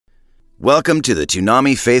Welcome to the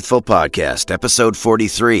Toonami Faithful Podcast, episode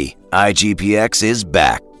 43. IGPX is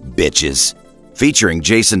back, bitches. Featuring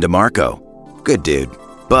Jason DeMarco. Good dude.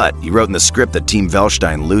 But he wrote in the script that Team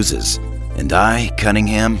Velstein loses. And I,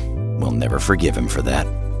 Cunningham, will never forgive him for that.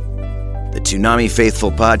 The Toonami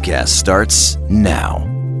Faithful Podcast starts now.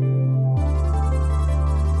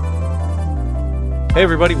 Hey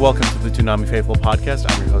everybody, welcome to the Toonami Faithful Podcast.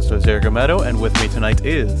 I'm your host, Jose Gometo, and with me tonight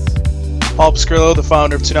is... Paul Pascrillo, the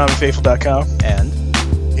founder of ToonamiFaithful.com. And...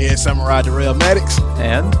 Here's Samurai Darrell Maddox.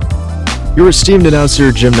 And... Your esteemed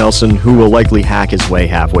announcer, Jim Nelson, who will likely hack his way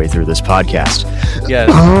halfway through this podcast. Yes.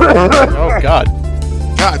 Oh, God.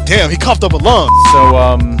 God damn, he coughed up a lung.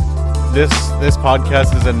 So, this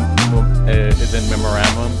podcast is in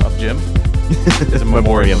memorandum of Jim. It's a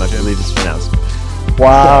memoriam, I believe it's pronounced.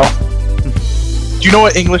 Wow. Do you know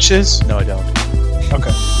what English is? No, I don't. Okay.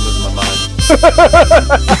 I'm losing my mind.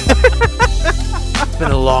 It's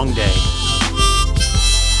been a long day.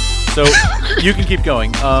 So, you can keep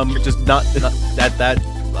going. Just not at that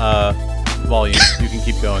volume. You can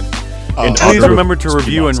keep going. And please remember to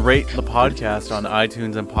review and rate the podcast on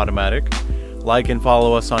iTunes and Podomatic. Like and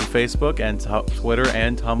follow us on Facebook and Twitter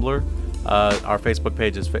and Tumblr. Our Facebook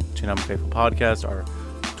page is Toonami Faithful Podcast. Our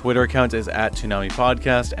Twitter account is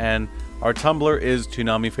 @ToonamiPodcast. And our Tumblr is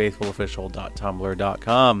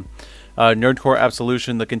ToonamiFaithfulOfficial.tumblr.com. Nerdcore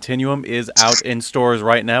Absolution, The Continuum, is out in stores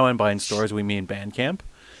right now. And by in stores, we mean Bandcamp.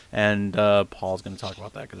 And Paul's going to talk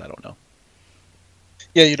about that because I don't know.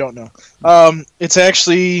 Yeah, you don't know. It's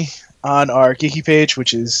actually on our Geeky page,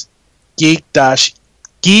 which is geek-e.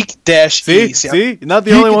 See? You're not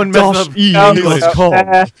the only one messing up. He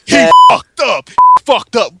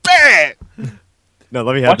fucked up bad. No,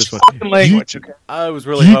 let me have this one. Language, okay? I was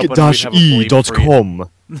really hoping we'd have a bleep-free.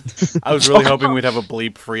 I was really hoping we'd have a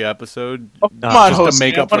bleep-free episode Come on, just Jose, to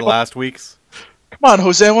make up for last week's. Come on,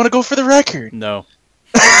 Jose, I want to go for the record. No.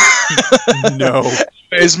 No.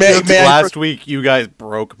 Last week, you guys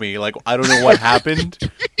broke me. Like, I don't know what happened,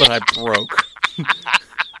 but I broke.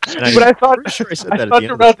 But I thought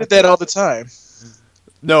Darrell did that all the time.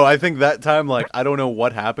 No, I think that time, like, I don't know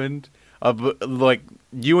what happened. Like,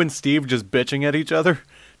 you and Steve just bitching at each other.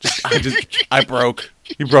 I broke.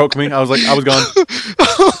 He broke me. I was gone.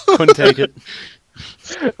 Couldn't take it.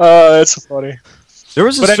 That's funny. There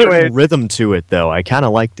was a certain rhythm to it, though. I kind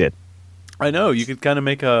of liked it. I know. You could kind of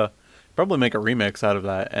probably make a remix out of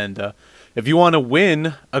that. And if you want to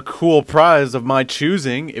win a cool prize of my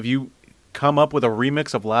choosing, if you come up with a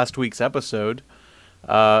remix of last week's episode,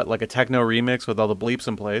 like a techno remix with all the bleeps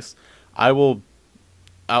in place, I'll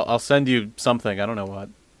send you something. I don't know what.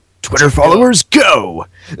 Twitter followers, go!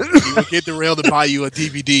 You will get Darrell to buy you a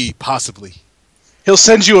DVD, possibly. He'll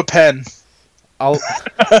send you a pen. I'll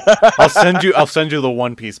send you the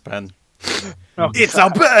One Piece pen. Oh, it's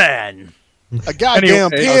a pen. A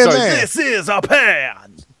goddamn pen, man. This is a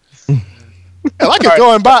pen. Hell, I could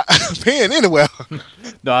go and buy a pen anywhere.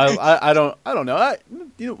 No, I don't know.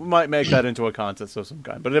 You might make that into a contest of some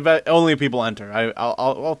kind, but if only people enter,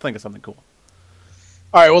 I'll think of something cool.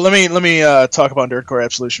 All right, well, let me talk about Nerdcore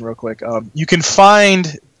Absolution real quick. You can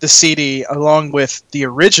find the CD along with the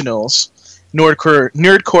originals,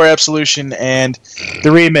 Nerdcore Absolution, and the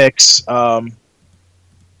remix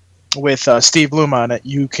with Steve Bloom on it.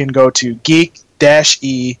 You can go to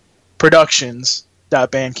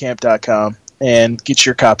geek-eproductions.bandcamp.com and get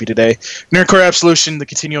your copy today. Nerdcore Absolution, The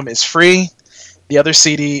Continuum, is free. The other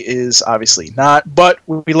CD is obviously not, but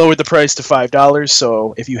we lowered the price to $5,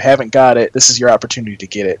 so if you haven't got it, this is your opportunity to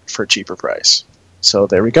get it for a cheaper price. So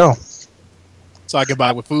there we go. So I can buy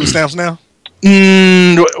it with food stamps now?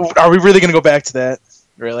 Are we really going to go back to that?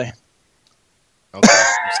 Really? Okay,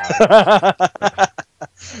 I'm sorry.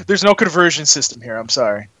 There's no conversion system here, I'm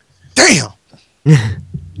sorry. Damn!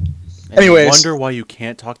 Anyways. I wonder why you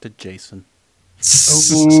can't talk to Jason.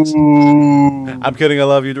 Ooh. I'm kidding, I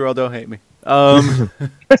love you, Darrell, don't hate me.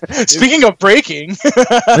 Speaking of breaking,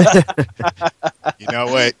 you know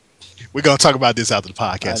what? We're gonna talk about this after the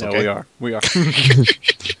podcast. I know, okay? we are.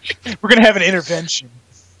 We're gonna have an intervention.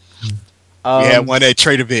 We had one at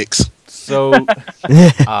Trader Vic's. So,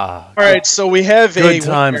 all right. So we have good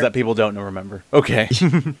times that people don't remember. Okay,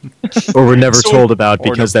 or we're never told about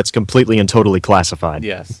because that's completely and totally classified.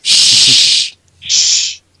 Yes. Shh.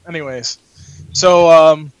 Anyways,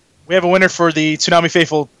 so we have a winner for the Toonami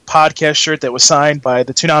Faithful podcast shirt that was signed by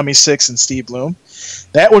the Toonami 6 and Steve Bloom.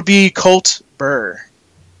 That would be Colt Burr.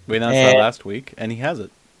 We announced that last week, and he has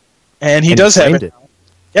it. And he does have it.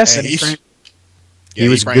 Yes, and he framed it. He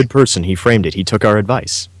was a good person. He framed it. He took our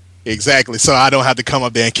advice. Exactly. So I don't have to come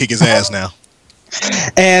up there and kick his ass now.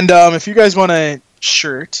 And if you guys want a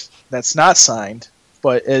shirt that's not signed,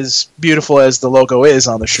 but as beautiful as the logo is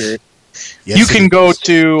on the shirt, Yes, you can it go is.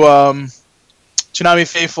 to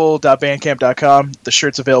ToonamiFaithful.bandcamp.com. The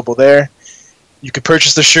shirt's available there. You can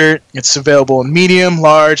purchase the shirt. It's available in medium,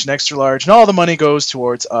 large, and extra large, and all the money goes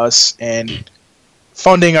towards us and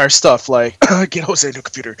funding our stuff, like get Jose a new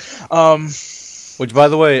computer. Which, by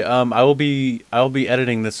the way, I will be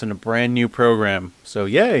editing this in a brand new program. So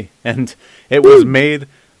yay! And it was made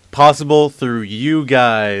possible through you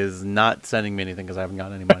guys not sending me anything because I haven't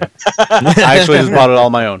gotten any money. I actually just bought it all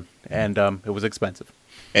on my own, and it was expensive.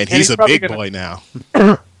 And he's he's a probably big gonna- boy now.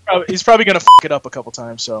 He's probably gonna it up a couple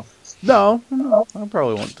times. So No, I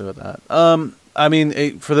probably won't do that. I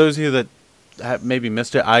mean, for those of you that maybe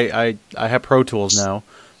missed it, I have Pro Tools now,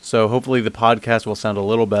 so hopefully the podcast will sound a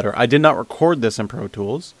little better. I did not record this in Pro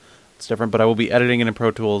Tools; it's different, but I will be editing it in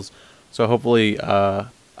Pro Tools, so hopefully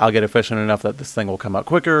I'll get efficient enough that this thing will come out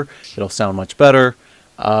quicker. It'll sound much better.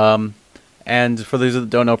 And for those that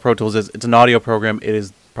don't know, Pro Tools it's an audio program. It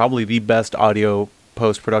is probably the best audio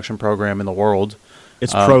post-production program in the world.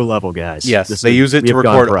 It's pro level, guys. Yes, they use it to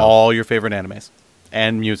record all your favorite animes,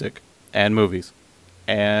 and music, and movies,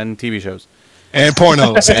 and TV shows, And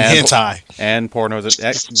pornos and And- hentai. and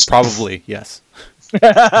pornos. Probably, yes.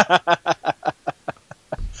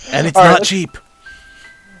 And it's All right, not cheap.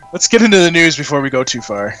 let's get into the news before we go too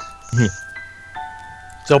far.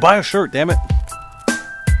 So buy a shirt, damn it.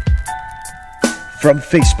 From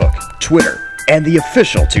Facebook, Twitter, and the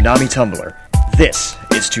official Toonami Tumblr, this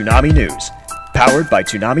is Toonami News, powered by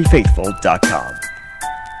ToonamiFaithful.com.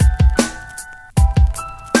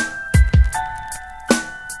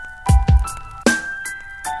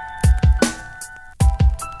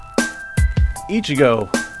 Ichigo,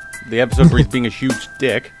 the episode where he's being a huge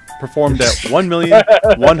dick, performed at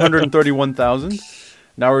 1,131,000.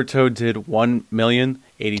 Naruto did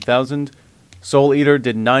 1,080,000. Soul Eater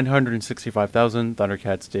did 965,000.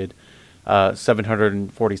 Thundercats did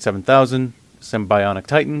 747,000. Symbionic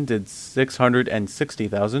Titan did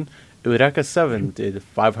 660,000. Eureka 7 did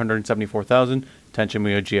 574,000. Tenshin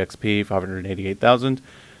Muyo GXP 588,000.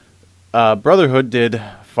 Brotherhood did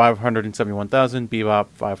 571,000. Bebop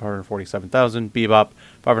 547,000. Bebop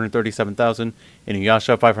 537,000.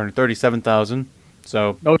 Inuyasha 537,000.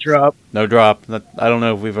 So No drop. no drop. I don't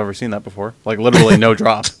know if we've ever seen that before. Like literally no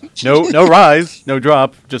drop. No rise. No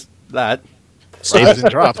drop. Just that. Rise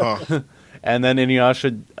and drop, huh? And then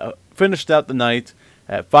Inuyasha finished out the night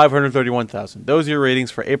at 531,000. Those are your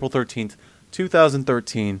ratings for April 13th,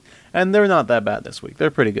 2013. And they're not that bad this week.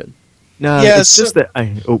 They're pretty good. No, Yeah, it's so- just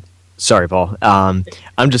that. Sorry, Paul. I'm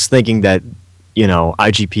just thinking that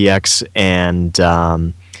IGPX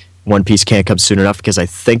and One Piece can't come soon enough because I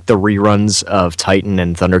think the reruns of Titan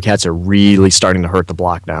and Thundercats are really starting to hurt the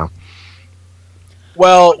block now.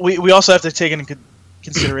 Well, we also have to take into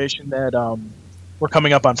consideration that we're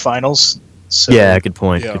coming up on finals. So, Yeah, good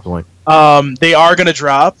point. Yeah. Good point. they are going to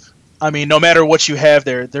drop. I mean, no matter what you have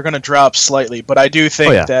there, they're going to drop slightly. But I do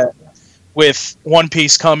think yeah. that with One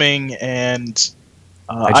Piece coming and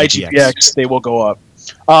IGPX. IGPX, they will go up.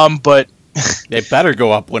 But They better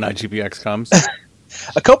go up when IGPX comes.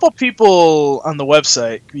 a couple people on the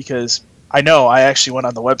website, because I know I actually went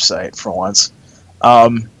on the website for once.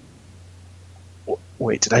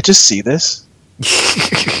 Wait, did I just see this?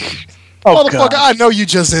 Oh, Motherfucker, God. I know you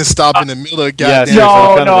just didn't stop in the middle of Yes. goddamn. Yeah, so what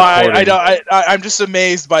No, kind no, of I recording? don't. I'm just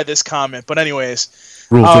amazed by this comment. But anyways,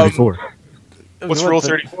 Rule Um, 34. what's What Rule the-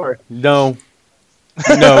 34? No.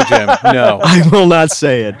 No, Jim. No. I will not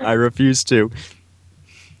say it. I refuse to.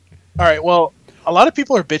 All right. Well, a lot of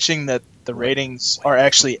people are bitching that the ratings are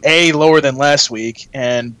actually A, lower than last week,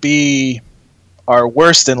 and B, are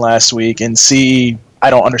worse than last week, and C, I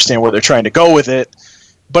don't understand where they're trying to go with it.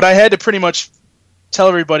 But I had to pretty much tell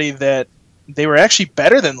everybody that they were actually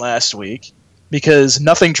better than last week because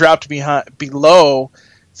nothing dropped below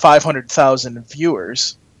 500,000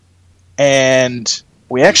 viewers. And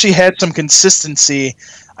we actually had some consistency.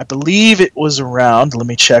 I believe it was around, let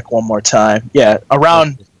me check one more time. Yeah,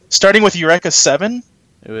 around, starting with Eureka 7,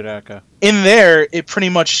 Uraka. in there, it pretty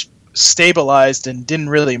much stabilized and didn't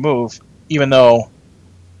really move, even though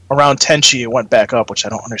around Tenchi it went back up, which I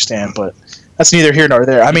don't understand, but that's neither here nor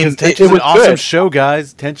there. I mean, Because it Tenchi's was an awesome good. show,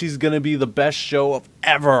 guys. Tenchi's going to be the best show of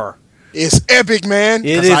ever. It's epic, man.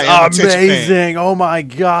 It 'cause is I am a Tenchi fan. amazing. Oh my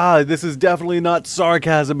god. This is definitely not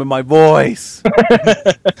sarcasm in my voice.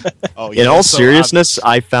 Oh, yeah, In all so seriousness,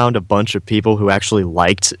 I found a bunch of people who actually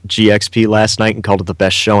liked GXP last night and called it the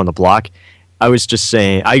best show on the block. I was just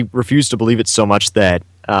saying, I refuse to believe it so much that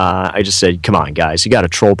I just said, come on, guys, you got a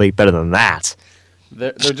troll bait better than that.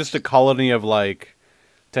 They're just a colony of like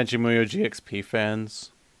Tenchi Muyo GXP fans.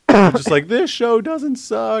 They're just like, this show doesn't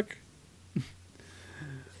suck.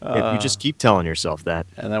 You just keep telling yourself that.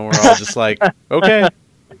 And then we're all just like, okay.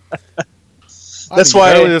 That's why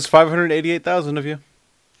Apparently there's 588,000 of you.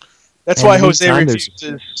 That's And why Jose anytime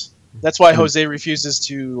refuses. That's why Jose refuses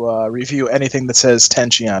to review anything that says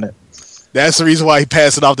Tenchi on it. That's the reason why he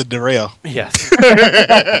passed it off to Darrell. Yes.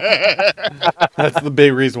 That's the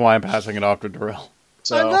big reason why I'm passing it off to Darrell.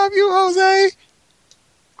 So, I love you, Jose.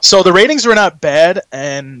 So the ratings were not bad,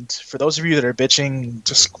 and for those of you that are bitching,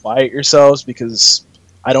 just quiet yourselves because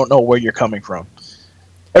I don't know where you're coming from.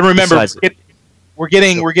 And remember, Besides- we're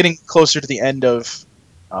getting closer to the end of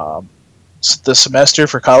the semester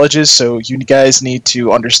for colleges, so you guys need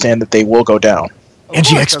to understand that they will go down.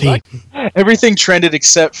 NGXP. Everything trended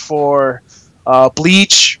except for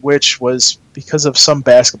Bleach, which was because of some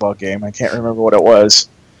basketball game. I can't remember what it was.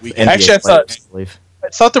 Actually, I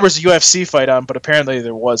thought there was a UFC fight on, but apparently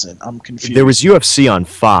there wasn't. I'm confused. There was UFC on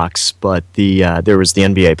Fox, but there was the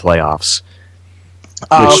NBA playoffs.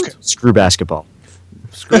 Oh, Which, screw basketball.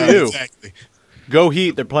 Screw you. Exactly. Go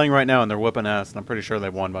Heat. They're playing right now, and they're whipping ass, and I'm pretty sure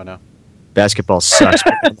they've won by now. Basketball sucks.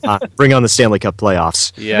 Bring on the Stanley Cup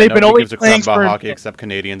playoffs. Yeah, They've been nobody only gives a playing crap about for- hockey except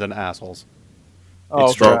Canadians and assholes. Oh,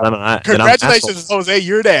 It's true. crap. Then I'm an Congratulations, asshole. Jose.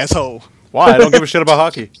 You're an asshole. Why? I don't give a shit about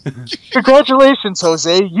hockey. Congratulations,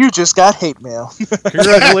 Jose. You just got hate mail.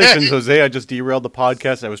 Congratulations, Jose. I just derailed the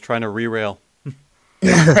podcast I was trying to re-rail.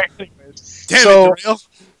 Damn So- it, Darrell.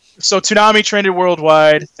 So Toonami trended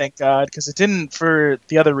worldwide, thank God, because it didn't for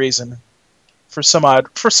the other reason. For some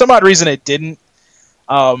odd reason, it didn't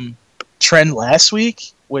trend last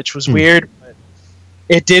week, which was weird. But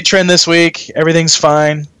it did trend this week. Everything's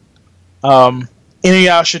fine.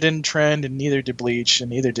 Inuyasha didn't trend, and neither did Bleach, and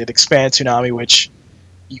neither did Expand Toonami, which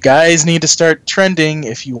you guys need to start trending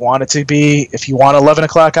if you want it to be. If you want 11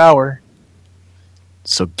 o'clock hour,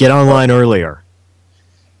 So get online earlier.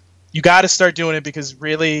 you got to start doing it because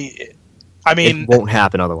really, I mean, It won't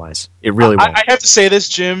happen otherwise. It really won't. I have to say this,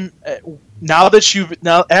 Jim. Now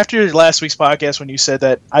after last week's podcast when you said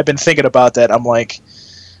that, I've been thinking about that. I'm like,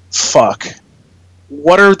 fuck.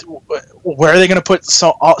 Where are they going to put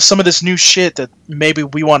some of this new shit that maybe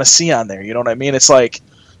we want to see on there? You know what I mean? It's like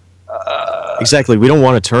Exactly. We don't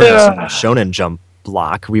want to turn this into a Shonen Jump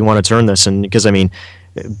block. We want to turn this in because I mean,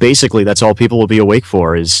 basically that's all people will be awake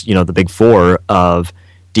for is the big four of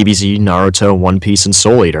DBZ, Naruto, One Piece, and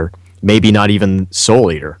Soul Eater. Maybe not even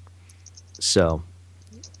Soul Eater. So,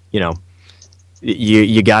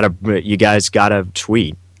 you guys gotta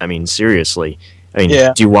tweet. I mean, seriously. I mean,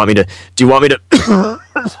 Yeah. do you want me to?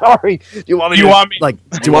 Sorry. Do you want me You to? want me- Like,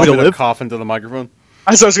 do you want me to live? cough into the microphone?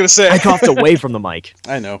 as I was going to say. I coughed away from the mic.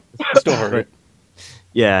 I know. I still heard it.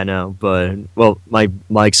 Yeah, I know, but my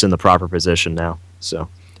mic's in the proper position now. So,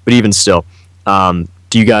 but even still,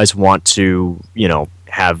 do you guys want to,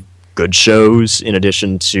 have good shows in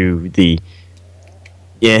addition to the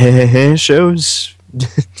shows?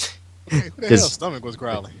 Hey, who the hell stomach was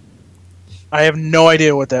growling? I have no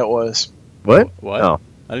idea what that was. What? What? Oh,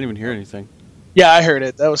 I didn't even hear anything. Yeah, I heard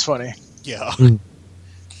it. That was funny. Yeah.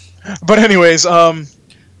 But anyways, I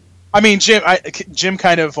mean, Jim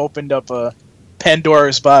kind of opened up a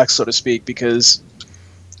Pandora's box, so to speak, because,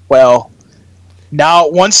 well, now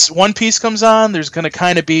once One Piece comes on, there's going to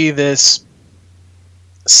kind of be this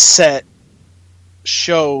set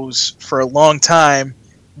shows for a long time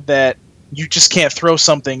that you just can't throw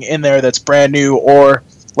something in there that's brand new or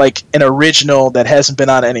like an original that hasn't been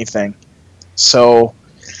on anything. So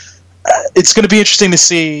it's going to be interesting to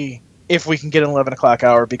see if we can get an 11 o'clock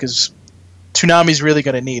hour because Toonami's really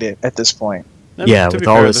going to need it at this point. And Yeah, to with be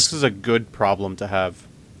all fair, this- this is a good problem to have.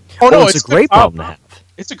 Oh no, it's a great problem to have.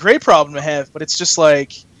 It's a great problem to have, but it's just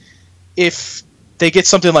like if they get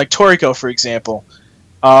something like Toriko, for example,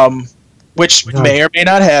 which Yeah. may or may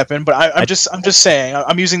not happen, but I'm just saying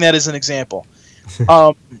I'm using that as an example.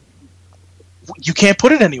 You can't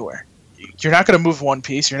put it anywhere. You're not going to move One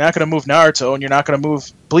Piece. You're not going to move Naruto, and you're not going to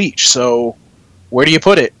move Bleach. So where do you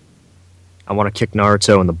put it? I want to kick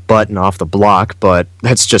Naruto in the butt and off the block, but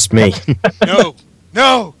that's just me.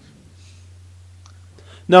 No.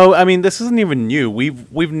 No, I mean this isn't even new.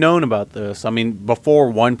 We've known about this. I mean, before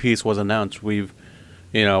One Piece was announced,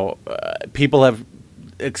 people have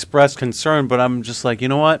expressed concern, but I'm just like, you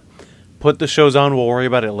know what? Put the shows on. We'll worry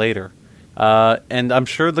about it later. And I'm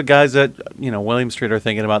sure the guys at William Street are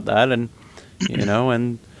thinking about that, and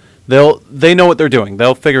and they know what they're doing.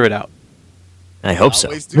 They'll figure it out. I hope so.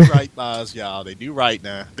 Always do right by us, y'all. They do right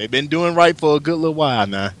now. They've been doing right for a good little while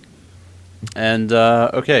now. And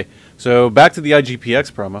okay, so back to the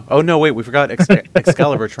IGPX promo. Oh no, wait, we forgot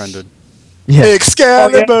Excalibur trended. Yeah.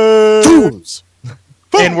 Excalibur! Fools.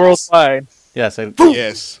 And worldwide. Yes, it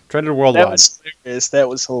Yes. trended That worldwide. was hilarious. That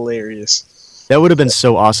was hilarious. That would have been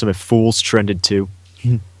so awesome if Fools trended too.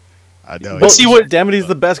 I know. But see what? Damn it, he's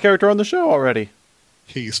the best character on the show already.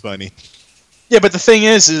 He's funny. Yeah, but the thing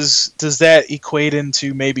is does that equate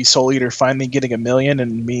into maybe Soul Eater finally getting 1 million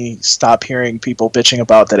and me stop hearing people bitching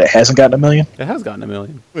about that it hasn't gotten 1 million? It has gotten 1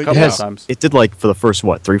 million. It A couple has. of times. It did like for the first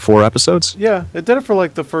 3-4 episodes. Yeah, it did it for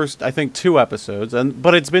like the first, I think, 2 episodes,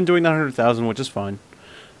 but it's been doing 900,000, which is fine.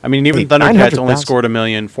 I mean, even Wait, Thundercats only 900,000? scored 1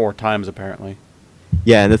 million 4 times apparently.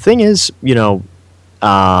 Yeah, and the thing is,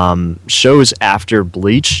 shows after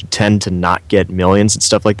Bleach tend to not get millions and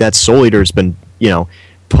stuff like that. Soul Eater's been,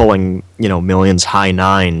 pulling, millions, high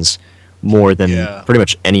nines more than pretty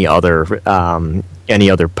much any other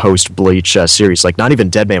post Bleach series. Like not even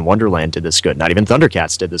Deadman Wonderland did this good. Not even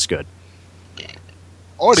Thundercats did this good.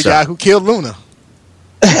 Or the So- guy who killed Luna.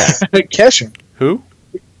 Keshin. Who?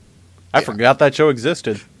 I forgot that show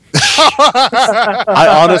existed. I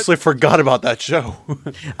honestly forgot about that show.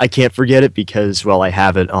 I can't forget it because, well, I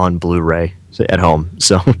have it on Blu-ray at home.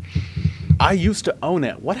 So I used to own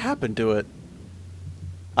it. What happened to it?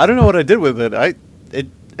 I don't know what I did with it.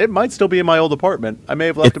 It might still be in my old apartment. I may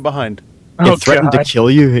have left it behind. Oh, it threatened God. to kill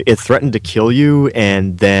you. It threatened to kill you,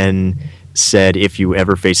 and then said, "If you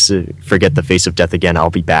ever forget the face of death again, I'll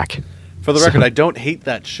be back." For the record, I don't hate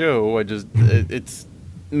that show. It's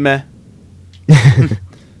meh.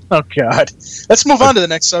 Oh, God. Let's move on to the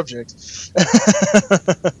next subject.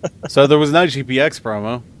 So there was an IGPX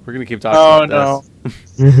promo. We're gonna keep talking Oh, about no.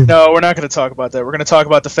 this. No, we're not going to talk about that. We're going to talk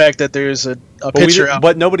about the fact that there's a But, we picture didn't- out.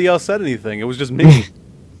 but nobody else said anything. It was just me.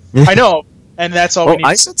 I know, and that's all we Oh, need.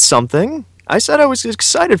 I said something. I said I was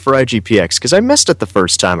excited for IGPX because I missed it the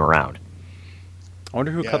first time around. I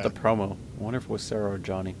wonder who cut Yeah. the promo. I wonder if it was Sarah or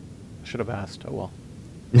Johnny. I should have asked. Oh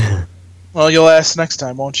well. Well, you'll ask next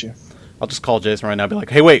time, won't you? I'll just call Jason right now and be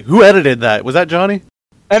like, hey, wait, who edited that? Was that Johnny?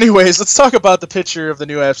 Anyways, let's talk about the picture of the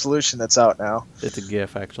new Absolution that's out now. It's a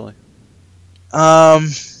GIF, actually.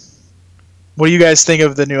 What do you guys think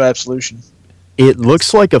of the new Absolution? It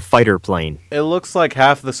looks like a fighter plane. It looks like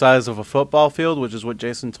half the size of a football field, which is what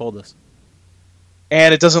Jason told us.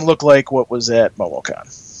 And it doesn't look like what was at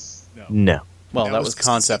MomoCon. No. Well, That that was was just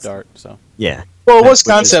concept stuff. art, so. Yeah. Well, it was Which is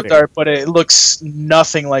concept fair. art, but it looks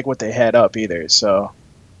nothing like what they had up either. So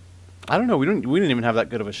I don't know. We didn't even have that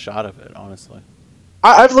good of a shot of it, honestly.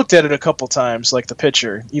 I've looked at it a couple times, like the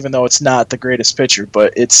picture, even though it's not the greatest picture.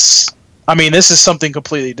 But it's, I mean, this is something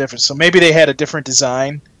completely different. So maybe they had a different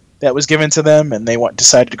design that was given to them, and they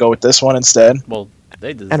decided to go with this one instead. Well,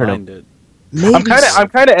 they don't know. designed it. I'm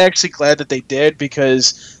kind of actually glad that they did,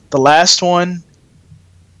 because the last one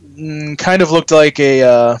kind of looked like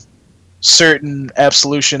a certain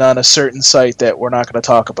Absolution on a certain site that we're not going to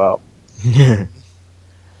talk about. But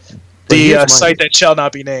The here's my- site that shall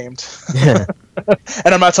not be named.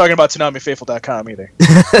 And I'm not talking about TsunamiFaithful.com either.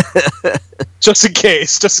 just in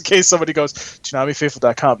case somebody goes,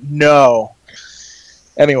 TsunamiFaithful.com. No.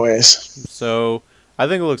 Anyways. So, I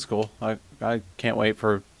think it looks cool. I can't wait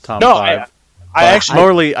for Tom No, 5. I actually...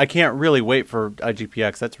 Morally, I can't really wait for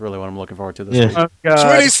IGPX. That's really what I'm looking forward to this Yeah. week. Oh, God.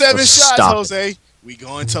 27 shots, Stop it. Jose. We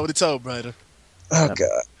going toe to toe, brother. Oh,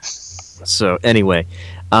 God. So anyway,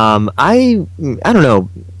 I don't know.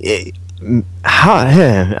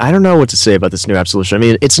 I don't know what to say about this new Absolution. I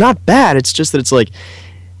mean, it's not bad. It's just that it's like,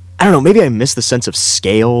 I don't know. Maybe I miss the sense of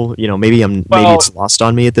scale. Maybe maybe it's lost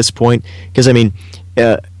on me at this point. Because I mean,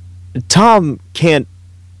 Tom can't.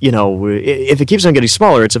 If it keeps on getting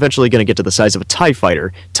smaller, it's eventually going to get to the size of a TIE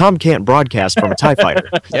fighter. Tom can't broadcast from a TIE fighter.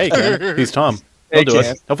 Yeah, he can. He's Tom. He He'll do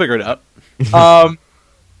can. it. He'll figure it out.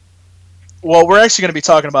 Well, we're actually going to be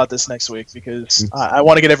talking about this next week, because I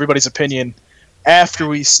want to get everybody's opinion after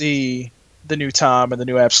we see the new Tom and the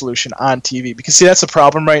new Absolution on TV. Because, see, that's the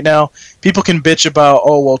problem right now. People can bitch about,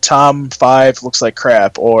 oh, well, Tom 5 looks like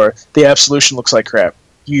crap, or the Absolution looks like crap.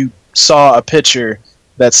 You saw a picture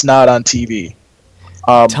that's not on TV.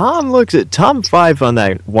 Tom 5 on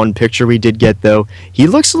that one picture we did get, though. He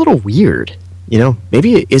looks a little weird.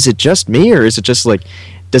 Maybe is it just me, or is it just like,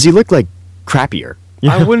 does he look like crappier?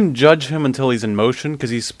 I wouldn't judge him until he's in motion, because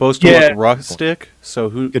he's supposed to look rustic. So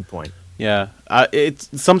who? Good point. Yeah, it's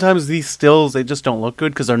sometimes these stills, they just don't look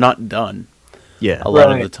good because they're not done. Yeah. A lot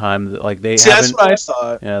Right. of the time, like they See, that's haven't. what I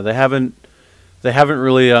thought. Yeah, they haven't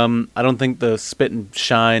really. I don't think the spit and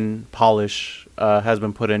shine polish has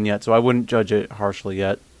been put in yet, so I wouldn't judge it harshly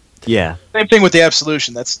yet. Yeah. Same thing with the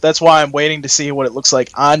Absolution. That's why I'm waiting to see what it looks like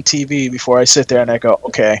on TV before I sit there and I go,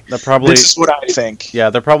 okay, They're probably this is what I think. yeah,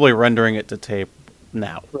 they're probably rendering it to tape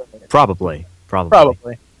now. Probably.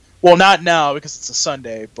 Probably. Well, not now because it's a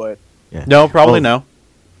Sunday, but No, probably Well, no.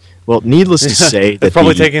 Well, needless to say, It's that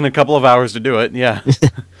probably the- taking a couple of hours to do it. Yeah,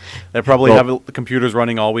 they probably Well- have the computers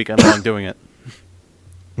running all weekend long doing it.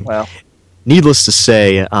 Well, needless to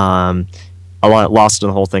say, a lot lost in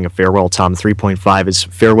the whole thing of Farewell Tom 3.5 is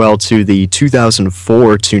farewell to the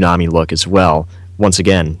 2004 Toonami look as well, once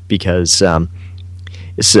again, because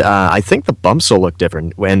I think the bumps will look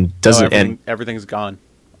different when doesn't everything's gone.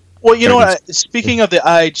 well, you know what? Speaking of the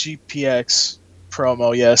IGPX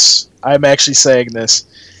promo, yes, I'm actually saying this.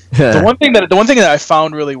 The one thing that I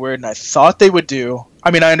found really weird, and I thought they would do.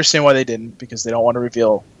 I mean, I understand why they didn't, because they don't want to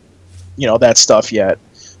reveal, that stuff yet.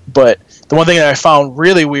 But the one thing that I found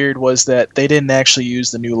really weird was that they didn't actually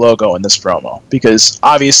use the new logo in this promo, because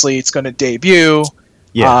obviously it's going to debut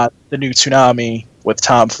the new Toonami with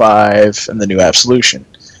Tom 5 and the new Absolution.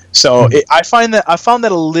 So I found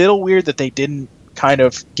that a little weird that they didn't kind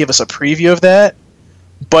of give us a preview of that,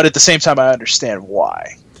 but at the same time I understand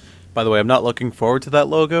why. By the way, I'm not looking forward to that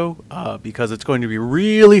logo because it's going to be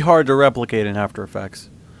really hard to replicate in After Effects.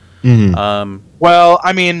 Well,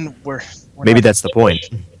 I mean, we're maybe that's the point.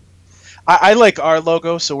 I like our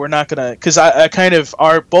logo, so we're not gonna, because I kind of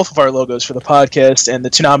both of our logos for the podcast and the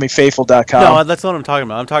ToonamiFaithful.com. No, that's not what I'm talking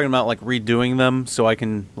about. I'm talking about like redoing them so I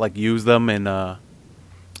can like use them in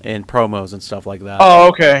promos and stuff like that. Oh,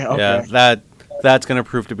 okay. Yeah, that's gonna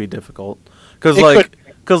prove to be difficult because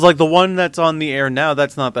the one that's on the air now,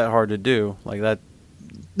 that's not that hard to do. Like that.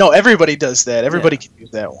 No, everybody does that. Everybody can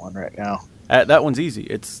use that one right now. That one's easy.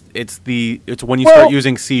 It's when you start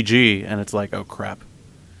using CG and it's like, oh crap.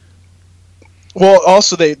 Well,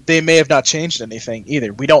 also they may have not changed anything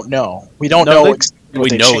either. We don't know. We don't know. We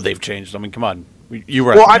know they've changed. I mean, come on. You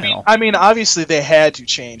were. Well, I mean, obviously they had to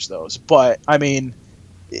change those, but I mean,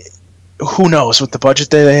 who knows with the budget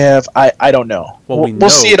that they have? I don't know. Well, we'll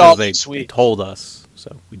see it all next They week. told us,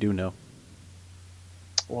 so we do know.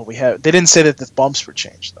 Well, they didn't say that the bumps were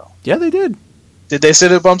changed though. Yeah, they did. Did they say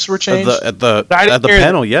the bumps were changed? At the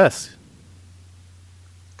panel, yes.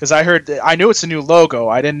 Because I knew it's a new logo.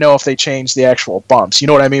 I didn't know if they changed the actual bumps. You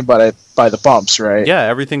know what I mean by the bumps, right? Yeah,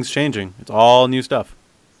 everything's changing. It's all new stuff.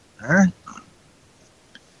 All right.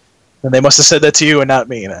 Then they must have said that to you and not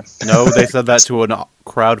me, then. No, they said that to a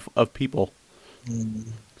crowd of people.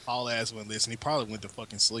 All ass went listen. He probably went to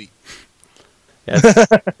fucking sleep. Yes.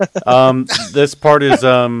 This part is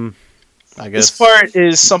I guess this part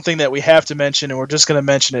is something that we have to mention, and we're just going to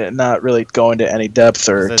mention it and not really go into any depth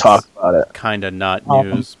or talk about it. Kind of not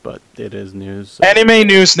news, but it is news. So. Anime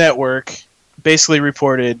News Network basically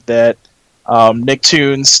reported that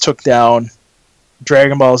Nicktoons took down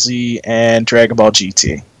Dragon Ball Z and Dragon Ball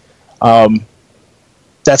GT.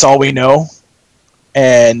 That's all we know.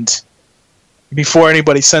 And before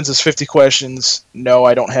anybody sends us 50 questions, no,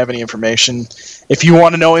 I don't have any information. If you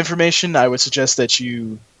want to know information, I would suggest that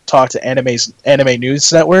you talk to Anime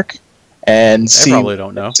News Network and see. They probably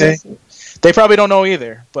don't know. They probably don't know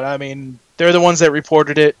either. But I mean, they're the ones that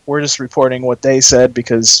reported it. We're just reporting what they said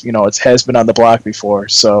because it has been on the block before.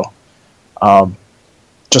 So,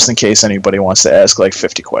 just in case anybody wants to ask like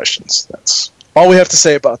 50 questions, that's all we have to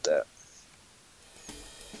say about that.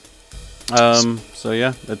 So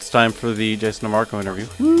yeah, it's time for the Jason DeMarco interview.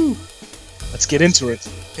 Woo! Let's get into it.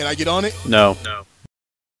 Can I get on it? No.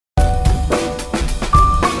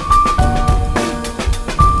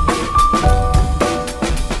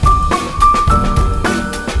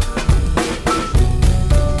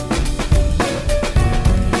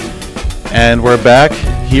 And we're back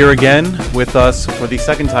here again with us for the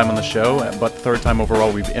second time on the show, but the third time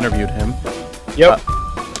overall we've interviewed him. Yep.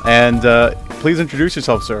 And please introduce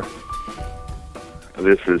yourself, sir.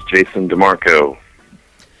 This is Jason DeMarco.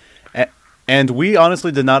 And we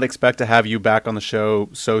honestly did not expect to have you back on the show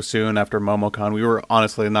so soon after MomoCon. We were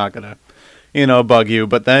honestly not going to, bug you.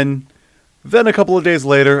 But then a couple of days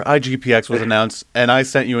later, IGPX was announced, and I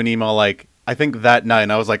sent you an email, I think that night,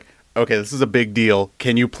 and I was like, okay, this is a big deal.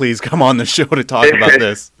 Can you please come on the show to talk about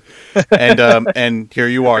this? And here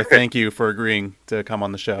you are. Thank you for agreeing to come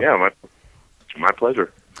on the show. Yeah, my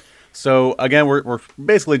pleasure. So, again, we're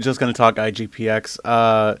basically just going to talk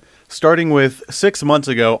IGPX. Starting with 6 months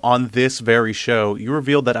ago on this very show, you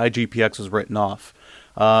revealed that IGPX was written off.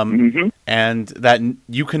 And that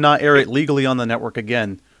you cannot air it legally on the network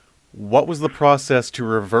again. What was the process to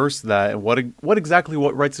reverse that? And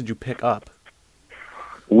what rights did you pick up?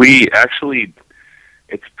 We actually,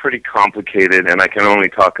 it's pretty complicated, and I can only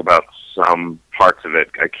talk about some parts of it.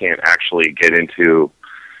 I can't actually get into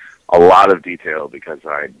a lot of detail because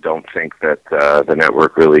I don't think that the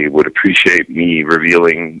network really would appreciate me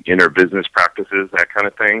revealing inner business practices, that kind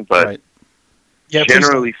of thing. But right. Yeah,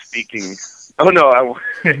 generally speaking, oh no, I won't.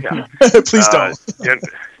 Yeah. Please don't.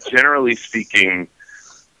 Generally speaking,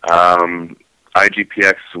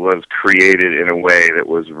 IGPX was created in a way that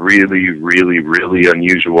was really, really, really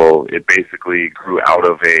unusual. It basically grew out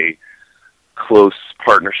of a close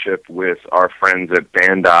partnership with our friends at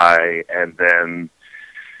Bandai, and then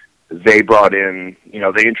they brought in,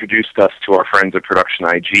 they introduced us to our friends at Production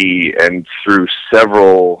IG, and through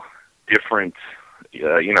several different,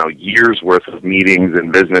 years worth of meetings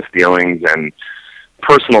and business dealings and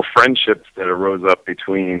personal friendships that arose up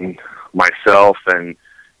between myself and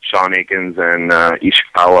Sean Akins and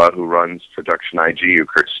Ishikawa, who runs Production IG, who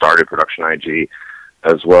started Production IG,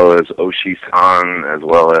 as well as Oshii-san, as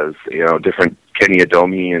well as, different Kenny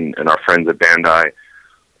Adomi and our friends at Bandai.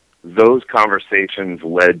 Those conversations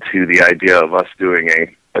led to the idea of us doing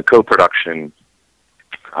a co-production.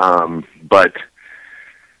 But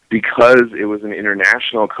because it was an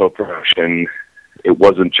international co-production, it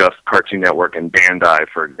wasn't just Cartoon Network and Bandai,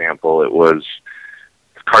 for example. It was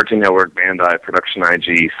Cartoon Network, Bandai, Production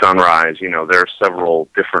IG, Sunrise. There are several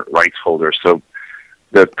different rights holders. So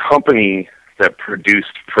the company that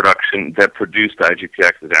produced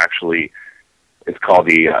IGPX is actually, it's called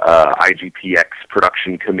the IGPX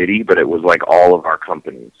Production Committee, but it was like all of our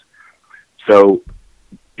companies. So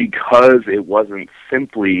because it wasn't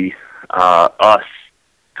simply us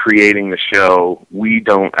creating the show, we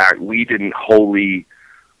didn't wholly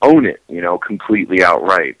own it, completely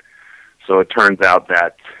outright. So it turns out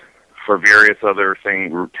that for various other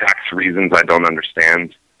tax reasons I don't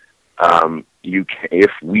understand,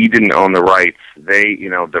 if we didn't own the rights,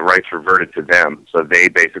 the rights reverted to them. So they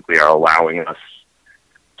basically are allowing us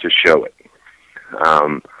to show it.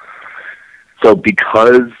 So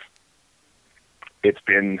because it's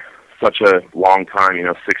been such a long time,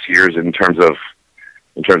 6 years in terms of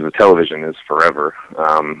television is forever,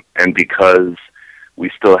 and because we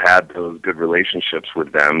still had those good relationships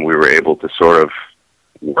with them, we were able to sort of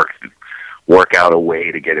work out a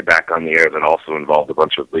way to get it back on the air that also involved a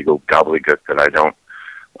bunch of legal gobbledygook that I don't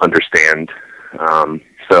understand.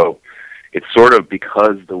 So it's sort of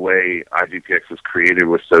because the way IGPX was created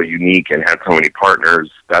was so unique and had so many partners,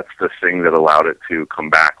 that's the thing that allowed it to come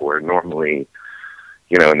back, where normally,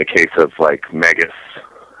 in the case of like Megas,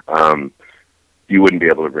 you wouldn't be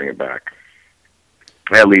able to bring it back.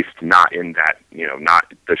 At least not in that,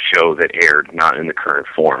 not the show that aired, not in the current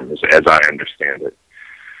form, as I understand it.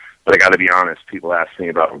 But I got to be honest, people ask me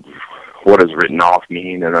about what does written off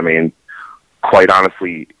mean, and I mean, quite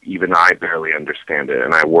honestly, even I barely understand it,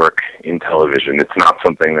 and I work in television. It's not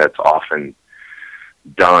something that's often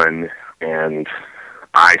done, and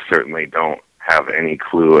I certainly don't have any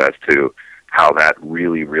clue as to how that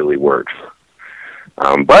really, really works.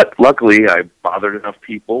 But luckily, I bothered enough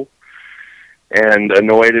people and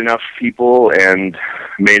annoyed enough people and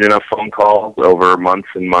made enough phone calls over months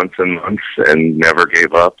and months and months and never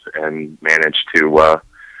gave up and managed to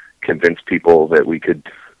convince people that we could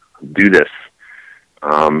do this.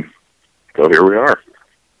 So here we are.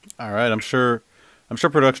 All right. I'm sure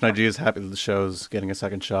Production IG is happy that the show's getting a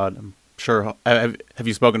second shot. I'm sure. Have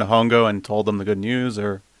you spoken to Hongo and told them the good news,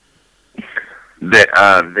 or?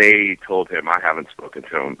 They told him. I haven't spoken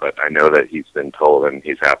to him, but I know that he's been told and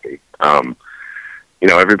he's happy.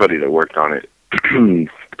 Everybody that worked on it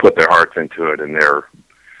put their hearts into it, and they're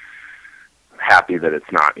happy that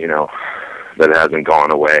it's not, that it hasn't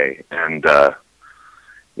gone away. And, as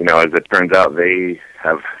it turns out,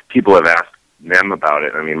 people have asked them about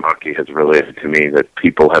it. I mean, Maki has related to me that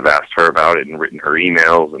people have asked her about it and written her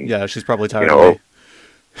emails. And yeah, she's probably tired of me.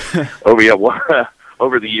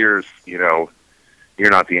 Over the years, you're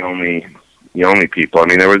not the only people. I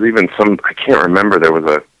mean, there was even I can't remember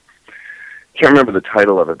the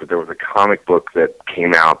title of it, but there was a comic book that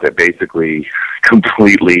came out that basically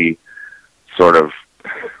completely sort of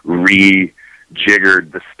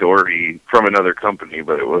rejiggered the story from another company,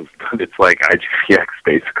 but it's like IGPX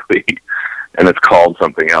basically, and it's called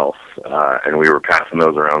something else. And we were passing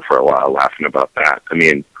those around for a while, laughing about that. I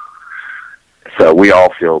mean, so we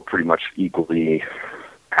all feel pretty much equally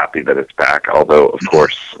happy that it's back, although, of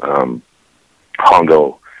course,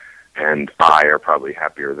 Hongo and I are probably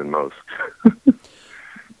happier than most.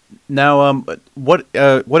 Now, what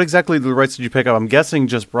exactly the rights did you pick up? I'm guessing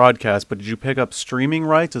just broadcast, but did you pick up streaming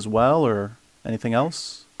rights as well, or anything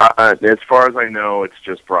else? As far as I know, it's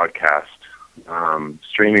just broadcast.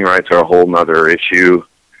 Streaming rights are a whole nother issue,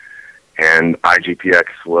 and IGPX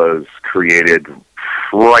was created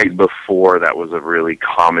right before that was a really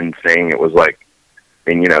common thing. It was like,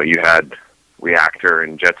 you had Reactor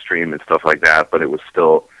and Jetstream and stuff like that, but it was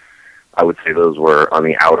still, I would say those were on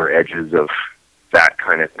the outer edges of that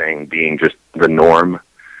kind of thing being just the norm.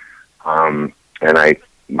 And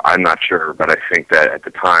I'm not sure, but I think that at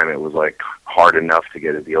the time it was like hard enough to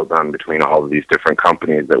get a deal done between all of these different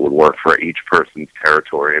companies that would work for each person's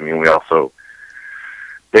territory. I mean,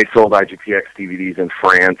 they sold IGPX DVDs in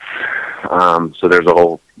France, so there's a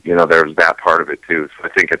whole, there's that part of it too. So I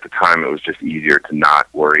think at the time it was just easier to not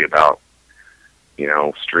worry about,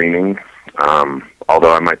 streaming.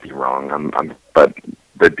 Although I might be wrong, but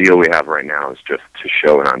the deal we have right now is just to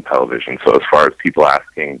show it on television. So as far as people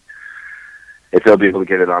asking if they'll be able to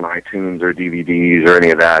get it on iTunes or DVDs or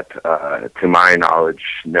any of that, to my knowledge,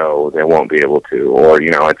 no, they won't be able to. Or,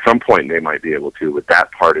 at some point they might be able to, but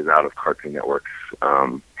that part is out of Cartoon Network's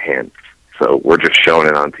hands. So we're just showing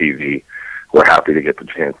it on TV. We're happy to get the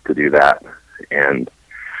chance to do that. And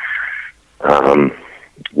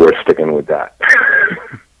we're sticking with that.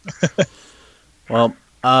 Well,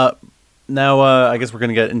 now I guess we're going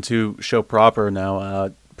to get into show proper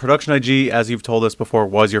now. Production IG, as you've told us before,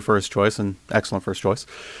 was your first choice, and excellent first choice.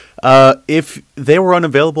 If they were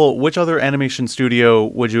unavailable, which other animation studio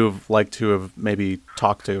would you have liked to have maybe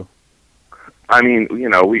talked to? I mean,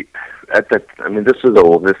 this was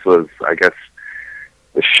old. This was, I guess,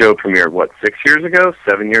 the show premiered,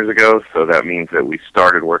 7 years ago? So that means that we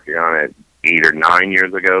started working on it 8 or 9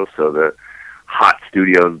 years ago. So the hot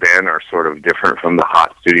studios then are sort of different from the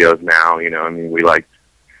hot studios now. We liked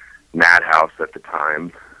Madhouse at the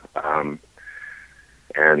time.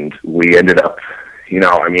 And we ended up,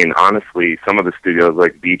 honestly, some of the studios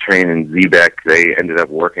like B-Train and Xebec, they ended up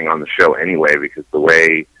working on the show anyway, because the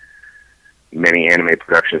way many anime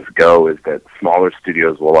productions go is that smaller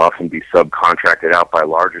studios will often be subcontracted out by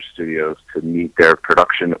larger studios to meet their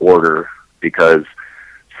production order, because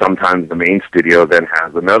sometimes the main studio then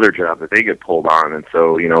has another job that they get pulled on. And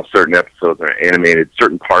so, certain episodes are animated,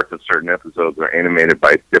 certain parts of certain episodes are animated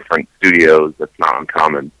by different studios. That's not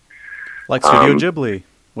uncommon. Like Studio Ghibli,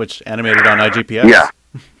 which animated on IGPX. Yeah.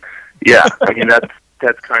 Yeah. I mean,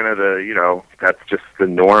 that's kind of the, that's just the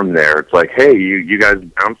norm there. It's like, hey, you guys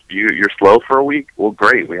you're slow for a week? Well,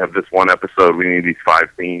 great. We have this one episode. We need these 5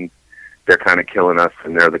 scenes. They're kind of killing us,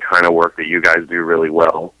 and they're the kind of work that you guys do really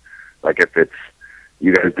well. Like if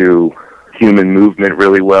you guys do human movement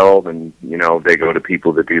really well, then, they go to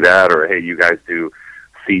people that do that. Or, hey, you guys do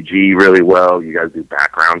CG really well. You guys do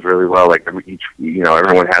backgrounds really well. Like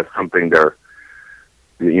everyone has something there,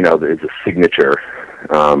 is a signature.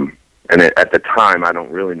 And at the time, I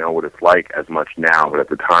don't really know what it's like as much now, but at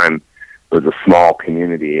the time, it was a small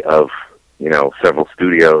community of, several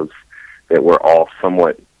studios that were all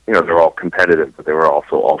somewhat, they're all competitive, but they were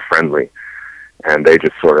also all friendly. And they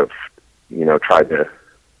just sort of, tried to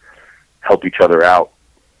help each other out.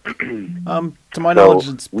 To my knowledge,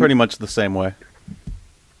 it's pretty much the same way.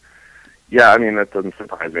 Yeah, I mean, that doesn't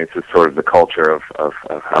surprise me. It's just sort of the culture of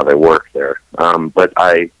how they work there.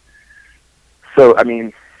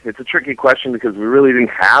 It's a tricky question because we really didn't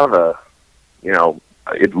have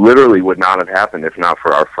it literally would not have happened if not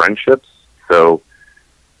for our friendships. So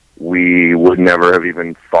we would never have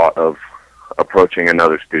even thought of approaching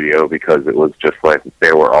another studio, because it was just like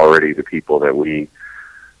they were already the people that we,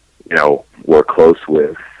 were close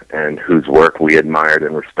with and whose work we admired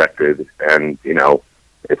and respected. And,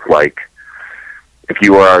 it's like if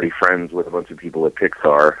you were already friends with a bunch of people at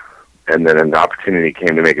Pixar and then an opportunity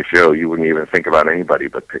came to make a show, you wouldn't even think about anybody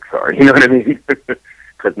but Pixar. You know what I mean?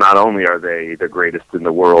 Because not only are they the greatest in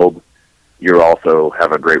the world, you also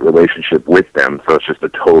have a great relationship with them. So it's just a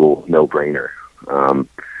total no-brainer.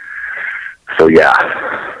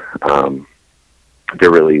 There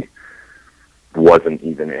really wasn't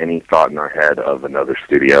even any thought in our head of another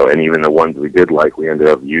studio, and even the ones we did like, we ended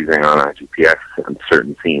up using on IGPX in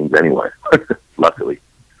certain scenes anyway, luckily.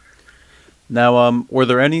 Now, were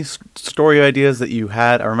there any story ideas that you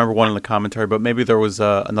had? I remember one in the commentary, but maybe there was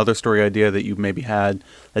another story idea that you maybe had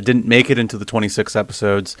that didn't make it into the 26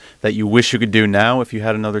 episodes that you wish you could do now if you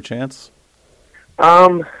had another chance?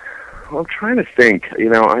 I'm trying to think. You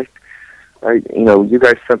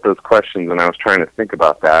guys sent those questions, and I was trying to think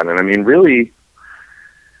about that. And I mean, really,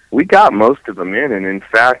 we got most of them in. And in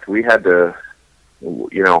fact, we had to,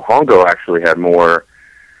 Hongo actually had more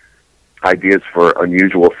ideas for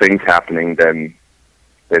unusual things happening than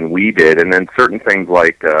we did. And then certain things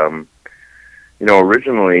like,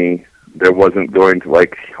 originally there wasn't going to,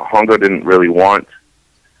 Hongo didn't really want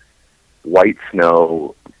White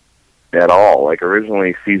Snow at all. Like,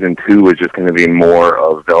 originally season 2 was just going to be more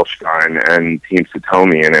of Velstein and Team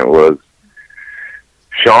Satomi, and it was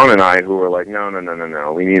Sean and I who were like, no,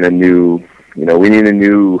 we need a new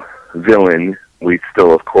villain. We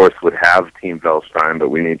still, of course, would have Team Velstein, but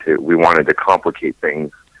we wanted to complicate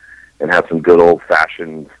things and have some good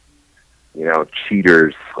old-fashioned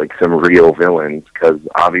cheaters, like some real villains, because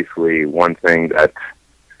obviously one thing that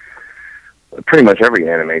pretty much every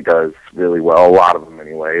anime does really well, a lot of them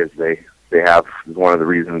anyway, is they have, one of the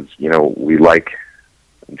reasons, we like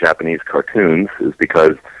Japanese cartoons is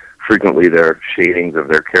because frequently their shadings of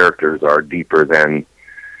their characters are deeper than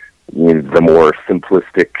the more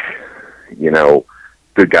simplistic,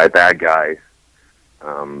 good guy, bad guy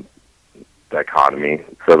dichotomy.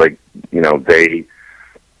 So they,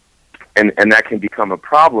 and that can become a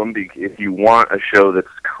problem if you want a show that's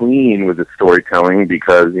clean with the storytelling,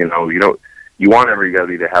 because you want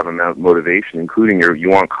everybody to have a motivation, including you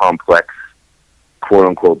want complex, quote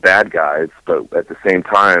unquote, bad guys, but at the same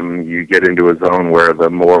time you get into a zone where the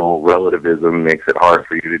moral relativism makes it hard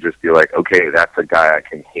for you to just be like, okay, that's a guy I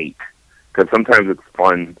can hate. Because sometimes it's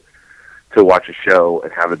fun to watch a show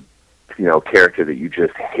and have a character that you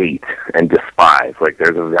just hate and despise. Like,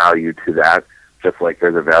 there's a value to that, just like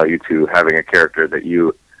there's a value to having a character that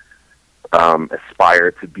you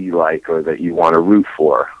aspire to be like, or that you want to root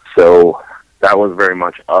for. So that was very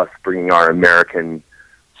much us bringing our American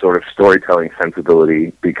sort of storytelling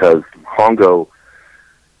sensibility, because Hongo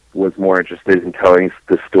was more interested in telling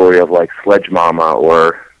the story of like Sledge Mama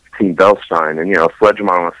or Team Bellstein. And, Sledge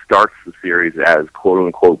Mama starts the series as quote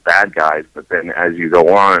unquote bad guys, but then as you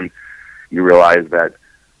go on, you realize that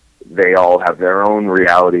they all have their own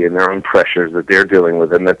reality and their own pressures that they're dealing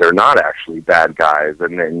with, and that they're not actually bad guys.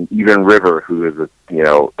 And then even River, who is a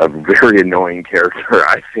very annoying character,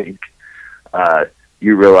 I think,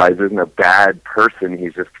 you realize isn't a bad person.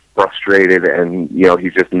 He's just frustrated, and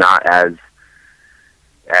he's just not as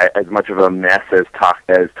much of a mess as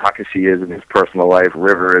Takashi is in his personal life.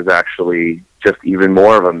 River is actually just even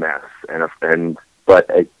more of a mess, but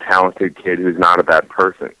a talented kid who's not a bad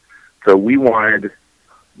person. So we wanted,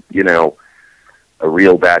 a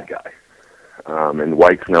real bad guy, and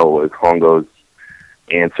White Snow was Hongo's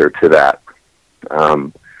answer to that.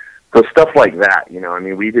 So stuff like that,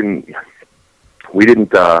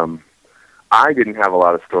 I didn't have a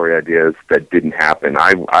lot of story ideas that didn't happen.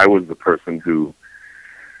 I was the person who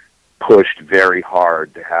pushed very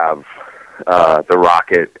hard to have the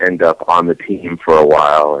Rocket end up on the team for a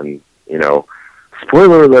while, and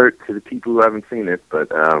spoiler alert to the people who haven't seen it, but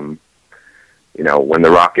when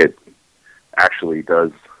the Rocket actually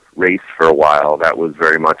does race for a while, that was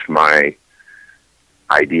very much my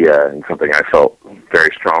idea and something I felt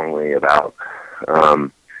very strongly about.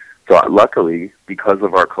 So luckily, because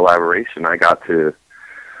of our collaboration, I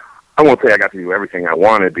won't say I got to do everything I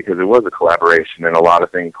wanted, because it was a collaboration, and a lot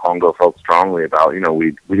of things Hongo felt strongly about.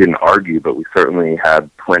 We didn't argue, but we certainly had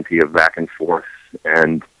plenty of back and forth,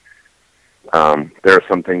 and there are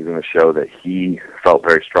some things in the show that he felt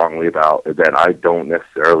very strongly about that I don't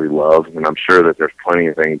necessarily love, and I'm sure that there's plenty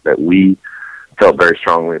of things that we felt very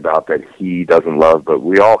strongly about that he doesn't love, but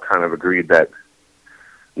we all kind of agreed that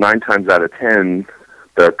 9 times out of 10,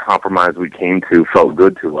 the compromise we came to felt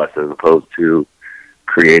good to us, as opposed to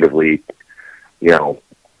creatively,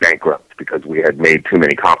 bankrupt because we had made too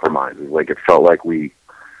many compromises. Like, it felt like we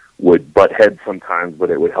would butt heads sometimes, but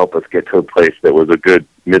it would help us get to a place that was a good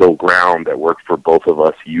middle ground that worked for both of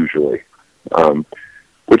us usually,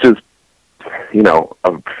 which is,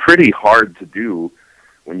 pretty hard to do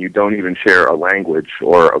when you don't even share a language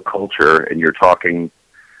or a culture, and you're talking,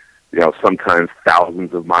 sometimes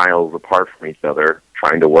thousands of miles apart from each other,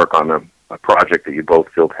 trying to work on a project that you both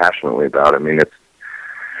feel passionately about. I mean,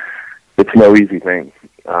 it's no easy thing.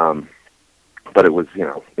 But it was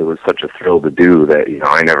such a thrill to do that,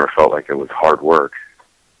 I never felt like it was hard work,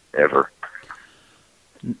 ever.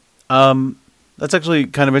 That's actually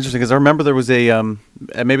kind of interesting, because I remember there was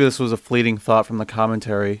maybe this was a fleeting thought from the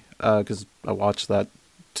commentary, because I watched that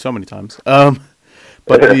so many times.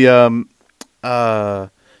 But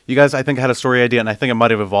you guys, I think, had a story idea, and I think it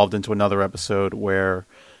might have evolved into another episode where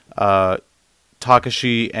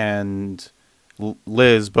Takashi and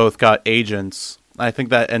Liz both got agents. I think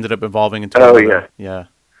that ended up evolving into. Oh, another, yeah.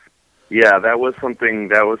 Yeah, that was something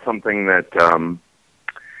that.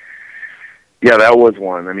 Yeah, that was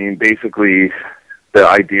one. I mean, basically, the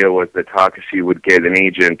idea was that Takashi would get an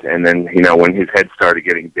agent, and then, when his head started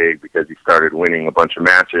getting big because he started winning a bunch of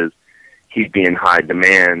matches, he'd be in high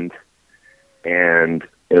demand, and,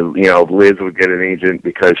 Liz would get an agent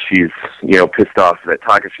because she's, pissed off that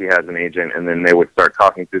Takashi has an agent, and then they would start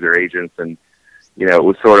talking through their agents, and, it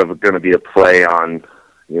was sort of going to be a play on,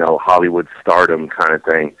 Hollywood stardom kind of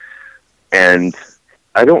thing. And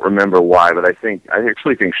I don't remember why, but I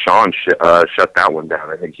actually think Sean shut that one down.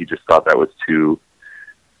 I think he just thought that was too,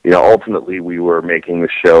 ultimately we were making the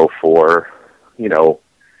show for,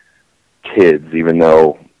 kids, even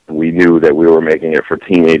though we knew that we were making it for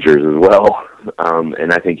teenagers as well.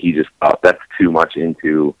 And I think he just thought that's too much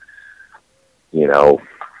into,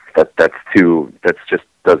 that's just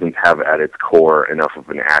doesn't have at its core enough of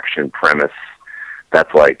an action premise.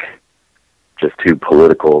 That's like just too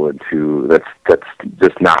political and that's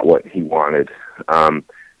just not what he wanted.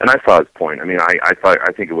 And I saw his point. I mean, I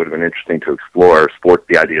think it would have been interesting to explore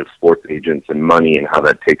the idea of sports agents and money and how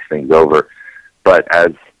that takes things over. But as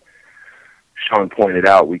Sean pointed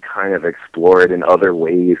out, we kind of explore it in other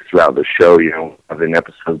ways throughout the show. In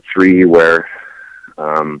episode 3 where,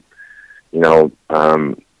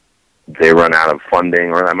 they run out of funding,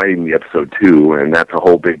 or that might even be episode 2, and that's a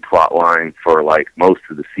whole big plot line for like most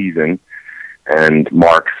of the season. And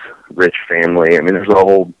Mark's rich family. I mean, there's a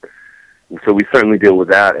whole. So we certainly deal with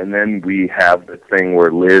that, and then we have the thing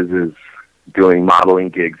where Liz is doing modeling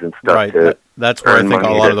gigs and stuff. Right, that's where I think a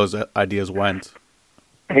lot of those ideas went.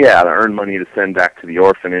 Yeah, to earn money to send back to the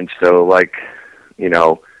orphanage. So,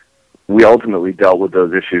 we ultimately dealt with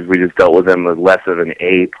those issues. We just dealt with them with less of an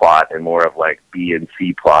A plot and more of like B and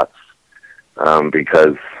C plots,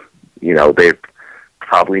 because they're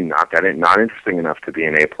probably not interesting enough to be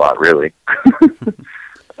an A plot, really.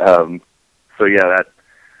 So yeah, that.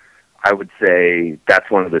 I would say that's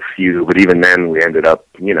one of the few, but even then we ended up,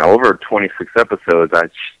 over 26 episodes.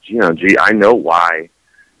 I know why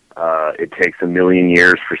it takes a million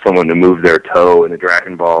years for someone to move their toe in a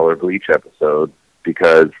Dragon Ball or Bleach episode,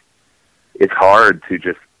 because it's hard to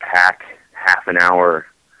just pack half an hour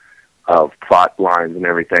of plot lines and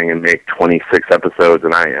everything and make 26 episodes.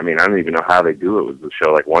 And I don't even know how they do it with a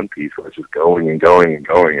show like One Piece, where it's just going and going and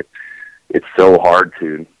going. It's so hard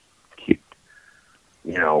to keep,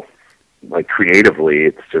 like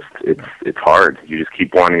creatively, it's hard. You just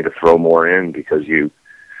keep wanting to throw more in because you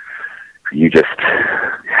just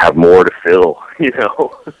have more to fill,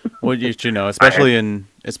 Well, especially in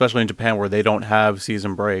Japan, where they don't have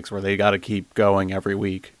season breaks, where they got to keep going every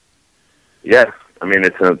week. Yeah, I mean,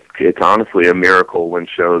 it's honestly a miracle when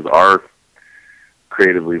shows are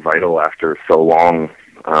creatively vital after so long,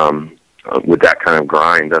 with that kind of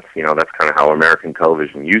grind. That's kind of how American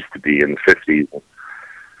television used to be in the 50s.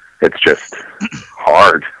 It's just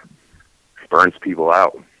hard. It burns people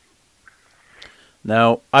out.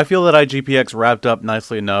 Now, I feel that IGPX wrapped up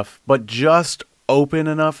nicely enough, but just open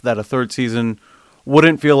enough that a third season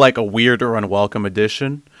wouldn't feel like a weird or unwelcome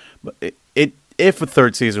addition. But if a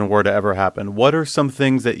third season were to ever happen, what are some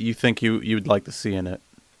things that you think you'd like to see in it?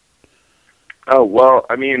 Oh, well,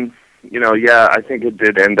 I mean, I think it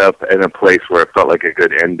did end up in a place where it felt like a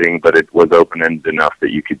good ending, but it was open-ended enough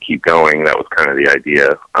that you could keep going. That was kind of the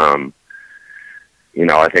idea.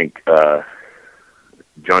 I think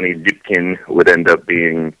Johnny Dipkin would end up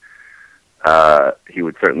being, he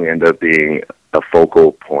would certainly end up being a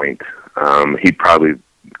focal point. I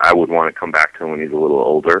would want to come back to him when he's a little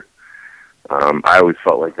older. I always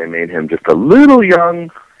felt like they made him just a little young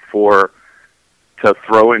to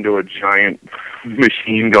throw into a giant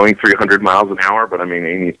machine going 300 miles an hour, but I mean,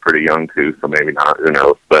 Amy's pretty young too, so maybe not, who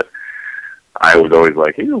knows, but I was always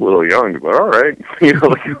like, he's a little young, but alright,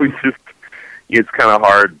 it's kind of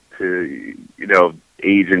hard to,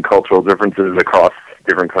 age and cultural differences across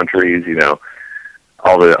different countries,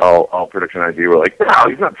 all production ID were like, no,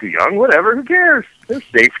 he's not too young, whatever, who cares, there's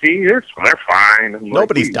safety, they're fine.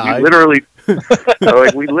 Nobody's died.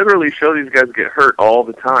 We literally show these guys get hurt all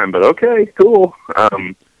the time, but okay, cool.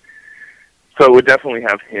 So it would definitely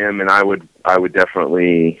have him, and I would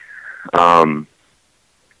definitely, I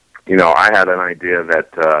had an idea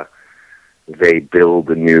that they build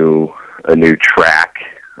a new track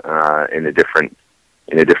in a different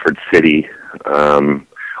city,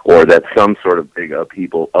 or that some sort of big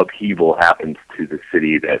upheaval happens to the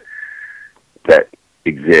city that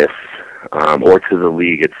exists, or to the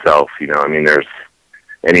league itself. There's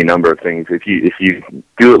any number of things. If you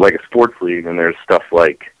do it like a sports league, then there's stuff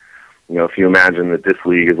like, if you imagine that this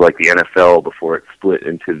league is like the NFL before it split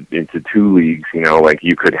into two leagues, like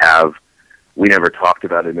you could have, we never talked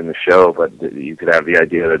about it in the show, but you could have the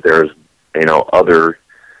idea that there's, other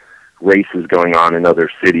races going on in other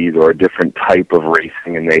cities, or a different type of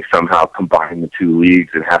racing, and they somehow combine the two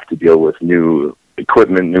leagues and have to deal with new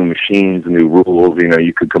equipment, new machines, new rules.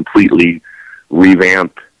 You could completely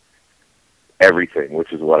revamp everything,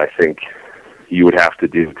 which is what I think you would have to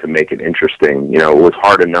do to make it interesting. It was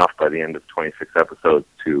hard enough by the end of 26 episodes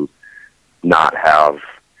to not have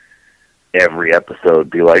every episode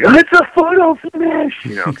be like, oh, it's a photo finish,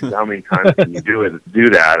 because how many times can you do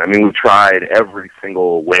that? I mean, we tried every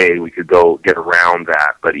single way we could go get around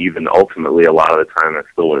that, but even ultimately, a lot of the time, that's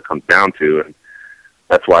still what it comes down to. And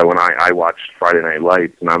that's why when I watched Friday Night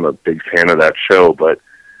Lights, and I'm a big fan of that show, but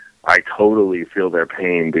I totally feel their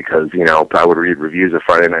pain because, I would read reviews of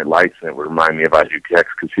Friday Night Lights and it would remind me of IGPX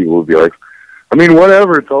because people would be like, I mean,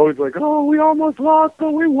 whatever. It's always like, oh, we almost lost,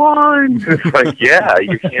 but we won. It's like, yeah,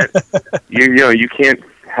 you can't, you can't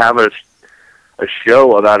have a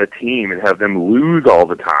show about a team and have them lose all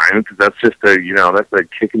the time because that's just that's like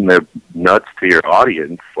kicking the nuts to your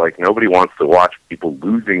audience. Like, nobody wants to watch people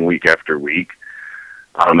losing week after week.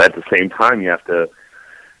 At the same time, you have to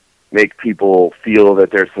make people feel that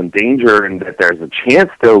there's some danger and that there's a chance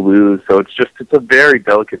they'll lose. So it's a very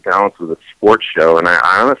delicate balance with a sports show. And I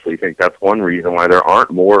honestly think that's one reason why there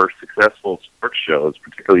aren't more successful sports shows,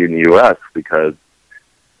 particularly in the U.S., because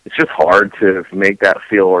it's just hard to make that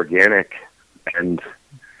feel organic and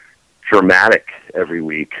dramatic every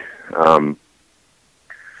week.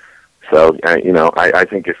 I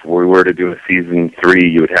think if we were to do a season 3,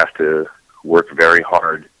 you would have to work very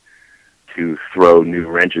hard to throw new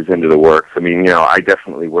wrenches into the works. I mean, I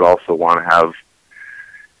definitely would also want to have,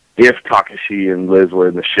 if Takashi and Liz were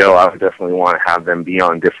in the show, I would definitely want to have them be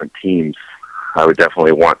on different teams. I would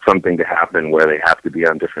definitely want something to happen where they have to be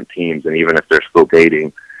on different teams, and even if they're still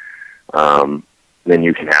dating, then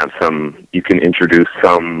you can introduce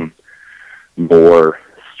some more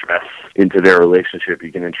stress into their relationship.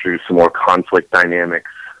 You can introduce some more conflict dynamics,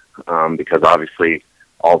 because obviously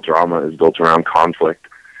all drama is built around conflict.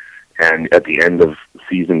 And at the end of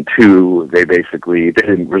season 2, they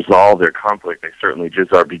didn't resolve their conflict. They certainly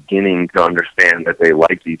just are beginning to understand that they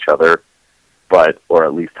liked each other, or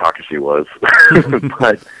at least Takashi was.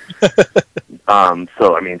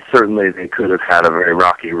 So, I mean, certainly they could have had a very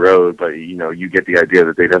rocky road, but, you get the idea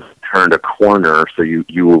that they just turned a corner, so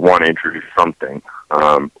you would want to introduce something.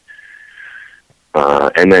 And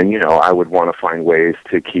then, I would want to find ways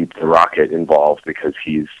to keep the Rocket involved because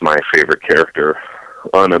he's my favorite character.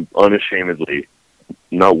 Unashamedly,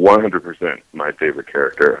 not 100% my favorite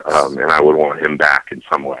character, and I would want him back in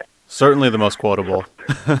some way. Certainly the most quotable.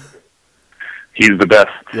 He's the best.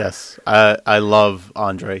 Yes, I love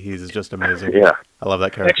Andre. He's just amazing. Yeah, I love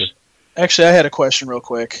that character. Actually, I had a question real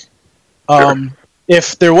quick. Sure.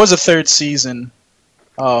 If there was a 3rd season,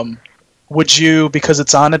 would you, because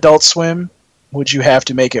it's on Adult Swim, would you have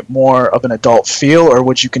to make it more of an adult feel, or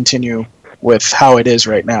would you continue with how it is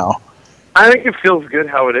right now? I think it feels good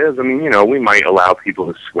how it is. I mean, we might allow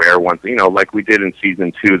people to swear once, like we did in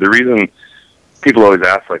season 2. The reason people always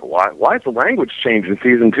ask, like, why is the language changed in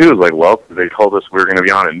season 2? Is like, well, they told us we were going to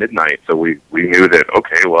be on at midnight, so we knew that,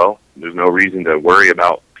 okay, well, there's no reason to worry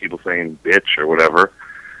about people saying bitch or whatever.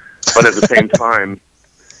 But at the same time,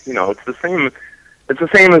 it's the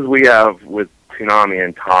same as we have with Toonami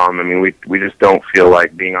and Tom. I mean, we just don't feel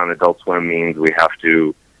like being on Adult Swim means we have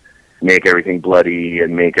to make everything bloody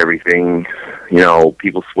and make everything,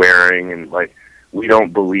 people swearing, and like, we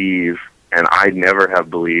don't believe, and I never have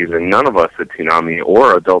believed, and none of us at Toonami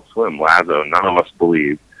or Adult Swim, Lazo, none of us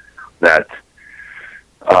believe that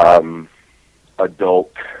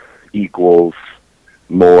adult equals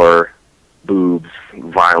more boobs,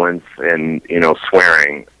 violence, and,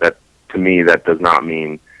 swearing. That, to me, that does not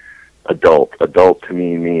mean adult. Adult, to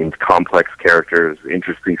me, means complex characters,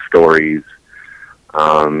 interesting stories,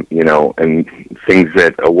 and things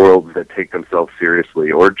worlds that take themselves seriously,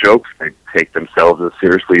 or jokes that take themselves as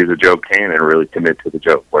seriously as a joke can and really commit to the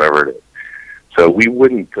joke, whatever it is. So we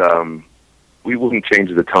wouldn't change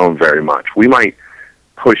the tone very much. We might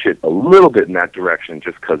push it a little bit in that direction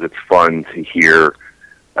just because it's fun to hear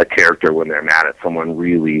a character when they're mad at someone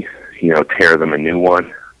really, tear them a new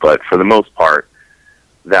one. But for the most part,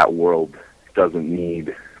 that world doesn't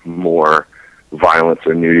need more violence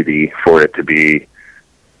or nudity for it to be,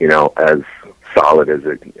 as solid as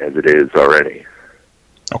it is already.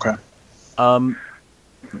 Okay.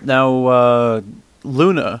 Now,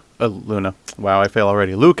 Luna. Wow, I fail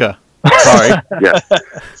already. Luca. Sorry. Yeah.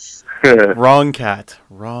 Wrong cat.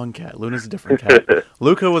 Luna's a different cat.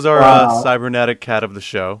 Luca was our cybernetic cat of the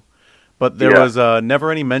show, but there was never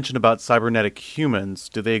any mention about cybernetic humans.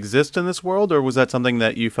 Do they exist in this world, or was that something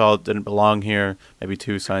that you felt didn't belong here, maybe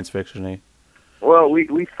too science fiction-y? Well,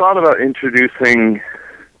 we thought about introducing,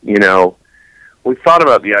 we thought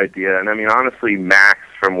about the idea, and I mean, honestly, Max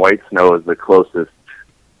from White Snow is the closest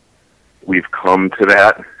we've come to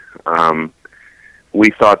that. We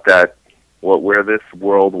thought that where this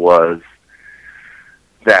world was,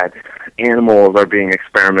 that animals are being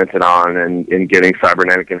experimented on and getting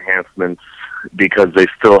cybernetic enhancements because they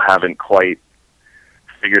still haven't quite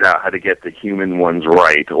figured out how to get the human ones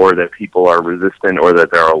right, or that people are resistant, or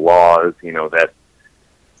that there are laws,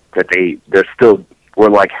 we're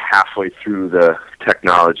like halfway through the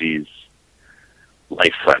technology's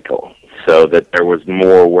life cycle. so that there was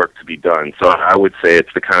more work to be done. So I would say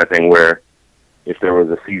it's the kind of thing where if there was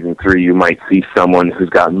a season 3, you might see someone who's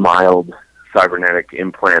got mild cybernetic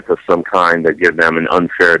implants of some kind that give them an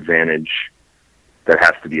unfair advantage that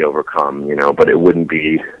has to be overcome, but they wouldn't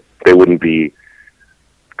be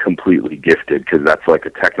completely gifted, because that's like a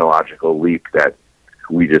technological leap that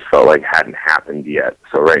we just felt like hadn't happened yet.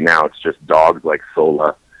 So right now it's just dogs like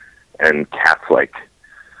Sola and cats like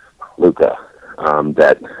Luca,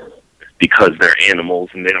 that because they're animals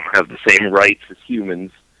and they don't have the same rights as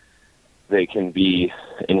humans, they can be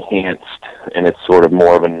enhanced, and it's sort of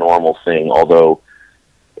more of a normal thing, although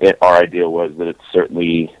our idea was that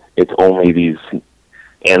it's only these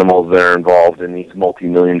animals that are involved in these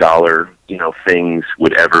multi-million-dollar, things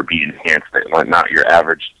would ever be enhanced. Not your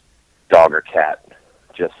average dog or cat,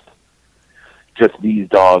 just these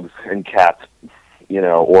dogs and cats,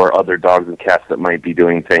 or other dogs and cats that might be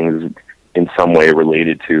doing things in some way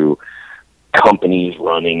related to companies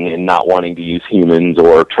running and not wanting to use humans,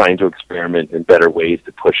 or trying to experiment in better ways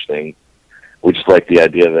to push things. We just like the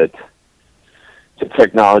idea that the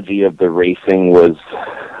technology of the racing was,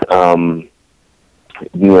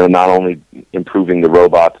 not only improving the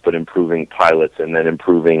robots, but improving pilots, and then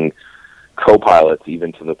improving co-pilots,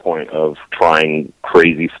 even to the point of trying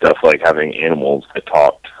crazy stuff like having animals that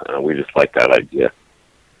talked. We just like that idea.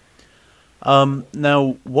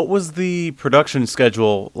 Now, what was the production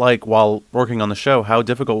schedule like while working on the show? How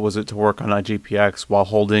difficult was it to work on IGPX while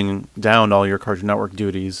holding down all your Cartoon Network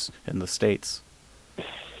duties in the States?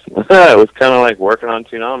 It was kind of like working on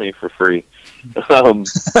Toonami for free.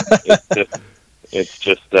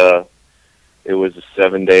 It was a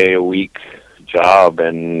 7-day-a-week job,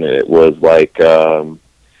 and it was like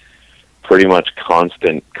pretty much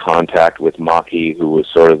constant contact with Maki, who was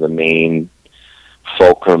sort of the main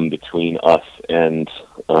fulcrum between us and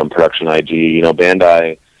Production IG.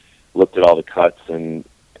 Bandai looked at all the cuts and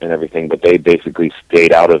everything, but they basically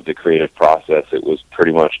stayed out of the creative process. It was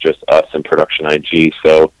pretty much just us and Production IG.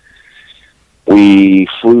 So we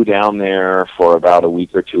flew down there for about a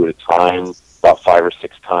week or two at a time, about 5 or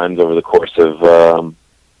 6 times over the course of,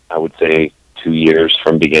 I would say, 2 years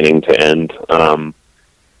from beginning to end.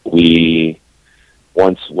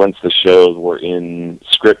 Once the shows were in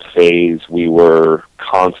script phase, we were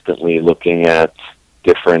constantly looking at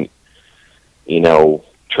different,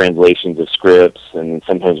 translations of scripts, and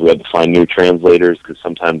sometimes we had to find new translators, because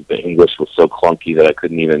sometimes the English was so clunky that I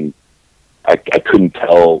couldn't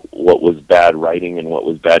tell what was bad writing and what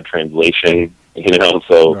was bad translation,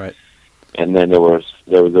 so. Right. And then there was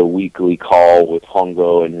a weekly call with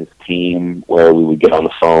Hongo and his team where we would get on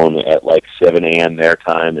the phone at like 7 a.m. their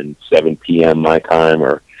time and 7 p.m. my time,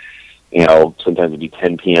 or, sometimes it'd be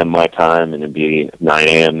 10 p.m. my time and it'd be 9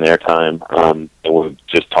 a.m. their time. And we'd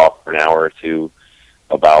just talk for an hour or two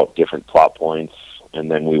about different plot points, and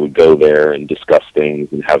then we would go there and discuss things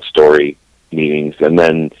and have story meetings. And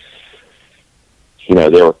then,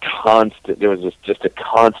 there was just a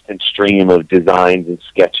constant stream of designs and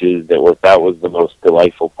sketches that was the most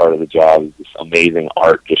delightful part of the job, is this amazing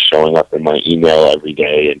art just showing up in my email every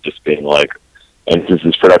day and just being like, and since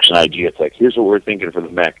this Production IG, it's like, here's what we're thinking for the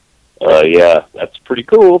mech. Yeah, that's pretty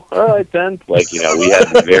cool. All right, then. We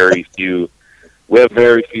have very few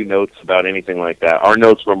notes about anything like that. Our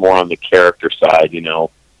notes were more on the character side,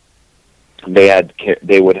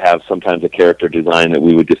 They would have sometimes a character design that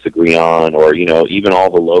we would disagree on, or even all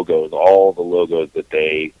the logos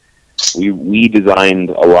that we designed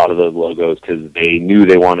a lot of those logos because they knew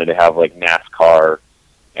they wanted to have like NASCAR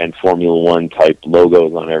and Formula One type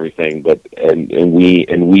logos on everything, but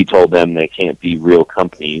we told them they can't be real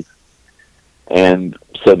companies, and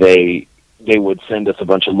so they would send us a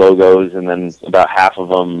bunch of logos, and then about half of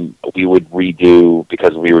them we would redo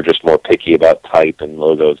because we were just more picky about type and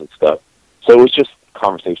logos and stuff. So it was just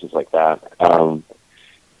conversations like that, and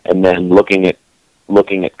then looking at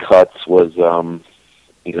cuts was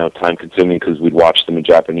time consuming because we'd watch them in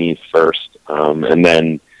Japanese first, and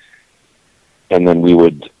then we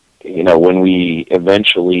would when we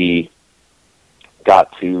eventually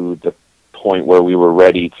got to the point where we were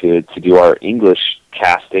ready to do our English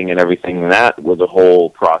casting and everything, and that was a whole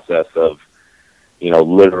process of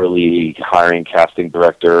literally hiring casting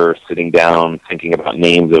director, sitting down, thinking about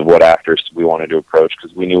names of what actors we wanted to approach,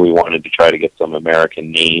 because we knew we wanted to try to get some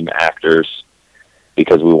American name actors,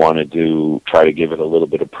 because we wanted to try to give it a little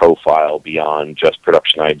bit of profile beyond just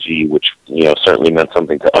Production IG, which certainly meant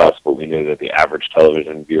something to us, but we knew that the average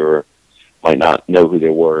television viewer might not know who they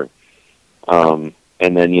were. And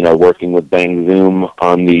then working with Bang Zoom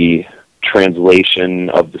on the translation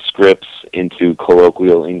of the scripts into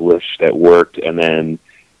colloquial English that worked, and then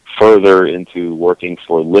further into working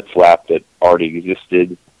for Lip Flap that already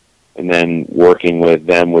existed, and then working with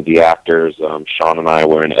them, with the actors. Sean and I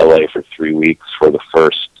were in LA for 3 weeks for the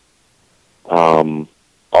first, all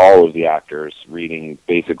of the actors, reading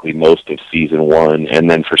basically most of season 1. And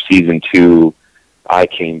then for season 2, I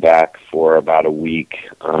came back for about a week,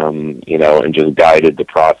 and just guided the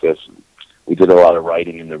process. We did a lot of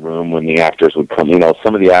writing in the room when the actors would come.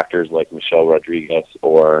 Some of the actors like Michelle Rodriguez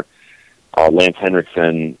or Lance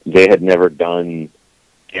Henriksen, they had never done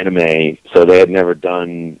anime, so they had never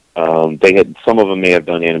done, some of them may have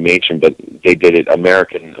done animation, but they did it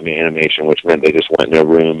American animation, which meant they just went in a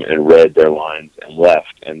room and read their lines and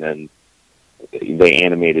left, and then they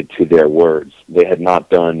animated to their words. They had not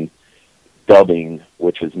done dubbing,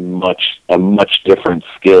 which is a much different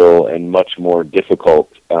skill and much more difficult,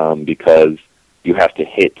 because you have to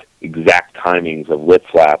hit exact timings of lip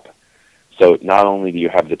flap. So not only do you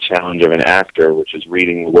have the challenge of an actor, which is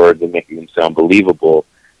reading the words and making them sound believable,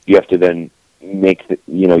 you have to then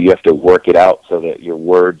you have to work it out so that your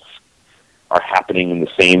words are happening in the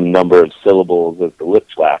same number of syllables as the lip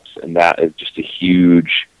flaps, and that is just a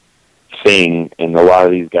huge thing, and a lot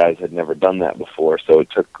of these guys had never done that before, so it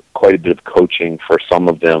took quite a bit of coaching for some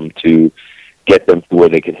of them to get them to where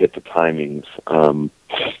they could hit the timings,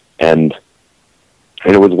 and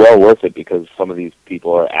it was well worth it, because some of these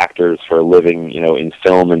people are actors for a living, in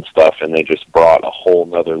film and stuff, and they just brought a whole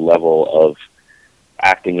nother level of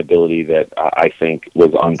acting ability that I think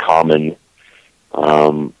was uncommon,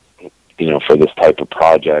 for this type of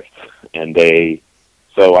project. And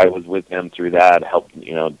so I was with them through that, helped,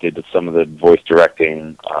 did some of the voice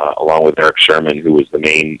directing, along with Eric Sherman, who was the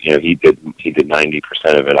main, he did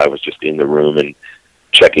 90% of it. I was just in the room and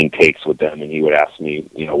checking takes with them, and he would ask me,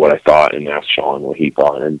 what I thought, and ask Sean what he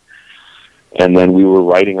thought. And then we were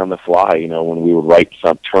writing on the fly, when we would write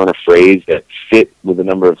turn a phrase that fit with a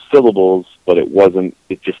number of syllables, but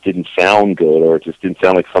it just didn't sound good, or it just didn't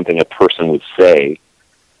sound like something a person would say.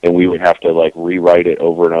 And we would have to rewrite it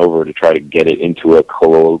over and over to try to get it into a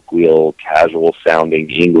colloquial, casual sounding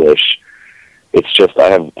English. It's just, I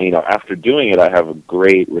have, after doing it, I have a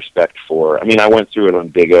great respect for, I went through it on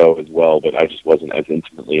Big O as well, but I just wasn't as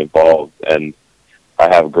intimately involved. And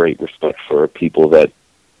I have great respect for people that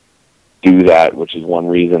do that, which is one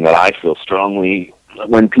reason that I feel strongly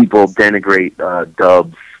when people denigrate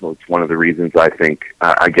dubs. Well, it's one of the reasons I think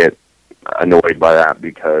I get annoyed by that,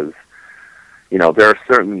 because there are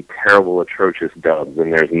certainly terrible, atrocious dubs,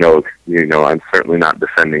 and there's no, I'm certainly not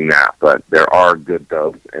defending that, but there are good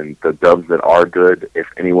dubs, and the dubs that are good, if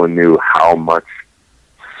anyone knew how much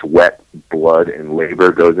sweat, blood, and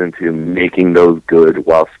labor goes into making those good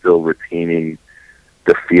while still retaining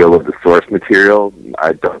the feel of the source material,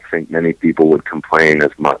 I don't think many people would complain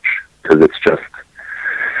as much, because it's just,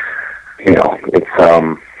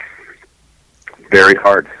 it's very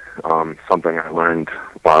hard. Something I learned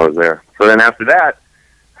while I was there. So then after that,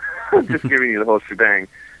 just giving you the whole shebang.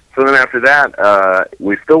 So then after that,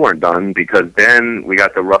 we still weren't done, because then we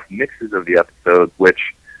got the rough mixes of the episodes,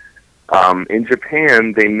 which in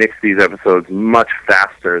Japan, they mix these episodes much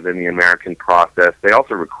faster than the American process. They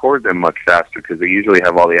also record them much faster, because they usually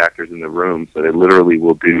have all the actors in the room, so they literally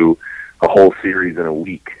will do a whole series in a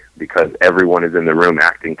week, because everyone is in the room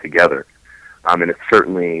acting together. And it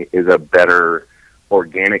certainly is a better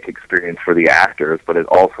organic experience for the actors, but it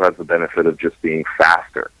also has the benefit of just being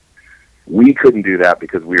faster. We couldn't do that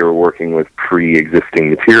because we were working with pre-existing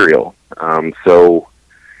material. So,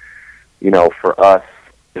 for us,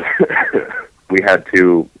 we had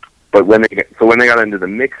to, but when they got into the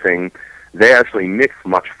mixing, they actually mixed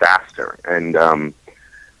much faster. And,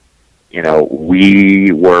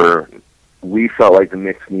 we felt like the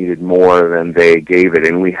mix needed more than they gave it,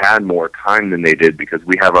 and we had more time than they did, because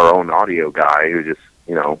we have our own audio guy who just,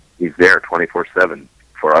 he's there 24/7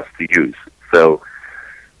 for us to use. So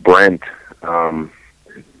Brent and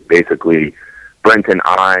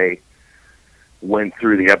I went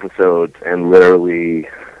through the episodes and literally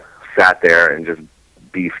sat there and just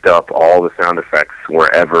beefed up all the sound effects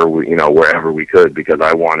wherever we could, because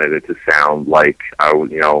I wanted it to sound like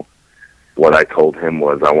what I told him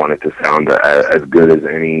was I wanted to sound as good as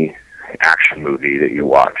any action movie that you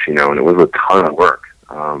watch, and it was a ton of work.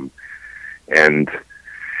 And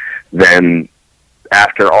then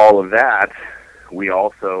after all of that, we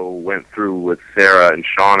also went through with Sarah and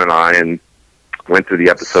Sean and I, and went through the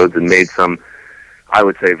episodes and made some, I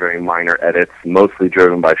would say, very minor edits, mostly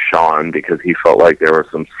driven by Sean, because he felt like there were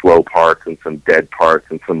some slow parts and some dead parts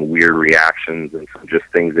and some weird reactions and some just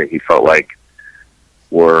things that he felt like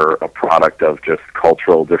were a product of just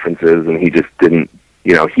cultural differences, and he just didn't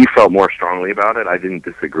he felt more strongly about it. I didn't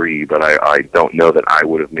disagree, but I don't know that I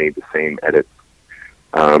would have made the same edits.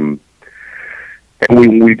 And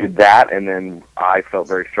we did that, and then I felt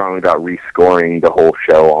very strongly about rescoring the whole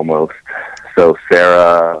show almost. So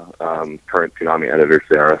Sarah, current Toonami editor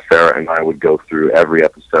Sarah and I would go through every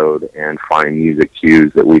episode and find music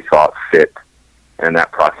cues that we thought fit, and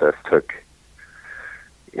that process took,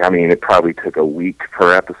 it probably took a week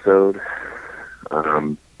per episode,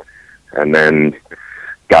 and then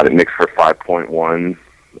got it mixed for 5.1,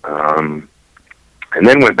 and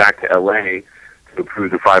then went back to LA to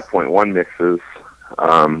approve the 5.1 mixes,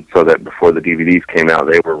 so that before the DVDs came out,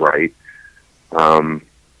 they were right.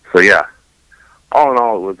 So yeah, all in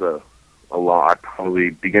all, it was a lot. Probably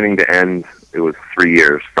beginning to end, it was 3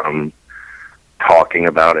 years from talking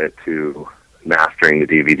about it to mastering the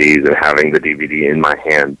DVDs and having the DVD in my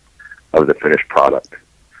hand of the finished product.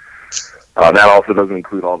 That also doesn't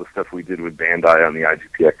include all the stuff we did with Bandai on the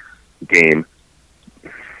IGPX game,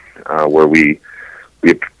 where we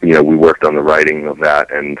worked on the writing of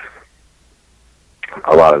that, and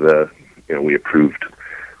a lot of the, we approved.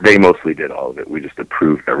 They mostly did all of it. We just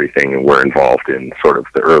approved everything and were involved in sort of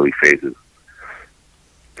the early phases.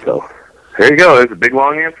 So there you go. There's a big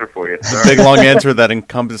long answer for you. Big long answer that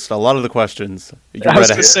encompassed a lot of the questions.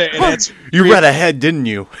 You read ahead, didn't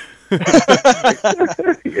you?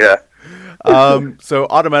 Yeah. So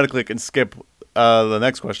automatically I can skip the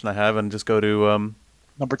next question I have and just go to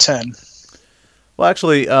number 10. Well,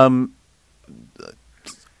 actually, I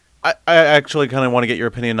actually kind of want to get your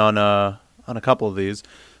opinion on a couple of these.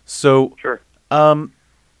 So, sure. Now,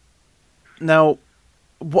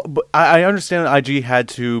 I understand IG had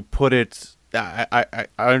to put it. I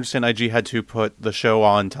understand IG had to put the show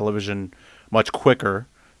on television much quicker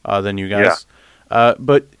than you guys. Yeah.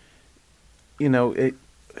 But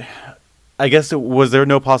I guess was there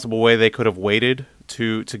no possible way they could have waited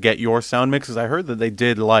to get your sound mixes? I heard that they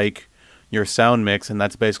did like your sound mix, and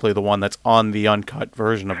that's basically the one that's on the uncut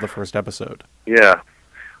version of the first episode. Yeah.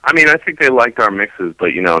 I think they liked our mixes,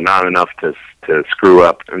 but, not enough to screw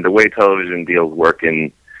up. And the way television deals work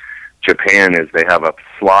in Japan is they have a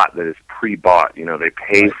slot that is pre-bought. They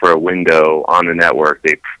pay for a window on the network.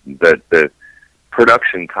 The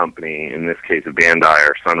production company, in this case of Bandai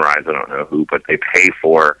or Sunrise, I don't know who, but they pay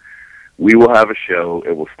for, we will have a show,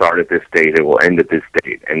 it will start at this date, it will end at this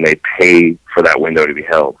date, and they pay for that window to be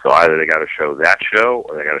held. So either they got to show that show,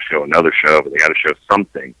 or they got to show another show, but they got to show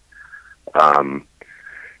something.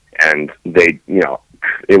 And they,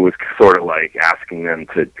 it was sort of like asking them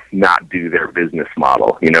to not do their business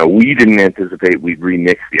model. We didn't anticipate we'd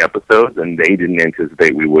remix the episodes, and they didn't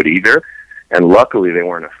anticipate we would either. And luckily, they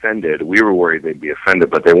weren't offended. We were worried they'd be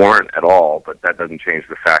offended, but they weren't at all. But that doesn't change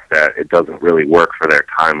the fact that it doesn't really work for their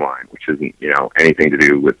timeline, which isn't, anything to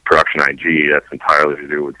do with Production IG. That's entirely to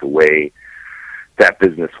do with the way that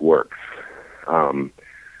business works.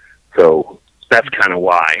 So that's kind of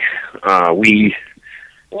why we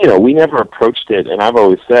never approached it. And I've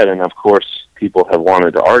always said, and of course, people have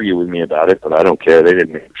wanted to argue with me about it, but I don't care. They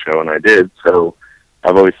didn't make the show, and I did. So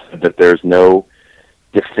I've always said that there's no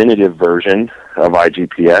definitive version of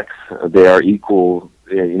IGPX. They are equal,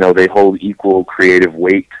 they hold equal creative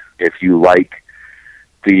weight. If you like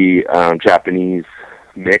the Japanese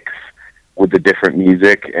mix with the different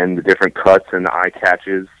music and the different cuts and the eye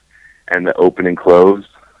catches and the open and close,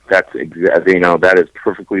 that's that is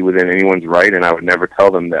perfectly within anyone's right, and I would never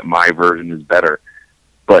tell them that my version is better.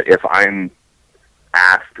 But if I'm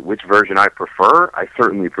asked which version I prefer, I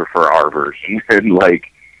certainly prefer our version, and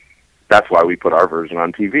that's why we put our version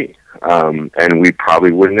on TV. And we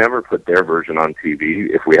probably would never put their version on TV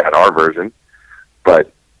if we had our version.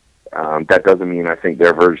 But that doesn't mean I think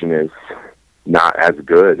their version is not as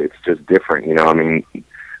good. It's just different.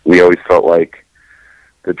 We always felt like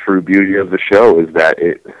the true beauty of the show is that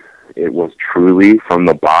it was truly, from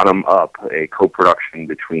the bottom up, a co-production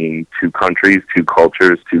between two countries, two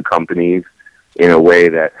cultures, two companies, in a way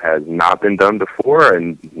that has not been done before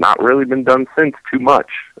and not really been done since too much.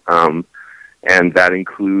 And that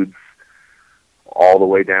includes all the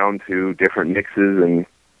way down to different mixes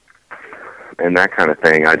and that kind of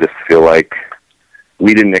thing. I just feel like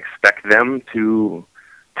we didn't expect them to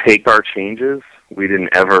take our changes. We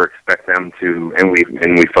didn't ever expect them to, and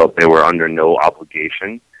we felt they were under no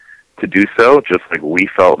obligation to do so, just like we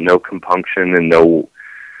felt no compunction and no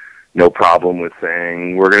problem with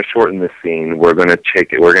saying, we're going to shorten this scene, we're going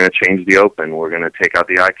to change the open, we're going to take out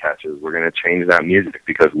the eye catches, we're going to change that music,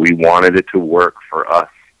 because we wanted it to work for us,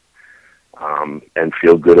 and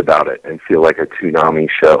feel good about it, and feel like a Toonami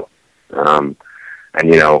show.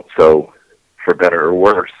 So for better or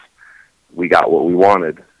worse, we got what we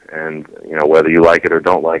wanted, and whether you like it or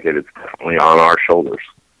don't like it, it's definitely on our shoulders.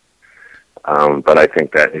 But I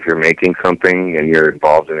think that if you're making something and you're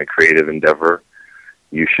involved in a creative endeavor,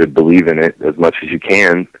 you should believe in it as much as you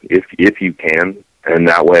can, if you can. And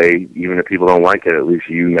that way, even if people don't like it, at least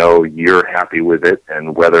you're happy with it,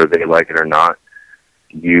 and whether they like it or not,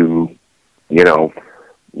 you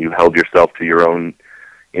held yourself to your own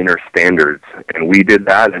inner standards. And we did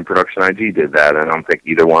that, and Production IG did that, and I don't think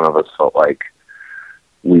either one of us felt like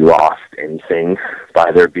we lost anything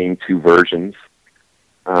by there being 2 versions.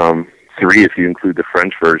 3 if you include the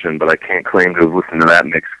French version, but I can't claim to have listened to that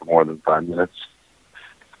mix for more than 5 minutes.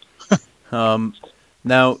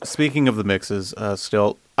 Now, speaking of the mixes,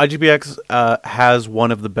 still, IGPX has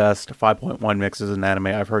one of the best 5.1 mixes in anime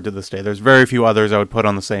I've heard to this day. There's very few others I would put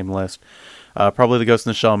on the same list. Probably the Ghost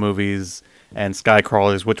in the Shell movies and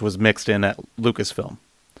Skycrawlers, which was mixed in at Lucasfilm.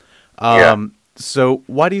 So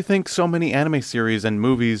why do you think so many anime series and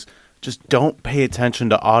movies just don't pay attention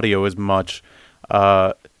to audio as much?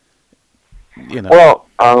 Well,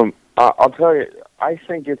 I'll tell you, I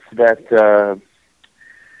think it's that,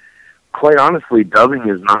 quite honestly, dubbing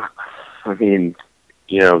is not,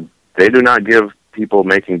 they do not give people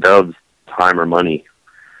making dubs time or money,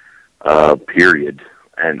 period.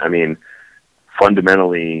 And,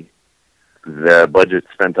 fundamentally, the budget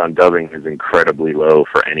spent on dubbing is incredibly low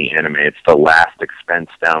for any anime. It's the last expense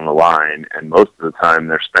down the line, and most of the time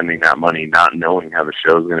they're spending that money not knowing how the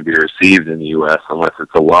show is going to be received in the U.S. unless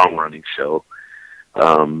it's a long-running show.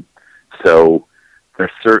 So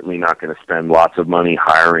they're certainly not going to spend lots of money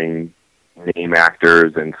hiring name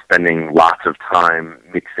actors and spending lots of time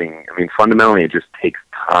mixing. Fundamentally, it just takes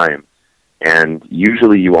time. And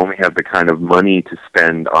usually you only have the kind of money to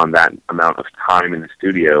spend on that amount of time in the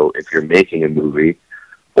studio if you're making a movie,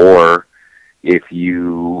 or if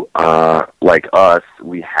you, like us,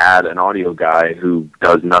 we had an audio guy who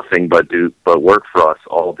does nothing but work for us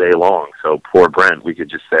all day long. So poor Brent, we could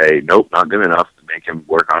just say, nope, not good enough, to make him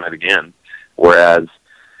work on it again. Whereas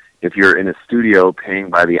if you're in a studio paying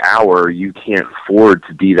by the hour, you can't afford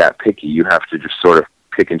to be that picky. You have to just sort of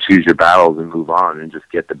pick and choose your battles and move on and just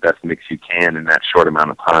get the best mix you can in that short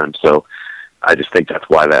amount of time. So I just think that's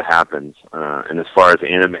why that happens. And as far as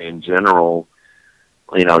anime in general,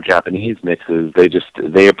 Japanese mixes,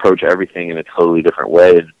 they approach everything in a totally different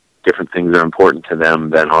way. Different things are important to them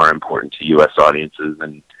than are important to U.S. audiences,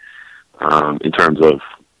 and in terms of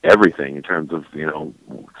everything, in terms of,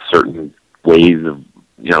 certain ways of,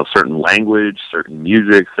 certain language, certain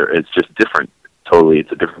music, it's just different. Totally,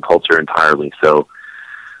 it's a different culture entirely. So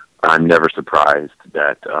I'm never surprised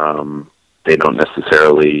that they don't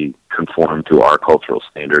necessarily conform to our cultural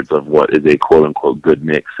standards of what is a quote-unquote good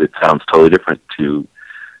mix. It sounds totally different to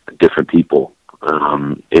different people.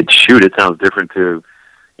 It sounds different to,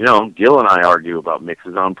 Gil and I argue about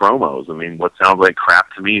mixes on promos. What sounds like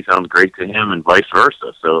crap to me sounds great to him, and vice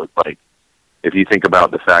versa. So it's like, if you think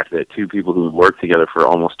about the fact that 2 people who worked together for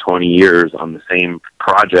almost 20 years on the same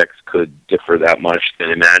projects could differ that much,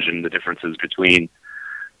 then imagine the differences between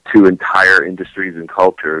 2 entire industries and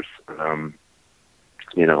cultures. So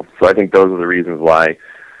I think those are the reasons why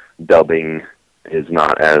dubbing is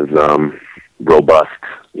not as robust.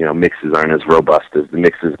 Mixes aren't as robust as the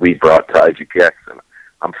mixes we brought to IGPX. And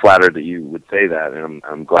I'm flattered that you would say that, and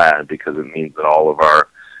I'm glad, because it means that all of our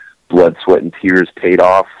blood, sweat, and tears paid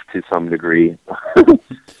off to some degree.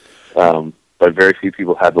 But very few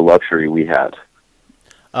people had the luxury we had.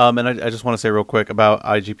 And I just want to say real quick about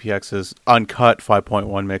IGPX's uncut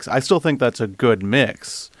 5.1 mix. I still think that's a good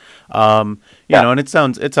mix. And it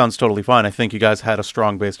sounds totally fine. I think you guys had a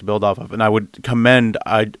strong base to build off of, and I would commend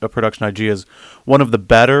Production IG as one of the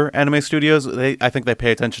better anime studios. I think they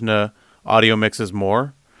pay attention to audio mixes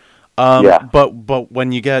more. But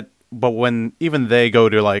when even they go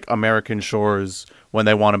to like American Shores when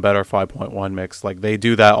they want a better 5.1 mix, like they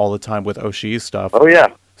do that all the time with Oshii's stuff. Oh yeah.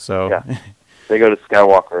 So yeah. They go to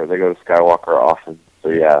Skywalker often. So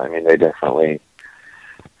yeah, they definitely,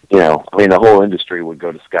 the whole industry would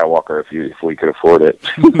go to Skywalker if we could afford it.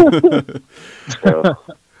 So.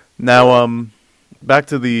 Now, back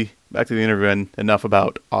to the interview, and enough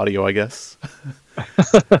about audio, I guess.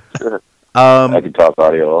 I could talk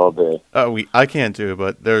audio all day. I can't do,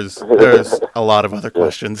 but there's a lot of other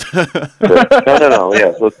questions. No.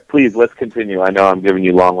 Yeah, let's continue. I know I'm giving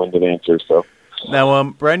you long-winded answers, so. Now,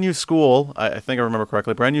 Brand New School, I think I remember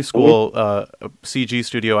correctly, Brand New School, a CG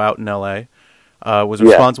studio out in L.A., was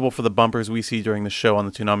responsible for the bumpers we see during the show on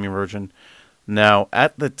the Toonami version. Now,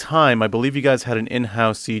 at the time, I believe you guys had an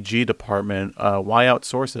in-house CG department. Why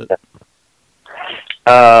outsource it?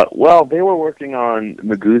 Well, they were working on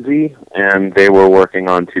Maguzi, and they were working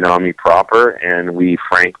on Toonami proper, and we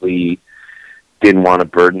frankly didn't want to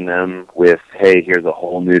burden them with, hey, here's a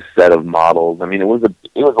whole new set of models. I mean, it was a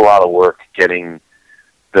lot of work getting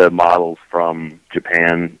the models from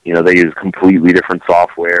Japan. You know, they use completely different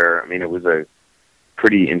software. I mean, it was a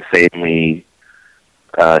pretty insanely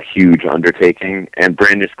huge undertaking. And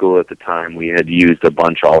Brand New School at the time, we had used a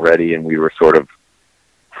bunch already, and we were sort of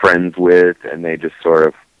friends with, and they just sort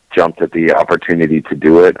of jumped at the opportunity to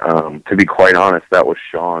do it. To be quite honest, that was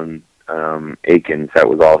Sean Akins. That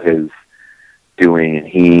was all his doing, and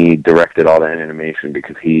he directed all that animation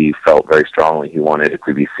because he felt very strongly he wanted it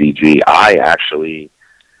to be CG. I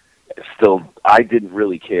didn't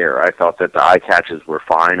really care. I thought that the eye catches were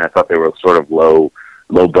fine. I thought they were sort of low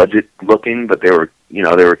budget looking, but they were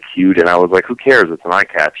cute, and I was like, who cares? It's an eye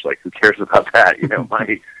catch. Like, who cares about that? You know,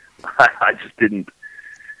 I just didn't.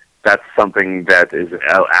 That's something that is an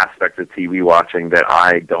aspect of TV watching that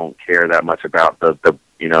I don't care that much about, the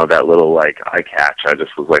that little, like, eye catch. I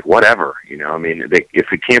just was like, whatever, you know. I mean,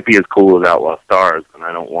 if it can't be as cool as Outlaw Stars, then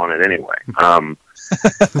I don't want it anyway.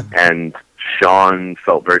 And Sean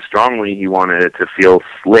felt very strongly he wanted it to feel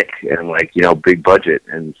slick and, like, you know, big budget,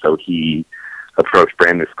 and so he approached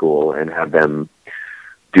Brand New School and had them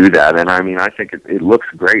do that. And I mean, I think it looks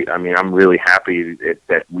great. I mean, I'm really happy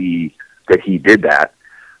that he did that.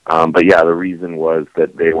 But yeah, the reason was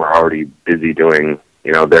that they were already busy doing,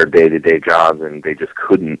 you know, their day-to-day jobs, and they just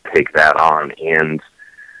couldn't take that on and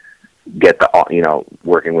get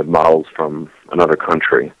working with models from another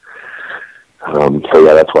country. So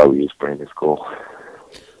yeah, that's why we use Brand New School.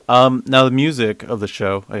 Now the music of the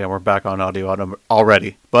show, again, we're back on audio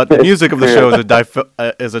already, but the music of the show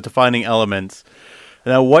is a defining element.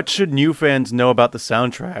 Now, what should new fans know about the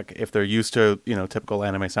soundtrack if they're used to, you know, typical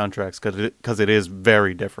anime soundtracks? Because it is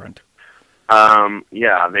very different.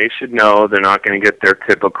 Yeah, they should know they're not going to get their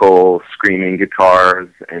typical screaming guitars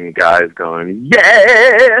and guys going,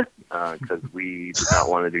 yeah! Because we did not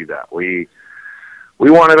want to do that. We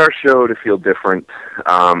wanted our show to feel different,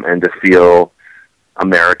 and to feel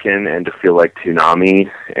American, and to feel like Toonami.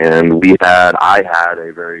 And I had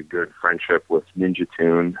a very good friendship with Ninja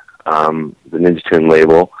Tune, the Ninja Tune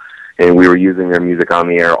label, and we were using their music on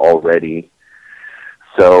the air already.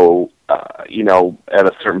 So, you know, at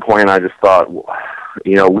a certain point, I just thought,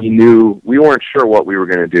 you know, we weren't sure what we were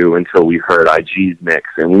going to do until we heard IG's mix,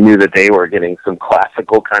 and we knew that they were getting some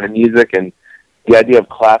classical kind of music, and the idea of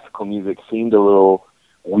classical music seemed a little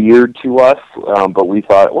weird to us, but we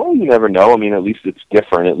thought, well, you never know. I mean, at least it's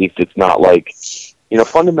different. At least it's not like, you know,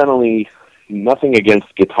 fundamentally, nothing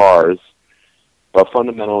against guitars, but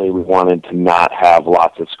fundamentally we wanted to not have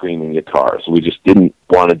lots of screaming guitars. We just didn't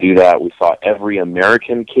want to do that. We thought every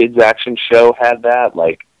American kids action show had that.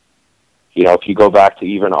 Like, you know, if you go back to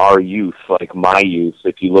even our youth, like my youth,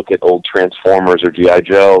 if you look at old Transformers or G.I.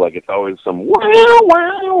 Joe, like, it's always some wow,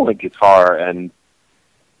 wow, like guitar, and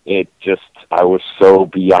it just, I was so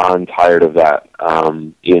beyond tired of that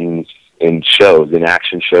in shows, in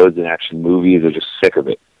action movies. I was just sick of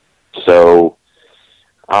it. So,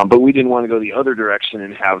 but we didn't want to go the other direction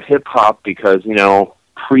and have hip hop because, you know,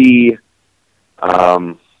 pre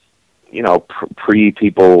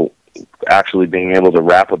people actually being able to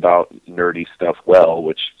rap about nerdy stuff well,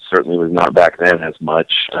 which certainly was not back then as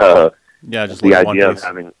much. Just the idea of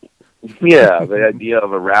having, the idea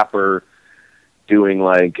of a rapper doing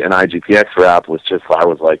like an IGPX rap was just, I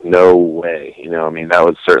was like, no way. You know, I mean, that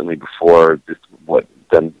was certainly before this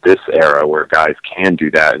era where guys can do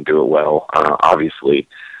that and do it well, obviously.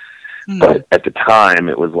 But at the time,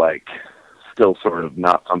 it was like still sort of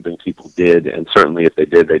not something people did, and certainly if they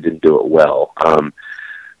did, they didn't do it well.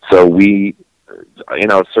 So we, you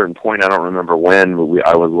know, at a certain point, I don't remember when, but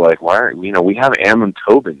I was like, we have Amon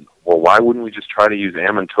Tobin. Well, why wouldn't we just try to use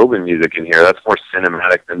Amon Tobin music in here? That's more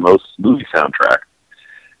cinematic than most movie soundtracks.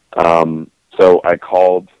 So I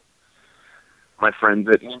called my friends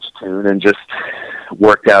at Ninja Tune and just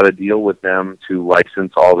worked out a deal with them to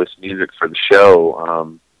license all this music for the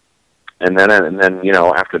show. And then, you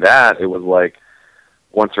know, after that, it was like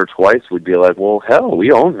once or twice we'd be like, well, hell,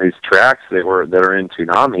 we own these tracks that are in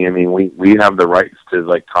Toonami. I mean, we have the rights to,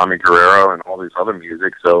 like, Tommy Guerrero and all this other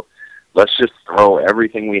music, so let's just throw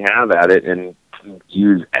everything we have at it and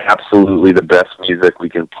use absolutely the best music we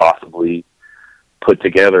can possibly put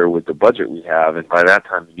together with the budget we have. And by that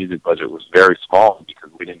time, the music budget was very small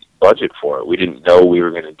because we didn't budget for it. We didn't know we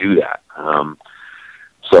were going to do that.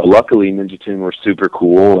 So luckily, Ninja Tune were super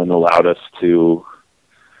cool and allowed us to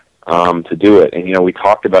do it. And, you know, we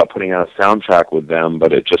talked about putting out a soundtrack with them,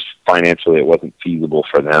 but it just financially, it wasn't feasible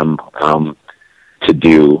for them to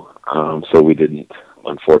do. So we didn't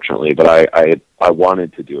unfortunately. But I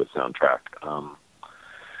wanted to do a soundtrack.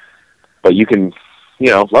 But you can,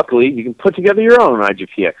 luckily you can put together your own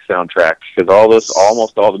IGPX soundtrack because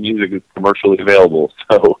almost all the music is commercially available.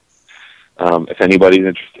 So if anybody's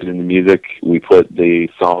interested in the music, we put the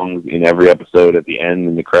songs in every episode at the end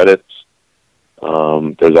in the credits.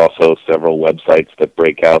 There's also several websites that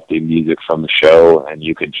break out the music from the show, and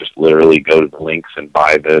you could just literally go to the links and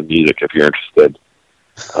buy the music if you're interested.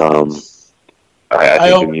 I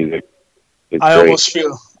think the music is great.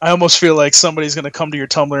 I almost feel like somebody's going to come to your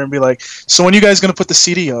Tumblr and be like, "So when are you guys going to put the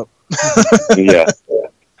CD up?"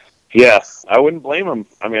 Yeah. I wouldn't blame them.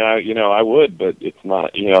 I mean, I would, but it's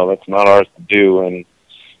not. That's not ours to do, and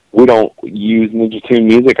we don't use Ninja Tune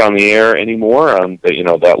music on the air anymore.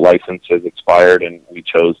 That license has expired, and we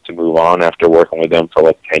chose to move on after working with them for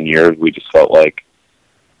like 10 years. We just felt like,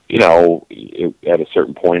 at a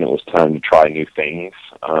certain point, it was time to try new things,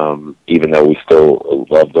 even though we still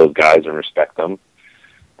love those guys and respect them.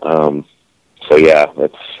 So yeah,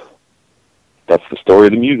 that's the story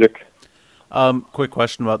of the music. Quick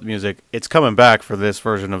question about the music. It's coming back for this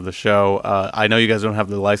version of the show. I know you guys don't have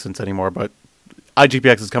the license anymore, but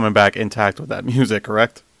IGPX is coming back intact with that music,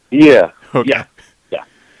 correct? Yeah. Okay. Yeah.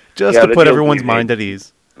 Just to put everyone's mind at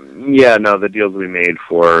ease. Yeah, no, the deals we made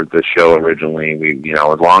for the show originally,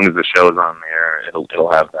 as long as the show's on there,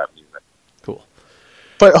 it'll have that music. Cool.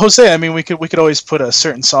 But Jose, I mean, we could always put a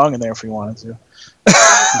certain song in there if we wanted to.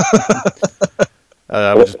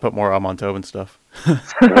 I would just put more Amon Tobin stuff.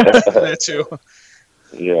 That too.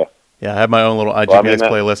 Yeah. Yeah, I have my own little IGPX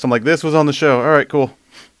playlist. I'm like, this was on the show. All right, cool.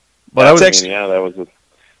 But that was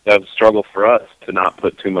a struggle for us to not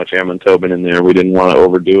put too much Amon Tobin in there. We didn't want to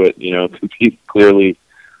overdo it. He clearly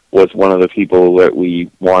was one of the people that we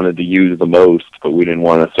wanted to use the most, but we didn't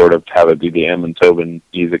want to sort of have it be the Amon Tobin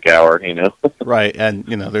music hour, Right, and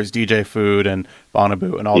there's DJ Food and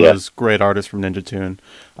Bonaboot and all those great artists from Ninja Tune.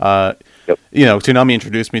 Yep. Toonami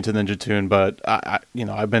introduced me to Ninja Tune, but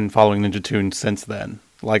I've been following Ninja Tune since then.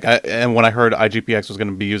 And when I heard IGPX was going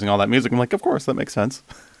to be using all that music, I'm like, of course, that makes sense.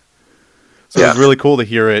 So it was really cool to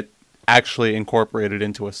hear it actually incorporated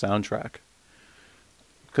into a soundtrack.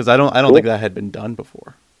 Because I don't think that had been done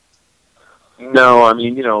before. No, I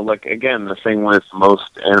mean, again, the thing with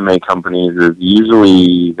most anime companies is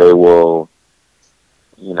usually they will,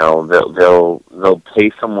 they'll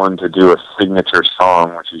pay someone to do a signature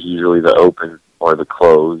song, which is usually the open or the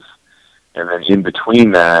close. And then in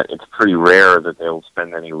between that, it's pretty rare that they'll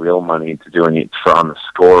spend any real money to do on the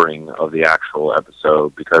scoring of the actual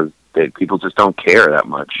episode because people just don't care that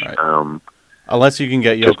much. Right. Unless you can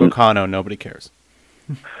get Yoko Kanno, nobody cares.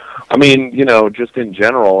 I mean, just in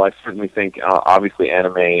general, I certainly think obviously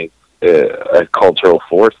anime is a cultural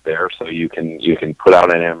force there, so you can put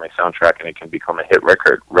out an anime soundtrack and it can become a hit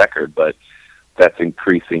record, but that's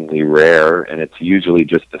increasingly rare, and it's usually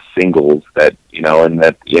just the singles that and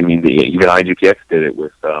that even IGPX did it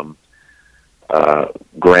with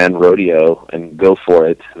Grand Rodeo and Go For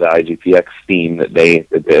It, the IGPX theme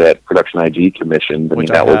that Production IG commissioned.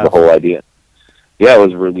 That was the whole idea. Yeah, it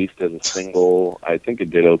was released as a single. I think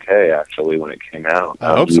it did okay actually when it came out.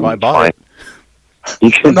 I hope so. I bought it.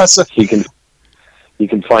 You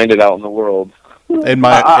can find it out in the world. In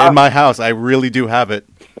my house, I really do have it.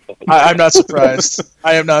 I'm not surprised.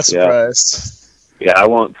 I am not surprised. Yeah, I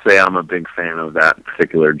won't say I'm a big fan of that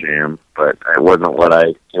particular jam, but it wasn't what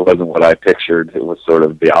I pictured. It was sort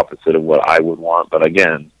of the opposite of what I would want. But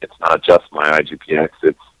again, it's not just my IGPX.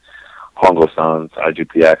 It's Hongo-san's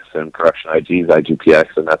IGPX and Production IG's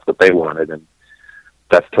IGPX, and that's what they wanted, and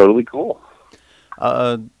that's totally cool.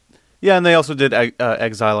 Yeah, and they also did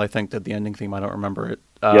Exile, I think, did the ending theme. I don't remember it.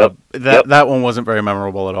 Yep. That one wasn't very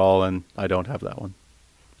memorable at all, and I don't have that one.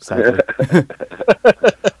 Sadly.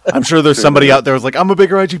 I'm sure there's somebody out there who's like, I'm a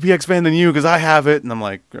bigger IGPX fan than you because I have it, and I'm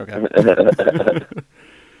like, okay.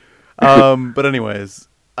 But anyways,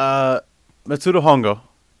 Matsuda Hongo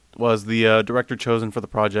was the director chosen for the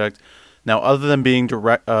project. Now, other than being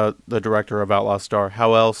the director of Outlaw Star,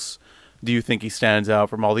 how else do you think he stands out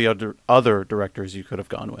from all the other directors you could have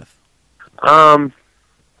gone with?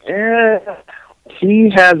 He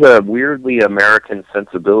has a weirdly American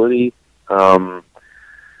sensibility.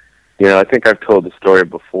 I think I've told the story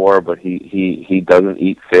before, but he doesn't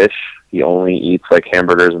eat fish. He only eats like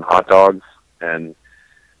hamburgers and hot dogs. And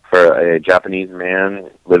for a Japanese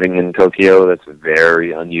man living in Tokyo, that's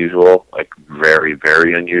very unusual, like very,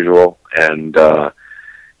 very unusual. And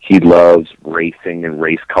he loves racing and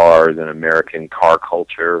race cars and American car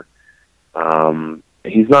culture.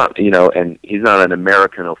 He's not, and he's not an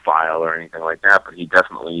Americanophile or anything like that, but he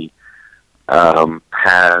definitely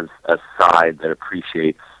has a side that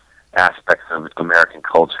appreciates aspects of American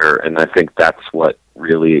culture, and I think that's what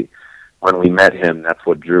really, when we met him, that's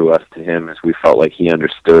what drew us to him, is we felt like he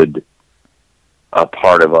understood a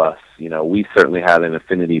part of us. You know, we certainly had an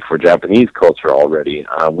affinity for Japanese culture already.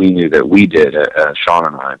 We knew that we did, Sean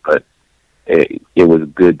and I, but it was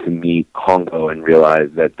good to meet Hongo and realize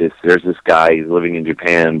that there's this guy, he's living in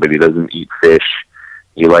Japan, but he doesn't eat fish.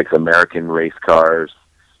 He likes American race cars.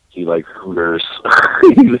 He likes Hooters.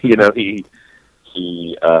 You know, he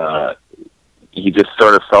just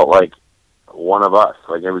sort of felt like one of us.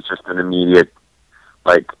 Like, it was just an immediate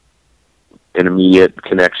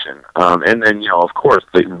connection. And then, you know, of course,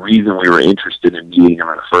 the reason we were interested in meeting him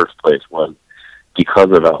in the first place was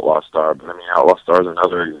because of Outlaw Star. But I mean, Outlaw Star is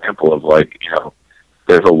another example of, like, you know,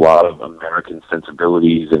 there's a lot of American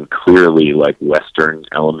sensibilities and clearly like Western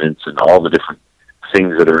elements and all the different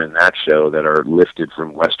things that are in that show that are lifted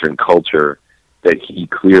from Western culture that he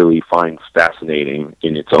clearly finds fascinating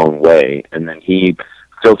in its own way. And then he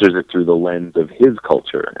filters it through the lens of his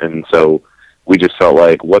culture. And so we just felt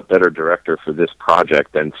like, what better director for this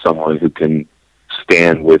project than someone who can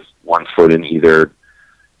stand with one foot in either,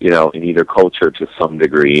 you know, in either culture to some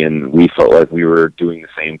degree. And we felt like we were doing the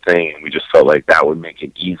same thing, and we just felt like that would make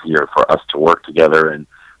it easier for us to work together and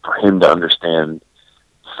for him to understand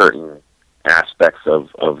certain aspects of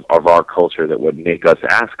our culture that would make us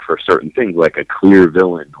ask for certain things, like a clear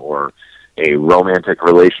villain or a romantic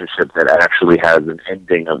relationship that actually has an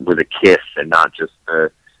ending with a kiss and not just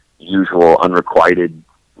the usual unrequited,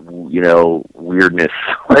 you know, weirdness.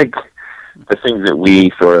 Like, the things that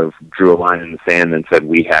we sort of drew a line in the sand and said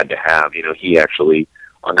we had to have, you know, he actually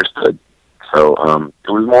understood. So it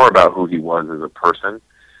was more about who he was as a person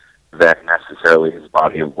than necessarily his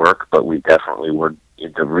body of work, but we definitely were,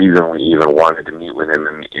 the reason we even wanted to meet with him,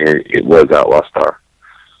 and it was Outlaw Star.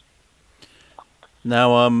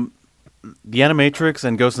 Now, the Animatrix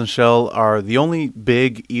and Ghost in the Shell are the only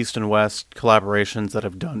big East and West collaborations that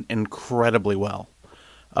have done incredibly well.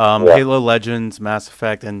 Halo Legends, Mass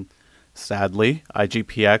Effect, and sadly,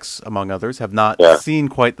 IGPX, among others, have not seen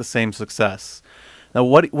quite the same success. Now,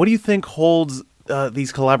 what do you think holds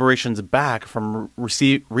these collaborations back from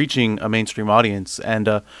reaching a mainstream audience,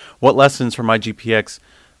 and what lessons from IGPX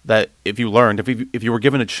that, if you learned, if you were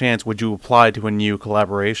given a chance, would you apply to a new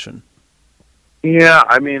collaboration? Yeah,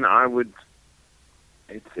 I mean, I would.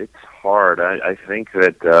 It's hard. I think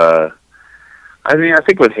that. I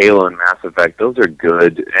think with Halo and Mass Effect, those are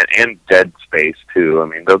good, and Dead Space too. I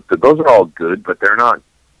mean, those are all good, but they're not.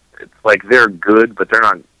 It's like they're good, but they're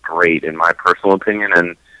not great, in my personal opinion.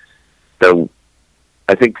 And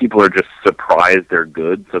I think people are just surprised they're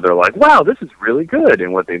good, so they're like, "Wow, this is really good,"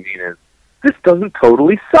 and what they mean is, "This doesn't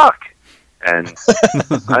totally suck." And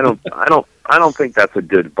I don't think that's a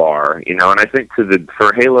good bar, you know. And I think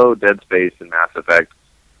for Halo, Dead Space, and Mass Effect,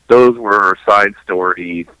 those were side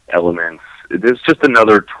story elements. There's just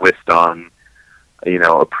another twist on, you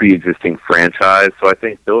know, a pre-existing franchise. So I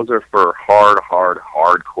think those are for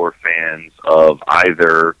hardcore fans of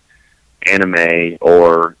either anime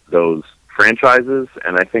or those franchises.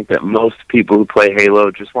 And I think that most people who play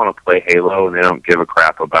Halo just want to play Halo, and they don't give a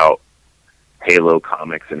crap about Halo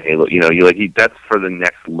comics and Halo. You know, that's for the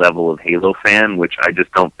next level of Halo fan, which I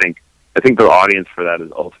just don't think. I think the audience for that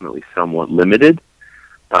is ultimately somewhat limited.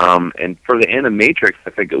 And for the Animatrix, I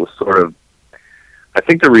think it was sort of. I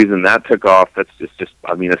think the reason that took off, that's just,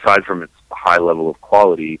 I mean, aside from its high level of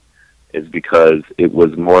quality, is because it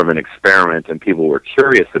was more of an experiment and people were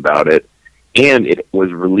curious about it, and it was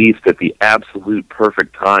released at the absolute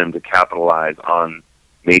perfect time to capitalize on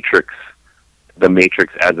the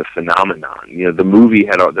Matrix as a phenomenon. You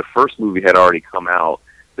know, the first movie had already come out.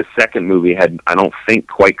 The second movie had, I don't think,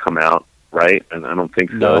 quite come out, right? And I don't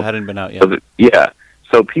think so. No, it hadn't been out yet.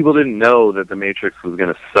 So people didn't know that the Matrix was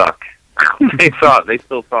going to suck. They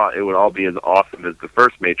still thought it would all be as awesome as the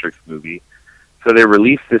first Matrix movie. So they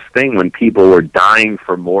released this thing when people were dying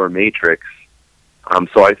for more Matrix.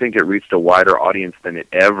 So I think it reached a wider audience than it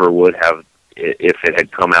ever would have if it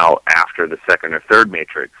had come out after the second or third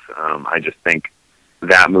Matrix. I just think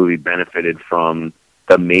that movie benefited from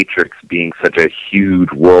the Matrix being such a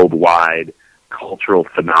huge worldwide cultural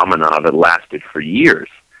phenomena that lasted for years.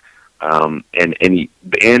 And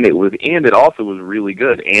it also was really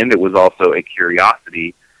good, and it was also a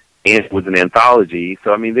curiosity, and it was an anthology.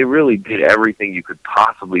 So I mean, they really did everything you could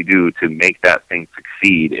possibly do to make that thing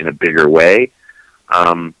succeed in a bigger way.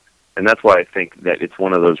 And that's why I think that it's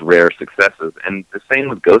one of those rare successes. And the same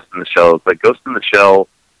with Ghost in the Shell. It's like Ghost in the Shell,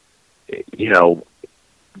 you know,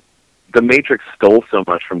 the Matrix stole so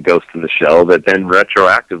much from Ghost in the Shell that then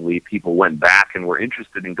retroactively people went back and were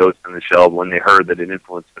interested in Ghost in the Shell when they heard that it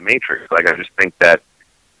influenced the Matrix. Like, I just think that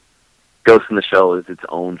Ghost in the Shell is its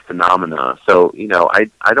own phenomena. So,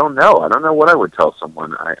 I don't know. I don't know what I would tell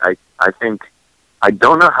someone. I think I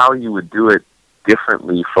don't know how you would do it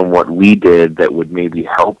differently from what we did that would maybe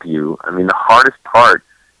help you. I mean, the hardest part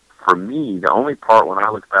for me, the only part when I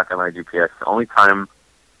look back on IGPX, the only time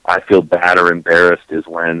I feel bad or embarrassed is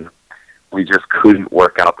when we just couldn't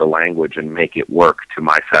work out the language and make it work to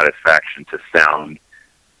my satisfaction to sound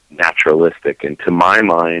naturalistic. And to my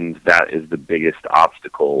mind, that is the biggest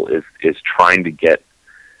obstacle, is trying to get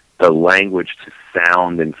the language to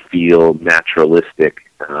sound and feel naturalistic,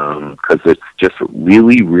 because it's just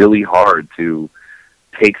really, really hard to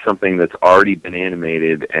take something that's already been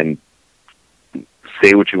animated and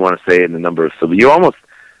say what you want to say in the number of syllables. You almost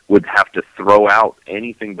would have to throw out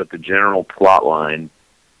anything but the general plot line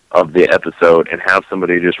of the episode and have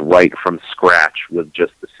somebody just write from scratch with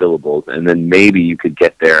just the syllables, and then maybe you could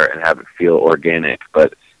get there and have it feel organic.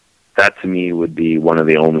 But that to me would be one of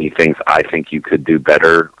the only things I think you could do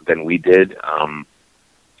better than we did.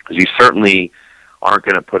 You certainly aren't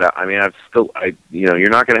going to put out, you're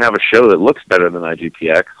not going to have a show that looks better than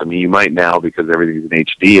IGPX. I mean, you might now because everything's in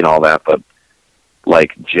HD and all that, but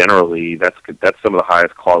like generally that's some of the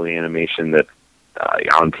highest quality animation that's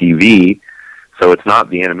on TV. So it's not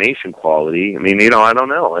the animation quality. I mean, I don't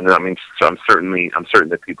know. And I mean, so I'm certain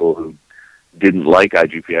that people who didn't like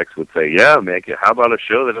IGPX would say, yeah, make it. How about a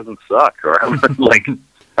show that doesn't suck? Or how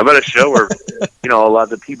about a show where, a lot of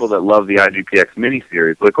the people that love the IGPX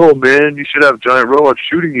miniseries, like, oh man, you should have giant robots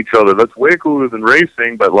shooting each other. That's way cooler than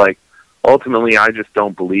racing. But like, ultimately, I just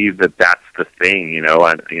don't believe that that's the thing.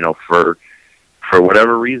 For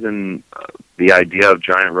whatever reason, the idea of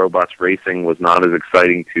giant robots racing was not as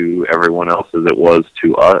exciting to everyone else as it was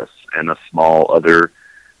to us and a small other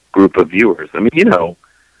group of viewers. I mean,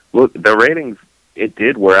 look, the ratings it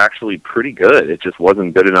did were actually pretty good. It just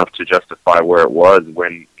wasn't good enough to justify where it was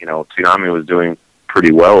when, Toonami was doing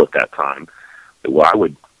pretty well at that time. Well, I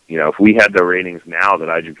would, if we had the ratings now that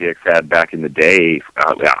IGPX had back in the day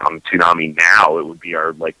on Toonami now, it would be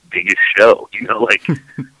our, biggest show, so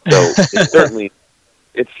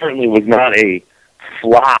it certainly was not a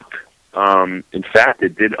flop. In fact,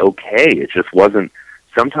 it did okay. It just wasn't.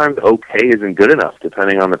 Sometimes okay isn't good enough,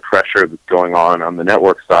 depending on the pressure that's going on the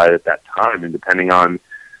network side at that time, and depending on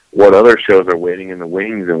what other shows are waiting in the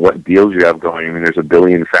wings and what deals you have going. I mean, there's a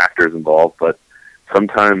billion factors involved, but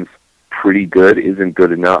sometimes pretty good isn't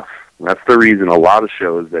good enough. And that's the reason a lot of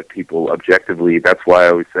shows that people objectively, that's why I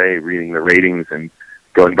always say reading the ratings and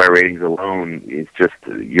going by ratings alone is just,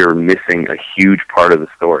 you're missing a huge part of the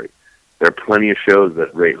story. There are plenty of shows that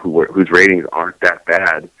whose ratings aren't that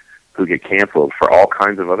bad who get canceled for all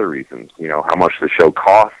kinds of other reasons. How much the show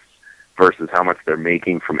costs versus how much they're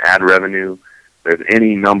making from ad revenue. There's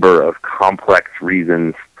any number of complex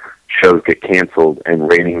reasons shows get canceled and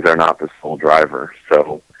ratings are not the sole driver.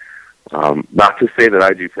 So, not to say that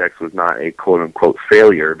IGPX was not a quote-unquote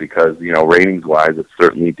failure, because, ratings-wise, it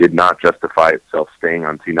certainly did not justify itself staying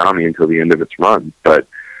on Toonami until the end of its run. But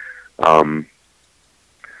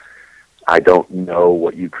I don't know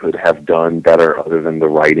what you could have done better other than the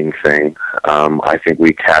writing thing. I think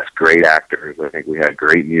we cast great actors. I think we had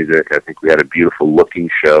great music. I think we had a beautiful-looking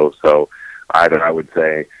show. So either I would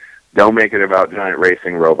say, don't make it about giant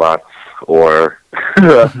racing robots, or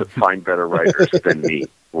find better writers than me,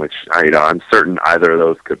 which I'm certain either of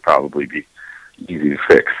those could probably be easy to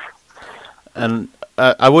fix. And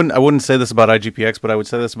I wouldn't say this about IGPX, but I would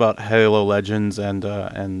say this about Halo Legends and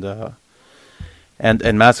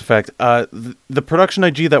Mass Effect. The production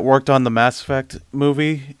IG that worked on the Mass Effect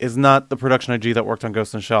movie is not the production IG that worked on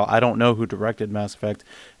Ghost in the Shell. I don't know who directed Mass Effect,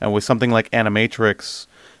 and with something like Animatrix,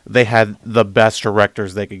 they had the best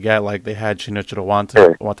directors they could get. Like, they had Shinichiro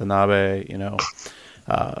Watanabe,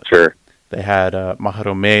 Sure. They had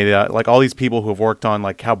Maharu Maeda, like all these people who have worked on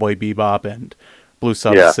like Cowboy Bebop and Blue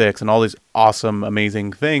Sub 6 and all these awesome,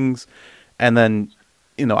 amazing things. And then,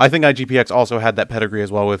 I think IGPX also had that pedigree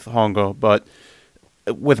as well with Hongo, but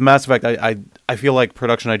with Mass Effect, I feel like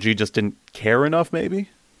production IG just didn't care enough, maybe,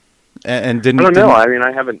 and didn't. I don't know. I mean,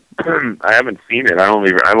 I haven't seen it. I've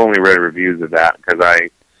only read reviews of that because I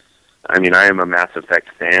am a Mass Effect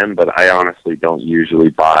fan, but I honestly don't usually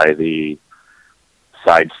buy the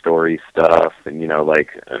side story stuff. And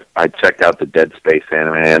I checked out the Dead Space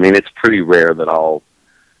anime. I mean, it's pretty rare that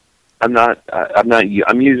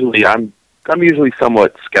I'm usually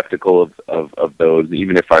somewhat skeptical of those,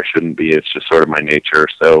 even if I shouldn't be. It's just sort of my nature.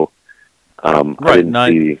 So, right.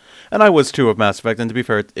 And I was too of Mass Effect. And to be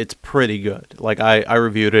fair, it's pretty good. Like I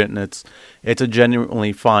reviewed it, and it's a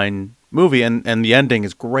genuinely fine movie, and the ending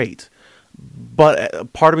is great.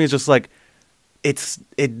 But part of me is just like,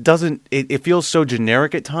 it feels so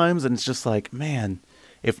generic at times, and it's just like, man,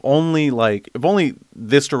 if only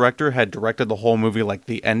this director had directed the whole movie, like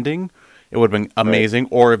the ending, it would have been amazing.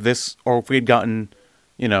 Right. Or if we had gotten,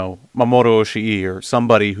 Mamoto Oshii or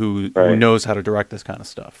somebody who knows how to direct this kind of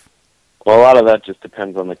stuff. Well, a lot of that just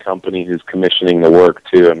depends on the company who's commissioning the work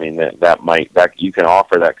too. I mean, that you can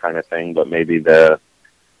offer that kind of thing, but maybe the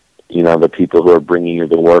people who are bringing you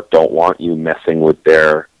the work don't want you messing with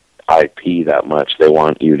their IP that much. They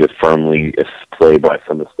want you to firmly play by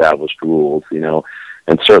some established rules,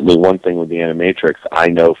 And certainly one thing with the Animatrix, I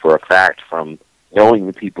know for a fact from knowing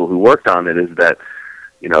the people who worked on it, is that,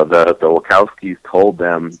 the Wachowskis told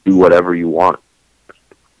them, do whatever you want.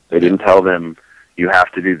 They didn't tell them, you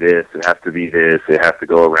have to do this, it has to be this, it has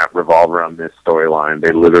to revolve around this storyline.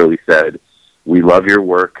 They literally said, we love your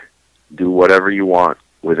work, do whatever you want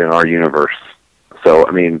within our universe. So,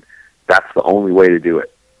 I mean, that's the only way to do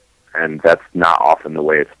it. And that's not often the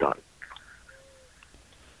way it's done.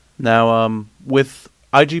 Now, with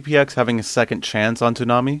IGPX having a second chance on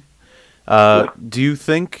Toonami, do you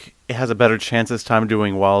think it has a better chance this time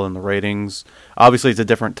doing well in the ratings? Obviously, it's a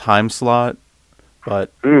different time slot,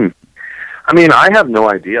 but... I mean, I have no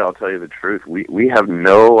idea, I'll tell you the truth. We have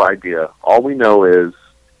no idea. All we know is,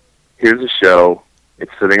 here's a show,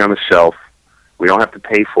 it's sitting on the shelf, we don't have to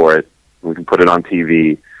pay for it, we can put it on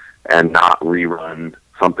TV and not rerun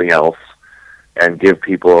something else and give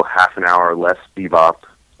people half an hour less Bebop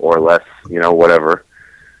or less, whatever,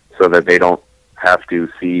 so that they don't have to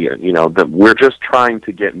see, that we're just trying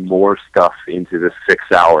to get more stuff into the 6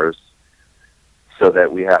 hours so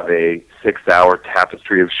that we have a 6-hour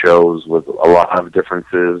tapestry of shows with a lot of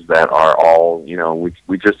differences that are all,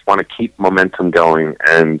 we just want to keep momentum going,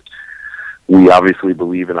 and we obviously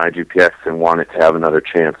believe in IGPX and want it to have another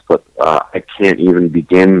chance, but I can't even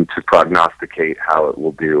begin to prognosticate how it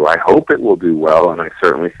will do. I hope it will do well, and I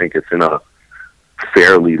certainly think it's in a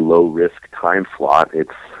fairly low-risk time slot.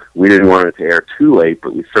 We didn't want it to air too late,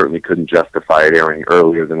 but we certainly couldn't justify it airing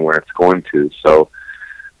earlier than where it's going to, so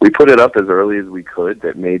we put it up as early as we could.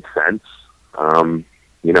 That made sense. And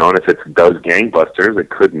if it does gangbusters, it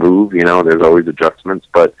could move. There's always adjustments.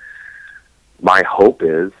 But my hope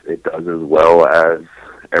is it does as well as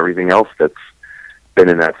everything else that's been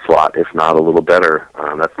in that slot, if not a little better.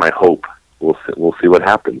 That's my hope. We'll see what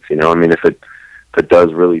happens. If it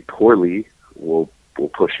does really poorly, we'll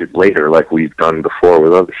push it later like we've done before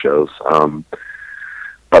with other shows.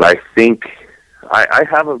 But I think... I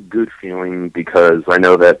have a good feeling because I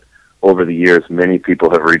know that over the years many people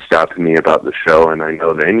have reached out to me about the show, and I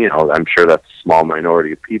know that, I'm sure that's a small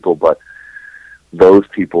minority of people, but those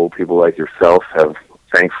people like yourself, have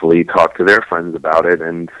thankfully talked to their friends about it,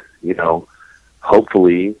 and,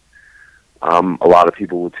 hopefully a lot of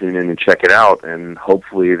people will tune in and check it out, and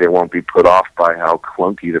hopefully they won't be put off by how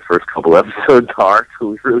clunky the first couple episodes are, so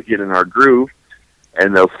we really get in our groove.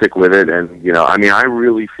 And they'll stick with it, and I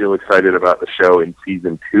really feel excited about the show. In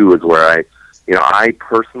season 2 is where I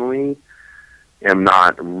personally am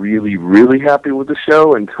not really, really happy with the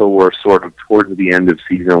show until we're sort of towards the end of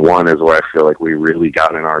season 1 is where I feel like we really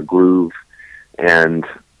got in our groove, and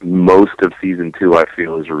most of season 2 I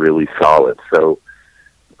feel is really solid. So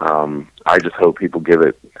I just hope people give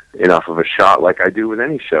it enough of a shot, like I do with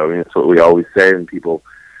any show. It's what we always say, and people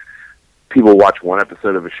watch one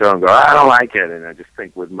episode of a show and go, I don't like it. And I just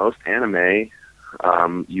think with most anime,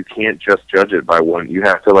 you can't just judge it by one. You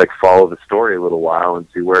have to follow the story a little while and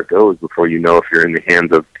see where it goes before you know if you're in the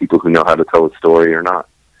hands of people who know how to tell a story or not.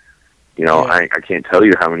 I can't tell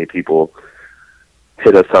you how many people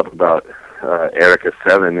hit us up about Erica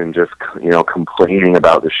 7 and just, complaining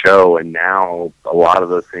about the show. And now a lot of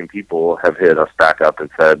those same people have hit us back up and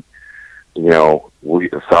said,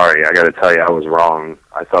 sorry, I got to tell you, I was wrong.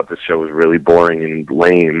 I thought this show was really boring and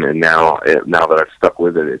lame, and now that I've stuck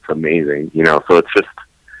with it, it's amazing. So it's just,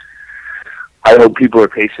 I hope people are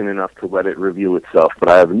patient enough to let it reveal itself, but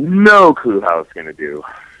I have no clue how it's going to do.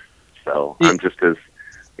 So I'm just as,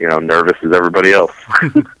 nervous as everybody else.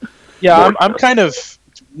 Yeah, I'm kind of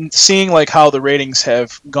seeing how the ratings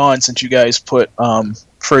have gone since you guys put,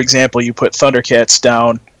 for example, you put Thundercats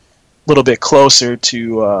down little bit closer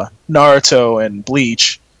to Naruto and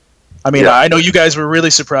Bleach. I know you guys were really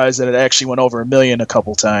surprised that it actually went over 1 million a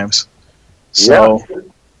couple times. So,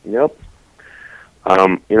 yep.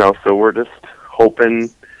 So we're just hoping,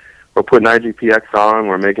 we're putting IGPX on,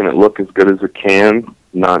 we're making it look as good as it can,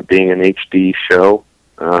 not being an HD show,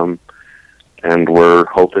 and we're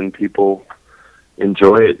hoping people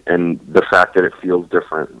enjoy it, and the fact that it feels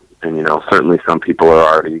different. And certainly some people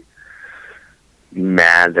are already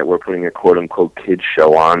mad that we're putting a quote-unquote kids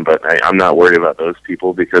show on, but I'm not worried about those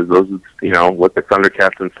people because those, with the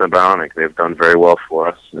Thundercats and Symbionic, they've done very well for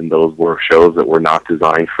us, and those were shows that were not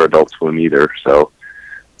designed for Adult Swim either. So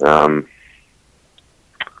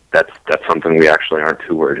that's something we actually aren't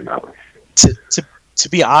too worried about. To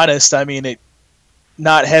be honest, I mean,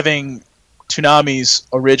 not having Toonami's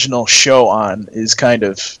original show on is kind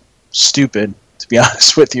of stupid. To be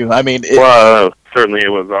honest with you, I mean, certainly that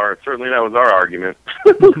was our argument.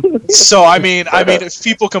 So I mean, if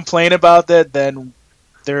people complain about that, then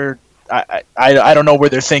I don't know where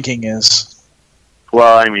their thinking is.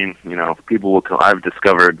 Well, I mean, people will. I've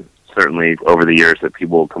discovered certainly over the years that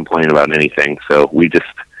people will complain about anything. So we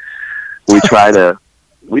try to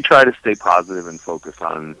stay positive and focus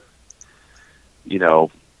on, the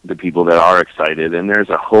people that are excited. And there's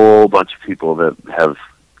a whole bunch of people that have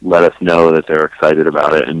let us know that they're excited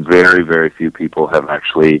about it, and very, very few people have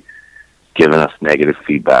actually given us negative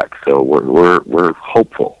feedback. So we're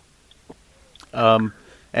hopeful.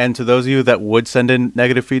 And to those of you that would send in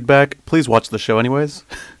negative feedback, please watch the show anyways.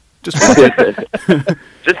 Just watch it.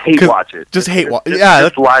 Just hate watch it.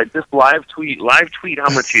 Just live tweet how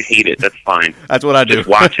much you hate it. That's fine. That's what I do. Just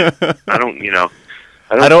watch it.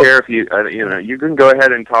 I don't care if you you can go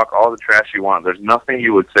ahead and talk all the trash you want. There's nothing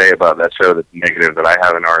you would say about that show that's negative that I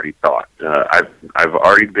haven't already thought. I've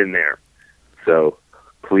already been there. So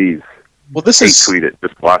please, tweet it.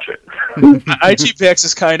 Just watch it. IGPX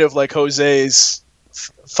is kind of like Jose's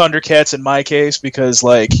Thundercats in my case, because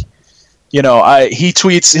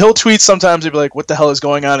he'll tweet sometimes. He'll be like, "What the hell is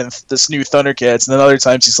going on in this new Thundercats?" And then other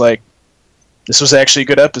times he's like, "This was actually a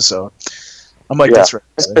good episode." I'm like, That's right.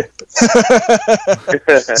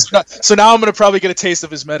 So now I'm going to probably get a taste of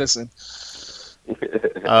his medicine.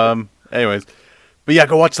 Anyways. But yeah,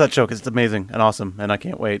 go watch that show because it's amazing and awesome. And I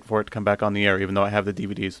can't wait for it to come back on the air, even though I have the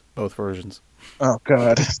DVDs, both versions. Oh,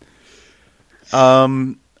 God.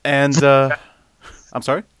 I'm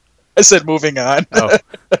sorry? I said moving on.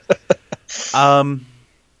 Trying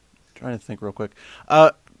to think real quick.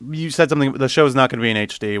 You said something, the show is not going to be in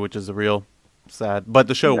HD, which is a real sad, but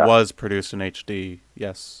the show was produced in HD.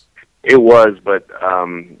 Yes, it was, but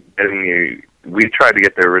we tried to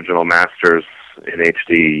get the original masters in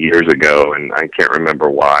HD years ago, and I can't remember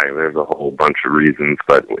why. There's a whole bunch of reasons,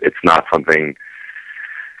 but it's not something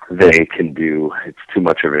they can do. It's too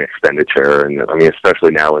much of an expenditure, and I mean,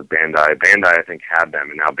 especially now with Bandai. Bandai, I think, had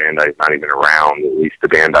them, and now Bandai's not even around, at least the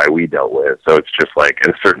Bandai we dealt with. So it's just like,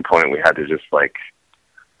 at a certain point, we had to just like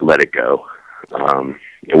let it go.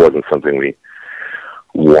 It wasn't something we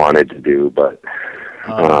wanted to do, but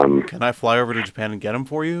can I fly over to Japan and get them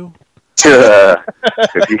for you?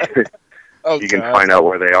 If you can find out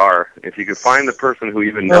where they are, if you can find the person who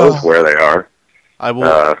even knows where they are, I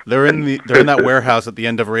will. They're in that warehouse at the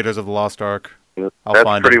end of Raiders of the Lost Ark. I'll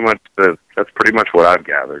find them. That's pretty much what I've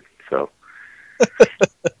gathered. So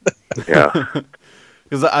yeah.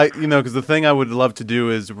 Because the thing I would love to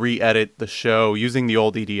do is re-edit the show using the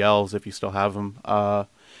old EDLs if you still have them,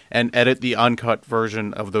 and edit the uncut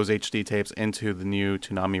version of those HD tapes into the new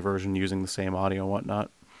Toonami version using the same audio and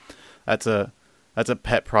whatnot. That's a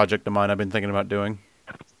pet project of mine I've been thinking about doing,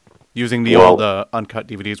 using the old uncut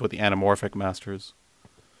DVDs with the anamorphic masters.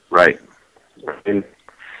 Right. I mean,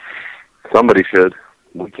 somebody should.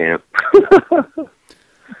 We can't.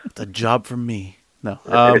 It's a job for me. No,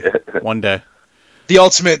 one day. The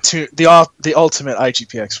ultimate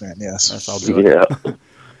IGPX fan, yes. Yes, I'll do it. Yeah.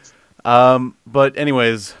 But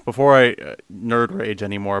anyways, before I nerd rage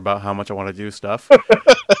anymore about how much I want to do stuff,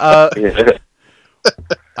 I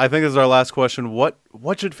think this is our last question. What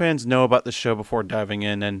should fans know about the show before diving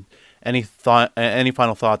in, and any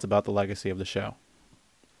final thoughts about the legacy of the show?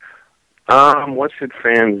 What should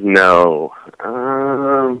fans know?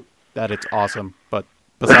 That it's awesome, but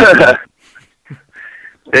besides that,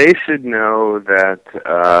 they should know that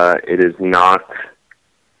it is not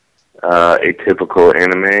a typical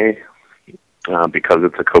anime because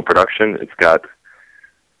it's a co-production. It's got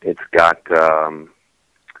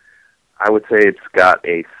I would say it's got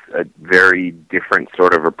a very different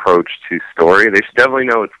sort of approach to story. They should definitely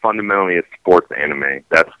know it's fundamentally a sports anime.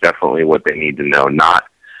 That's definitely what they need to know.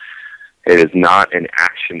 It is not an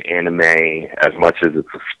action anime as much as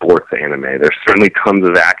it's a sports anime. There's certainly tons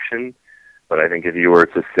of action, but I think if you were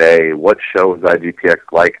to say, what show is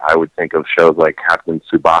IGPX like, I would think of shows like Captain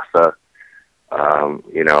Tsubasa,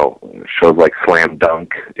 shows like Slam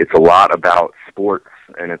Dunk. It's a lot about sports,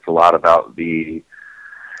 and it's a lot about the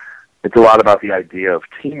idea of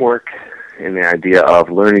teamwork and the idea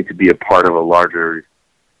of learning to be a part of a larger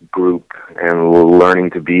group and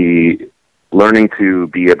learning to be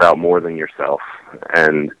about more than yourself.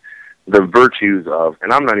 And the virtues of,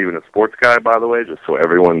 and I'm not even a sports guy, by the way, just so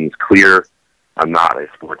everyone's clear, I'm not a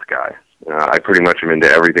sports guy. I pretty much am into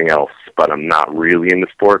everything else, but I'm not really into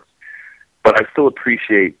sports. But I still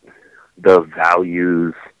appreciate the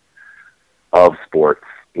values of sports,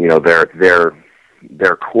 you know, their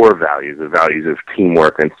core values, the values of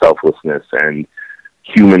teamwork and selflessness and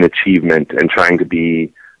human achievement and trying to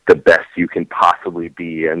be the best you can possibly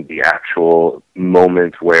be, and the actual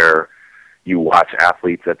moment where you watch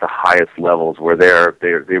athletes at the highest levels where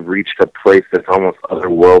they've reached a place that's almost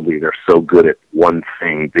otherworldly. They're so good at one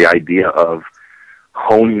thing. The idea of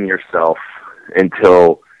honing yourself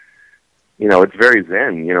until, you know, it's very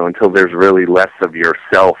zen, you know, until there's really less of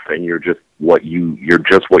yourself and you're just what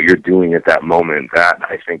you're doing at that moment. That,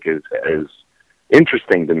 I think, is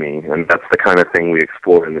interesting to me, and that's the kind of thing we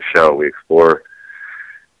explore in the show. We explore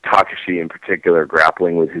Takashi in particular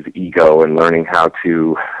grappling with his ego and learning how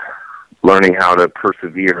to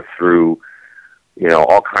persevere through, you know,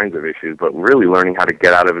 all kinds of issues, but really learning how to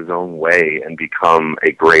get out of his own way and become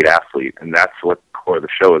a great athlete. And that's what the core of the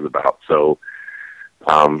show is about. So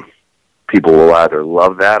people will either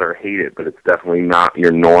love that or hate it, but it's definitely not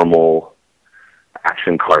your normal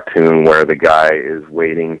action cartoon where the guy is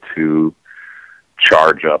waiting to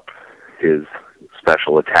charge up his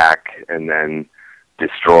special attack and then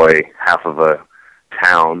destroy half of a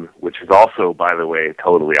town, which is also, by the way,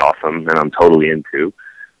 totally awesome and I'm totally into.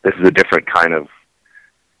 This is a different kind of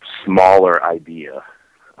smaller idea,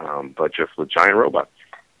 but just with giant robots.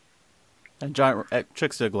 And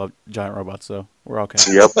chicks dig love giant robots, so we're okay.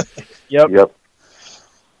 Yep.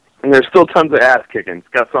 And there's still tons of ass kicking. It's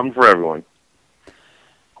got something for everyone.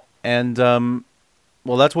 And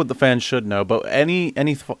well, that's what the fans should know. But any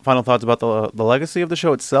final thoughts about the legacy of the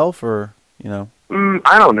show itself, or you know?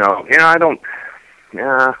 I don't know. I don't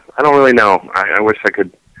really know. I wish I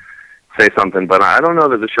could say something, but I don't know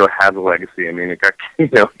that the show has a legacy. I mean, it got, you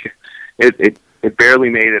know, it barely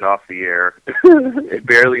made it off the air. It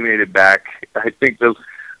barely made it back. I think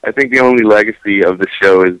the only legacy of the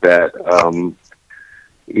show is that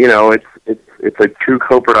you know, it's a true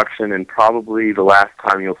co-production, and probably the last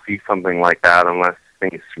time you'll see something like that, unless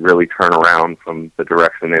things really turn around from the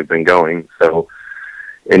direction they've been going. So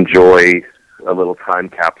enjoy a little time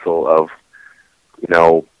capsule of, you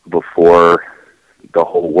know, before the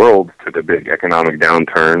whole world took a big economic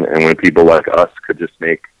downturn, and when people like us could just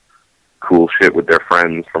make cool shit with their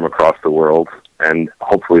friends from across the world, and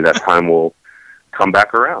hopefully that time will come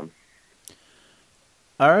back around.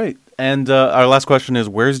 All right, and our last question is,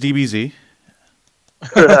 where's DBZ?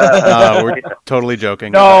 We're totally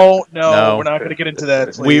joking. No, we're not going to get into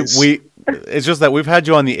that. Please. It's just that we've had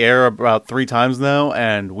you on the air about 3 times now,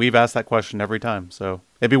 and we've asked that question every time. So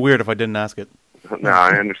it'd be weird if I didn't ask it. No,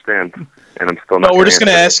 I understand, and I'm still not. No, we're just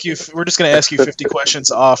going to ask you. We're just going to ask you 50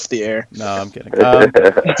 questions off the air. No, I'm kidding.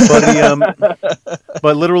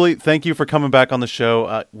 But literally, thank you for coming back on the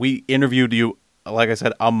show. We interviewed you, like I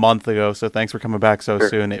said, a month ago, so thanks for coming back so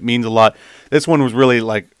soon. It means a lot. This one was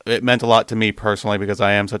really, it meant a lot to me personally because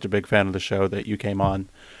I am such a big fan of the show that you came on.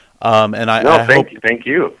 Thank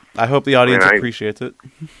you. I hope the audience appreciates it.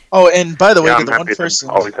 Oh, and by the way, I'm the one person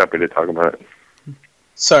always happy to talk about it.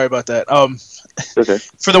 Sorry about that. Okay.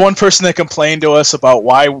 For the one person that complained to us about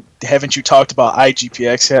why haven't you talked about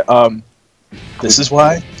IGPX yet, this is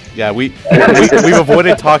why. Yeah, we've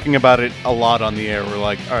avoided talking about it a lot on the air. We're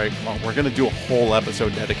like, all right, well, we're going to do a whole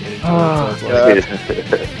episode dedicated to it.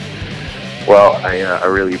 So Well, I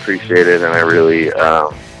really appreciate it, and I really,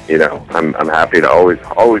 you know, I'm happy to always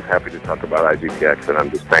happy to talk about IGPX, and I'm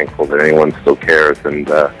just thankful that anyone still cares, and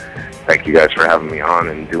thank you guys for having me on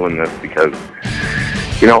and doing this, because,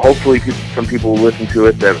 you know, hopefully some people will listen to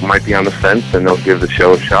it that might be on the fence, and they'll give the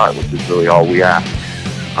show a shot, which is really all we ask.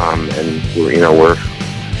 And we're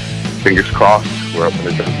fingers crossed. We're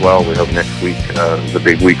hoping it does well. We hope next week is a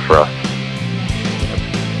big week for us.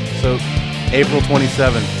 So, April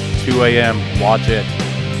 27th, 2 a.m. Watch it.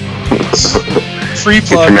 Free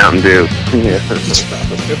plug. Get your Mountain Dew.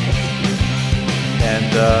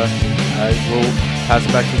 And I will pass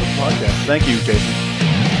it back to the podcast. Thank you, Jason.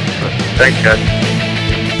 Thanks, guys.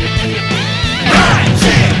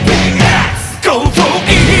 Go for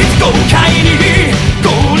it, go 会にゴ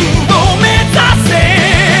ールを目指せ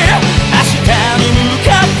明日に向か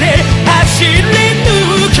って走り抜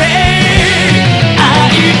け愛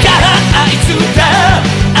から愛つだ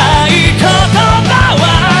愛言葉は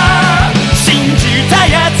信じた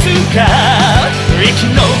やつが生き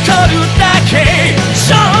残るだけ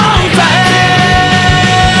Showtime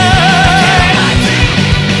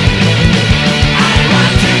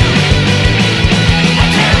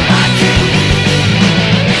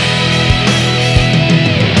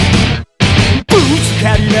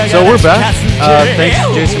So we're back. Thanks,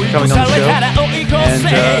 Jason, for coming on the show. And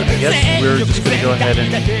I guess we're just going to go ahead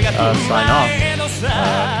and sign off.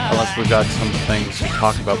 Unless we've got some things to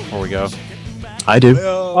talk about before we go. I do.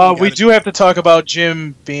 We do have to talk about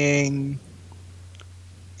Jim being...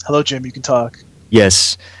 Hello, Jim. You can talk.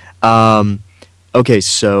 Yes. Okay,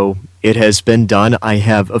 so it has been done. I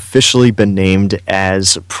have officially been named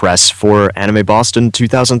as press for Anime Boston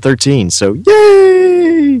 2013. So,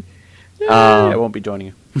 yay! I won't be joining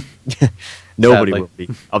you. Nobody Sadly. will be.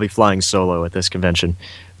 I'll be flying solo at this convention.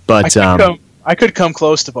 But I could come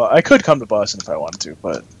close to Boston. I could come to Boston if I wanted to,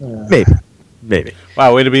 but maybe.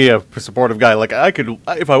 Wow, way to be a supportive guy. Like, I could,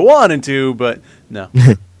 if I wanted to, but no.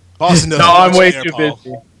 Boston doesn't no, I'm want way you there, too Paul.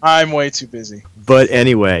 busy. I'm way too busy. But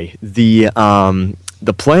anyway, the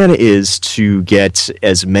plan is to get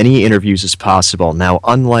as many interviews as possible. Now,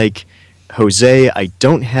 unlike Jose, I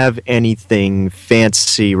don't have anything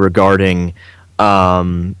fancy regarding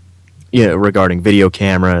regarding video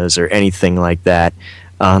cameras or anything like that.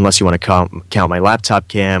 Unless you want to count my laptop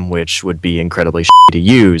cam, which would be incredibly to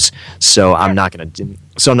use. So I'm not going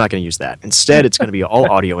to use that. Instead, it's going to be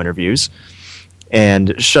all audio interviews.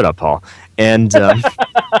 And shut up, Paul. And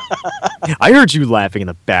I heard you laughing in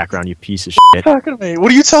the background, you piece of shit. Talking to me.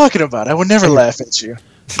 What are you talking about? I would never laugh at you.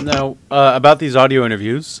 Now, about these audio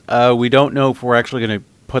interviews, we don't know if we're actually going to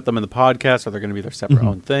put them in the podcast or they're going to be their separate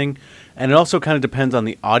own thing. And it also kind of depends on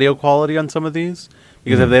the audio quality on some of these.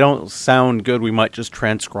 Because if they don't sound good, we might just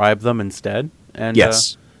transcribe them instead. And,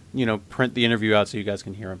 Yes. Print the interview out so you guys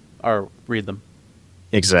can hear them or read them.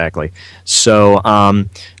 Exactly. So,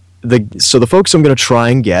 the folks I'm going to try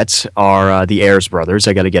and get are the Ayers brothers.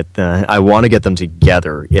 I want to get them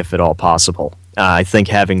together if at all possible. I think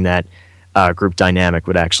having that group dynamic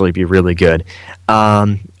would actually be really good.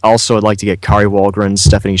 Also, I'd like to get Kari Walgren,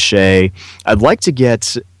 Stephanie Shea. I'd like to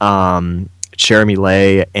get Jeremy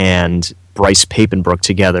Lay and Bryce Papenbrook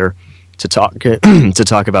together to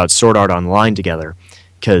talk about Sword Art Online together,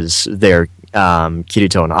 because they're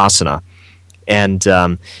Kirito and Asuna. And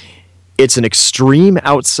it's an extreme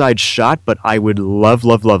outside shot, but I would love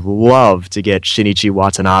to get Shinichi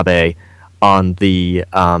Watanabe on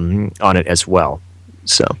it as well.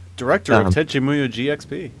 So Director of Tenchimuyo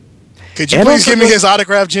GXP. Could you please give me his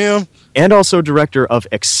autograph, Jim? And also director of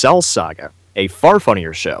Excel Saga, a far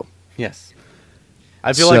funnier show. Yes.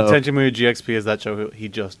 I feel like Tenchimuyo GXP is that show he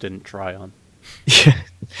just didn't try on.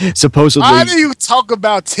 Supposedly, Why do you talk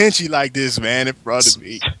about Tenchi like this, man, in front of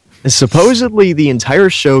me? Supposedly, the entire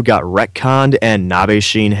show got retconned, and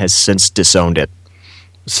Nabeshin has since disowned it.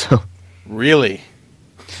 So, Really?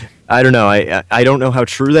 I don't know. I don't know how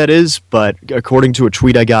true that is, but according to a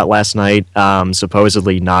tweet I got last night,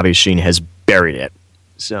 supposedly Nabeshin has buried it.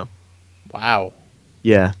 So, Wow.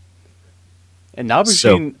 yeah. And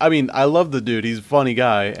Nabeshin, I mean, I love the dude. He's a funny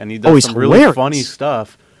guy, and he does he's some really hilarious. funny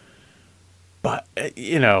stuff. But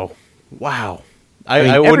wow. I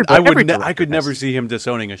mean, I could never see him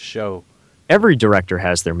disowning a show. Every director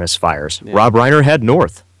has their misfires. Yeah. Rob Reiner had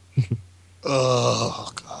North. Oh,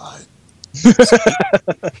 God.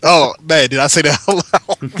 Oh, man, did I say that out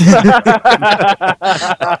loud?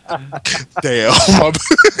 Damn.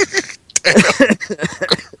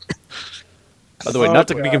 By the way, not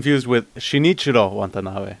to be confused with Shinichiro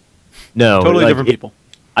Watanabe. No, Totally different people.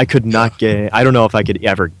 I could not get. I don't know if I could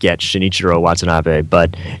ever get Shinichiro Watanabe,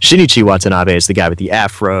 but Shinichi Watanabe is the guy with the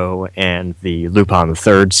afro and the Lupin the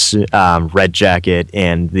Third's red jacket,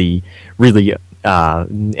 and the really,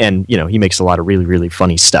 he makes a lot of really, really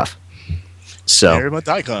funny stuff. So Marry my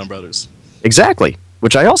Daikon brothers. exactly,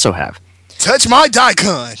 which I also have. Touch my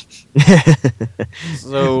Daikon.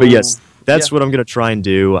 So, But yes, that's what I'm going to try and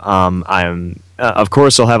do. Of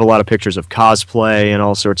course, I'll have a lot of pictures of cosplay and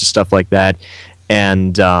all sorts of stuff like that.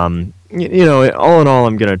 And, all in all,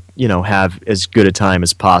 I'm going to, have as good a time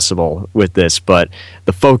as possible with this. But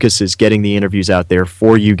the focus is getting the interviews out there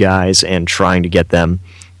for you guys and trying to get them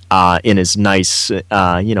in as nice,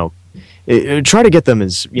 try to get them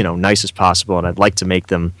as, nice as possible. And I'd like to make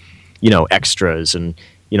them, extras and,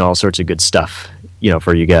 all sorts of good stuff,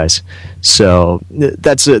 for you guys. So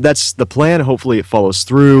that's the plan. Hopefully it follows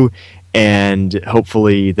through. And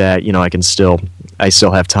hopefully that, I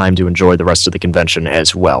still have time to enjoy the rest of the convention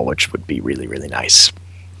as well, which would be really, really nice.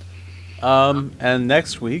 And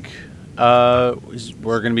next week, we're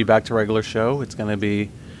going to be back to regular show. It's going to be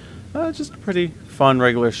just a pretty fun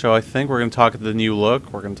regular show, I think. We're going to talk the new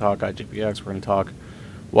look. We're going to talk IGPX. We're going to talk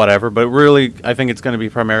whatever. But really, I think it's going to be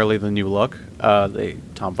primarily the new look. The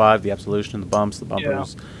Tom 5, the Absolution, the bumps, the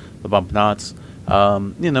bumpers, the bump knots.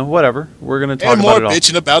 Whatever. We're going to talk And more about it all.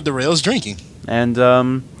 bitching about the rails drinking. And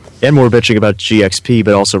more bitching about GXP,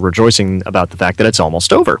 but also rejoicing about the fact that it's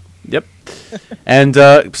almost over. Yep. And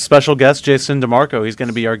special guest Jason DeMarco. He's going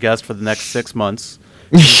to be our guest for the next 6 months.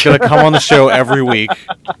 He's going to come on the show every week.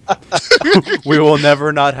 We will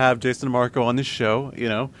never not have Jason DeMarco on the show. You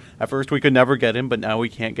know, at first we could never get him, but now we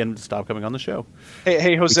can't get him to stop coming on the show.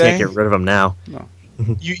 Hey, We Jose. can't get rid of him now. No.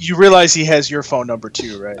 You realize he has your phone number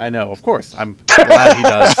too, right? I know, of course. I'm glad he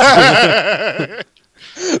does.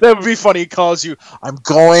 That would be funny. He calls you. I'm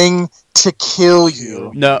going to kill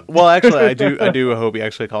you. No, well, actually, I do hope he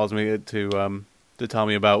actually calls me to tell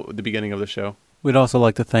me about the beginning of the show. We'd also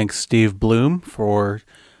like to thank Steve Bloom for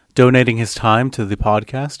donating his time to the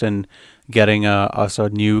podcast and getting us a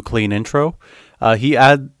new clean intro. He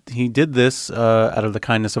did this out of the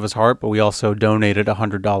kindness of his heart, but we also donated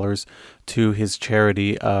 $100 to his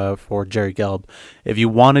charity for Jerry Gelb. If you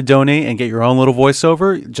want to donate and get your own little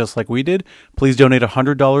voiceover, just like we did, please donate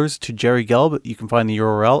 $100 to Jerry Gelb. You can find the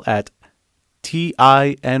URL at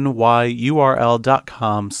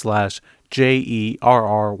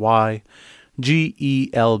tinyurl.com/JERRYGELB.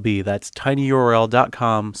 That's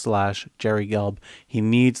tinyurl.com/Jerry Gelb. He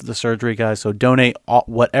needs the surgery, guys, so donate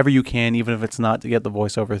whatever you can, even if it's not to get the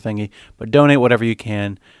voiceover thingy, but donate whatever you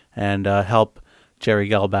can and help Jerry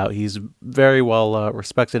Gelb out. He's very well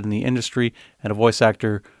respected in the industry and a voice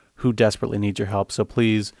actor who desperately needs your help, so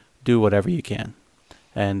please do whatever you can.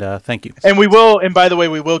 And thank you. And we will. And by the way,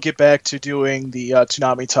 we will get back to doing the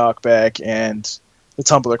Toonami talk back and the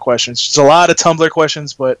Tumblr questions. There's a lot of Tumblr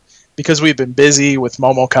questions, but because we've been busy with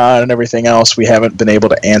MomoCon and everything else, we haven't been able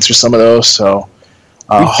to answer some of those. So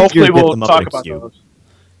hopefully we'll talk about those.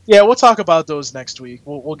 Yeah, we'll talk about those next week.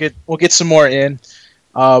 We'll get some more in.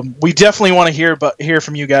 We definitely want to hear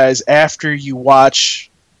from you guys after you watch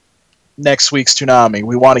next week's Toonami.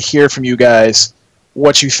 We want to hear from you guys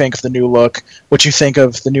what you think of the new look, what you think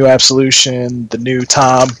of the new Absolution, the new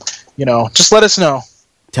Tom. You know, just let us know.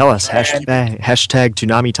 Tell us, hashtag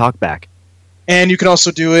Toonami Talkback. And you can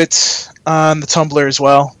also do it on the Tumblr as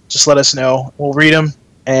well. Just let us know. We'll read them,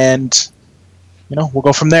 and we'll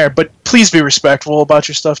go from there. But please be respectful about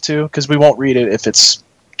your stuff too, because we won't read it if it's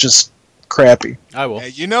just crappy. I will.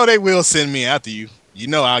 Hey, they will send me after you.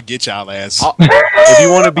 I'll get y'all ass. If you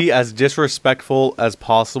want to be as disrespectful as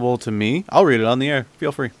possible to me, I'll read it on the air.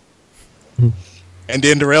 Feel free. And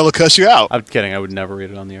then Darrell will cuss you out. I'm kidding. I would never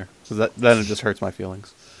read it on the air. So then it just hurts my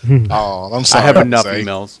feelings. Oh, I'm sorry. I have enough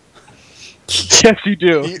emails. Yes, you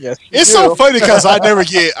do. Yes, you It's do. so funny because I never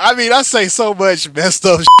get. I mean, I say so much messed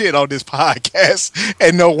up shit on this podcast,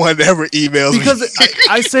 and no one ever emails Because me.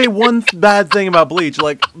 I say one bad thing about Bleach,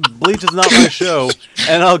 like Bleach is not my show,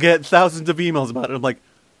 and I'll get thousands of emails about it. I'm like,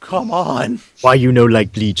 come on. Why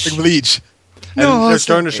like Bleach? Bleach. And they're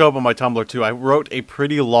starting to show up on my Tumblr too. I wrote a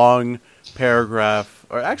pretty long paragraph,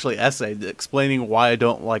 or actually essay, explaining why I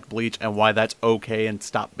don't like Bleach and why that's okay, and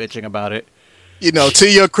stop bitching about it. To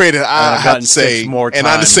your credit, I I've have gotten to say, 6 more times and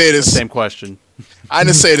I just say the this. same question. I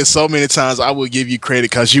just say this so many times. I will give you credit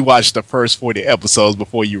because you watched the first 40 episodes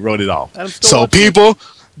before you wrote it off. And I'm still So watching it. people,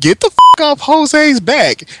 get the off Jose's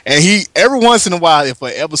back. And he every once in a while, if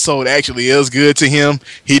an episode actually is good to him,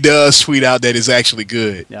 he does tweet out that it's actually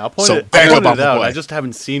good. Yeah, I'll point So it back up out. off the boy. I just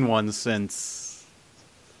haven't seen one since.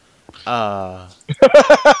 You've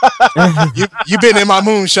been in my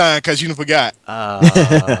moonshine because you forgot.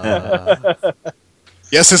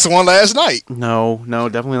 Yes, it's the one last night. No,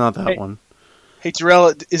 definitely not that one. Hey,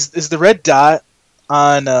 Terrell, is the red dot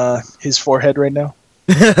on his forehead right now?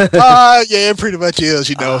 Yeah, it pretty much is.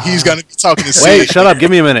 He's gonna be talking to Wait, Sid. shut up. Give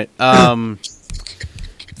me a minute.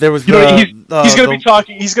 There was He's gonna be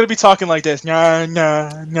talking. He's gonna be talking like this. Nah,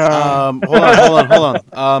 nah, nah. Hold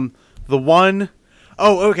on. The one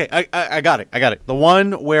oh okay. I got it. The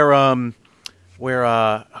one where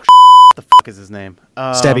what the fuck is his name?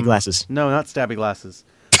 Stabby Glasses. No, not Stabby Glasses.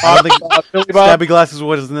 I don't think Billy Bob? Stabby Glasses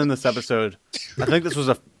wasn't in this episode. I think this was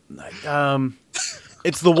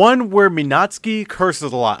it's the one where Minatsky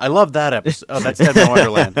curses a lot. I love that episode. Oh, that's Dead in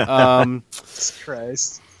Wonderland. Jesus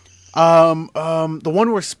Christ. The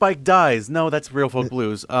one where Spike dies. No, that's Real Folk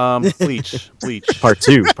Blues. Bleach. Part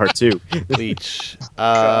two. Bleach.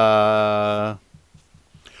 The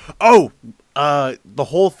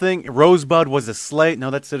whole thing. Rosebud was a slave. No,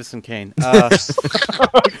 that's Citizen Kane.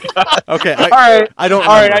 Okay. All right. I don't.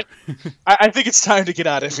 All remember. right. I think it's time to get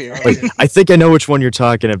out of here. Wait, I think I know which one you're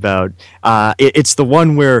talking about. It's the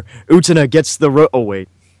one where Utena gets the oh wait.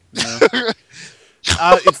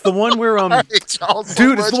 It's the one where It's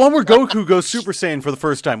the one where Goku goes Super Saiyan for the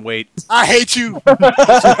first time. Wait. I hate you.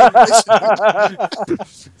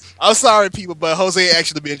 I'm sorry, people, but Jose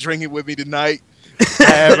actually been drinking with me tonight.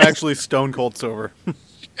 I am actually stone cold sober.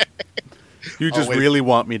 You just wait. really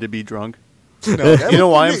want me to be drunk. No, You know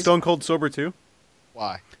why I'm stone cold sober too?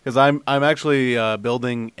 Why? because I'm actually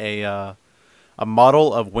building a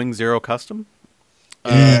model of Wing Zero Custom,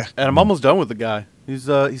 and I'm almost done with the guy.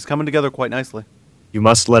 He's coming together quite nicely. You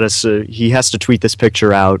must let us. He has to tweet this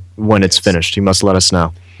picture out when it's finished. He must let us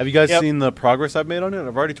know. Have you guys seen the progress I've made on it?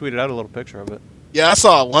 I've already tweeted out a little picture of it. Yeah, I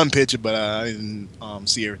saw one picture, but I didn't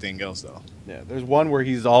see everything else though. Yeah, there's one where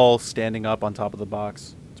he's all standing up on top of the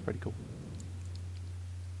box. It's pretty cool.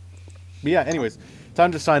 But yeah, anyways,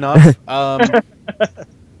 time to sign off. I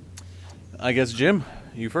guess Jim,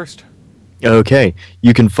 you first. Okay,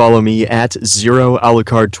 you can follow me at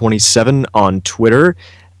 0alucard27 on Twitter.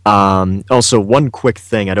 Also, one quick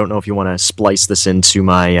thing. I don't know if you want to splice this into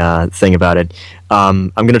my thing about it.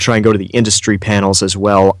 I'm going to try and go to the industry panels as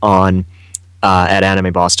well on at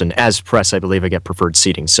Anime Boston. As press, I believe I get preferred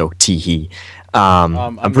seating, so tee-hee.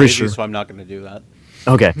 I'm pretty lazy, sure. so I'm not going to do that.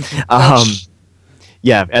 Okay.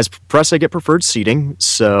 Yeah, as press, I get preferred seating,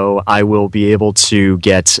 so I will be able to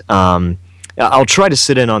get... I'll try to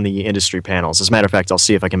sit in on the industry panels. As a matter of fact, I'll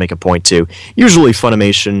see if I can make a point to. Usually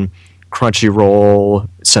Funimation, Crunchyroll,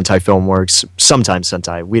 Sentai Filmworks, sometimes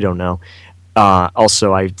Sentai, we don't know.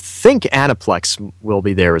 Also, I think Aniplex will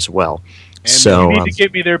be there as well. And so you need to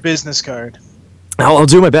give me their business card. I'll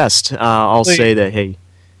do my best. I'll Please. say that, hey,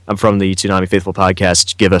 I'm from the Toonami Faithful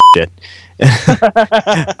podcast. Give a shit.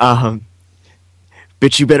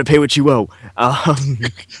 Bitch, you better pay what you owe. All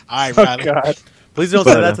right, Oh, Riley. God. Please don't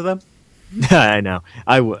say that to them. I know.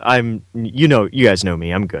 I'm. You know. You guys know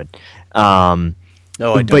me. I'm good. No, I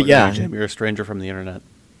don't. But yeah. Jim, you're a stranger from the internet.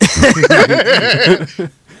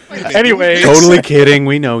 Anyway, Totally kidding.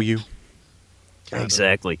 We know you.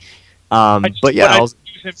 Exactly. but But yeah, I'll, use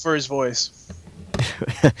him for his voice.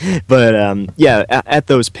 but yeah, at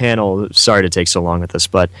those panels. Sorry to take so long with this,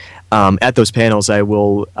 but at those panels, I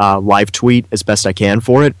will live tweet as best I can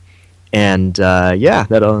for it, and yeah,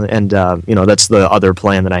 that'll that's the other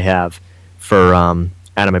plan that I have for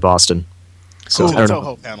Anime Boston. So Cool. I don't know.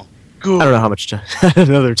 Toho panel. I don't know how much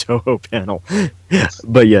another Toho panel,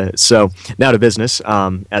 but yeah. So now to business.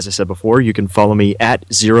 As I said before, you can follow me at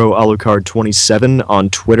 0alucard27 on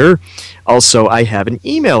Twitter. Also, I have an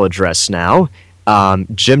email address now.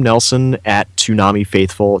 Jim Nelson at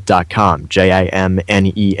ToonamiFaithful.com.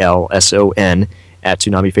 JIMNELSON at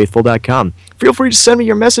ToonamiFaithful.com. Feel free to send me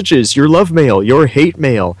your messages, your love mail, your hate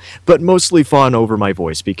mail, but mostly fawn over my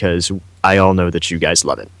voice because I all know that you guys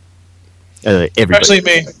love it. Everybody. Especially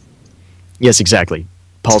me. Yes, exactly.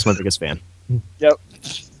 Paul's my biggest fan. Yep.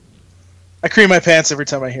 I cream my pants every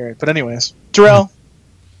time I hear it. But anyways, Terrell.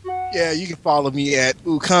 Yeah, you can follow me at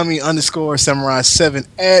ukami_samurai7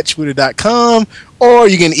 at twitter.com, or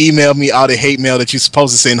you can email me all the hate mail that you're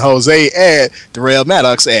supposed to send Jose at Darrell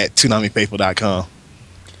Maddox at ToonamiFaithful.com.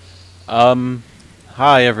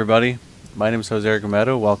 Hi, everybody. My name is Jose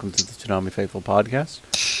Argumedo. Welcome to the Toonami Faithful podcast.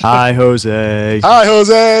 Hi, Jose. Hi,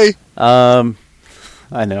 Jose. I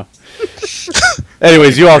know.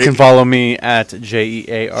 Anyways, you all can follow me at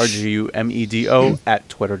JEARGUMEDO at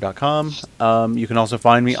twitter.com. You can also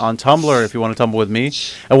find me on Tumblr if you want to tumble with me.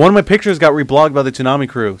 And one of my pictures got reblogged by the Toonami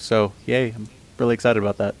crew, so yay, I'm really excited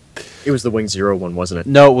about that. It was the Wing Zero one, wasn't it?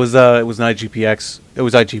 No, it was an IGPX. It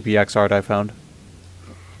was IGPX art I found.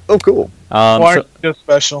 Oh, cool. Why aren't you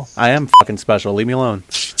special? I am fucking special. Leave me alone.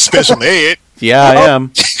 Special ed. Yeah, I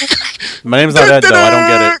am. My name's not Ed, though. I don't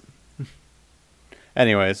get it.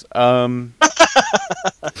 Anyways,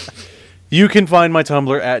 you can find my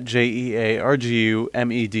Tumblr at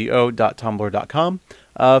JEARGUMEDO.tumblr.com.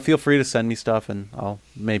 Feel free to send me stuff, and I'll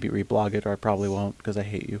maybe reblog it, or I probably won't, because I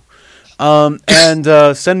hate you. And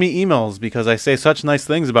send me emails, because I say such nice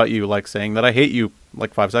things about you, like saying that I hate you,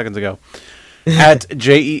 like 5 seconds ago. At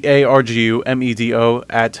JEARGUMEDO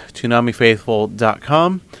at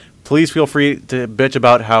ToonamiFaithful.com. Please feel free to bitch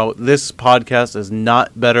about how this podcast is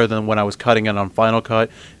not better than when I was cutting it on Final Cut.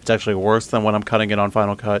 It's actually worse than when I'm cutting it on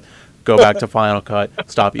Final Cut. Go back to Final Cut.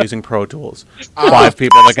 Stop using Pro Tools. 5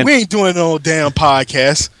 people that can... We ain't doing no damn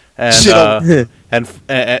podcast. And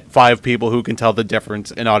 5 people who can tell the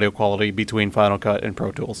difference in audio quality between Final Cut and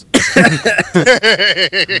Pro Tools.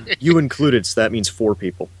 You included, so that means 4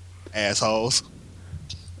 people. Assholes.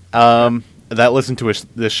 That listen to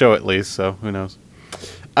this show at least, so who knows.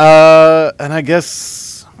 And I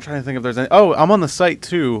guess I'm trying to think if there's any. Oh, I'm on the site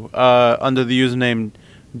too, under the username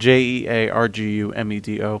JEARGUMEDO.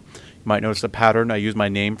 You might notice a pattern. I use my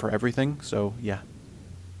name for everything, so yeah.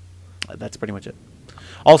 That's pretty much it.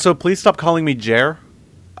 Also, please stop calling me Jer.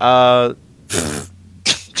 It's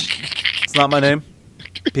not my name.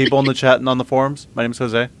 People in the chat and on the forums, my name is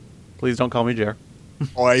Jose. Please don't call me Jer.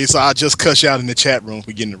 Alright, so I'll just cuss you out in the chat room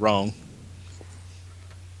for getting it wrong.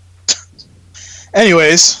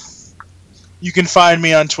 Anyways, You can find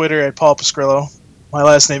me on Twitter at Paul Pascrillo. My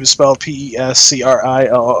last name is spelled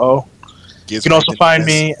Pescrillo. You can also find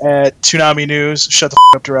me at Toonami News. Shut the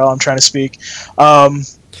f*** up, Darrell. I'm trying to speak. And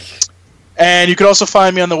you can also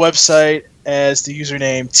find me on the website as the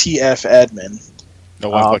username TFAdmin.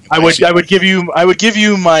 I would give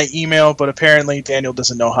you my email, but apparently Daniel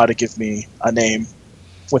doesn't know how to give me a name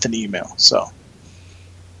with an email. So,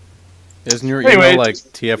 isn't your email like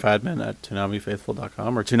tfadmin at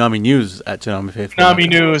ToonamiFaithful.com or ToonamiNews at ToonamiFaithful? Toonami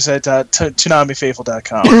News at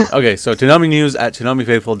ToonamiFaithful.com. Okay, so Toonami News at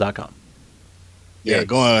ToonamiFaithful.com. Yeah,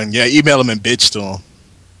 go on. Yeah, email him and bitch to him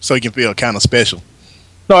so he can feel kind of special.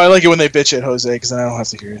 No, I like it when they bitch at Jose because then I don't have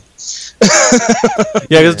to hear it.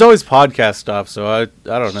 Yeah, because it's always podcast stuff, so I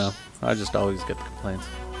don't know. I just always get the complaints.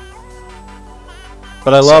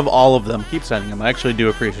 But I love all of them. Keep sending them. I actually do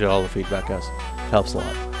appreciate all the feedback, guys. It helps a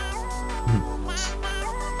lot.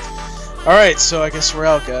 All right, so I guess we're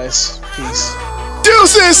out, guys. Peace.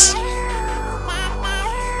 Deuces!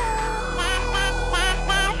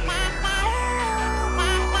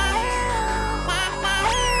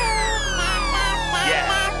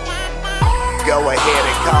 Go ahead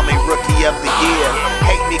and call me Rookie of the Year.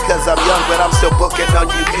 Hate me cause I'm young, but I'm still booking on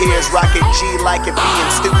you peers. Rockin' G like it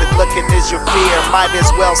being stupid looking is your fear. Might as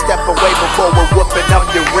well step away before we're whooping up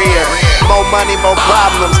your rear. More money, more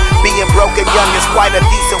problems. Being broke and young is quite a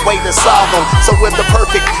decent way to solve them. So we're the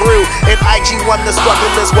perfect crew. And IG1, the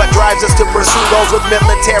struggle is what drives us to pursue goals with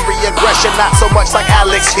military aggression. Not so much like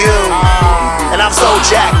Alex Hume. And I'm so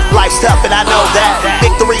jacked. Life's tough and I know that.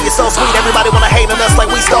 Victory is so sweet, everybody wanna hate on us like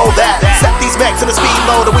we stole that. Set these max in the speed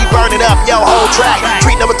mode and we burn it up, yo, whole track.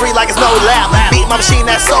 Treat number 3 like it's no lap. Beat my machine,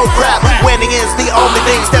 that's so crap. Winning is the only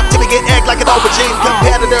thing. Step to me, get egged like an aubergine.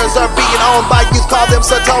 Competitors are being owned by youth, call them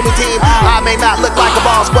Satomi team. I may not look like a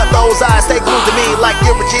boss, but those eyes stay glued to me like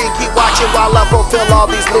Eugene. Keep watching while I fulfill all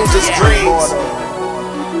these losers' dreams.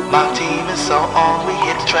 My team is so on, we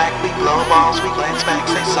hit the track, we blow balls, we glance back,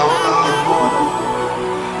 say so long.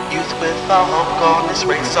 Youth with all hope, go on this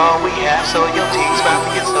race, all we have, so your team's about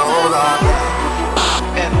to get so long.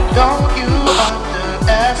 And don't you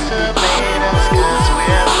underestimate us, cause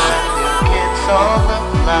we're the new kids on the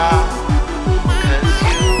block, cause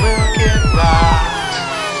you will get rocked.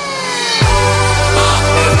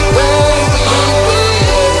 And when we win,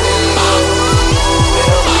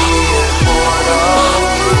 we'll be immortal.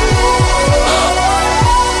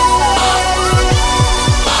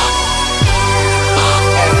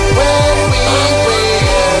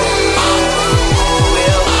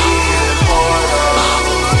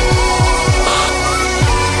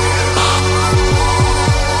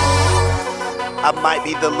 I might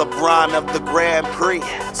be the LeBron of the Grand Prix.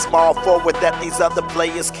 Small forward that these other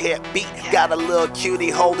players can't beat. Got a little cutie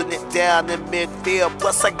holding it down in midfield.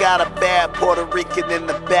 Plus I got a bad Puerto Rican in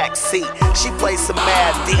the back seat. She plays some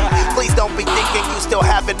mad D. Please don't be thinking you still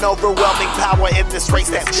have an overwhelming power in this race,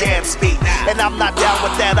 that's jam speed. And I'm not down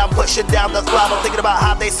with that, I'm pushing down the throttle. Thinking about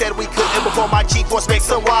how they said we couldn't before my G-force makes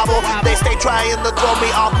a wobble. They stay trying to throw me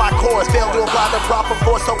off my course. Fail to apply the proper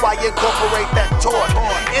force, so I incorporate that torque.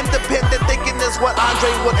 Independent thinking is what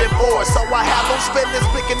Andre would enforce. So I have them spinning,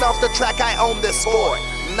 picking off the track, I own this sport.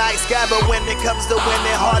 Nice guy, but when it comes to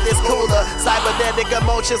winning, heart is cooler. Cybernetic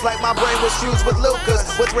emotions like my brain was fused with Lucas.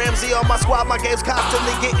 With Ramsey on my squad, my game's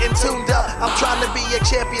constantly getting tuned up. I'm trying to be a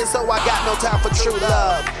champion, so I got no time for true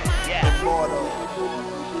love. Immortal.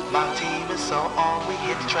 My team is so on, we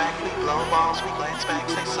hit the track, we blow balls, we glance back,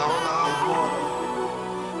 say so long.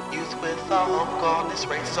 Youth with all hope, go on this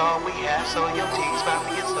race, all we have, so your team's about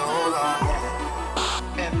to get so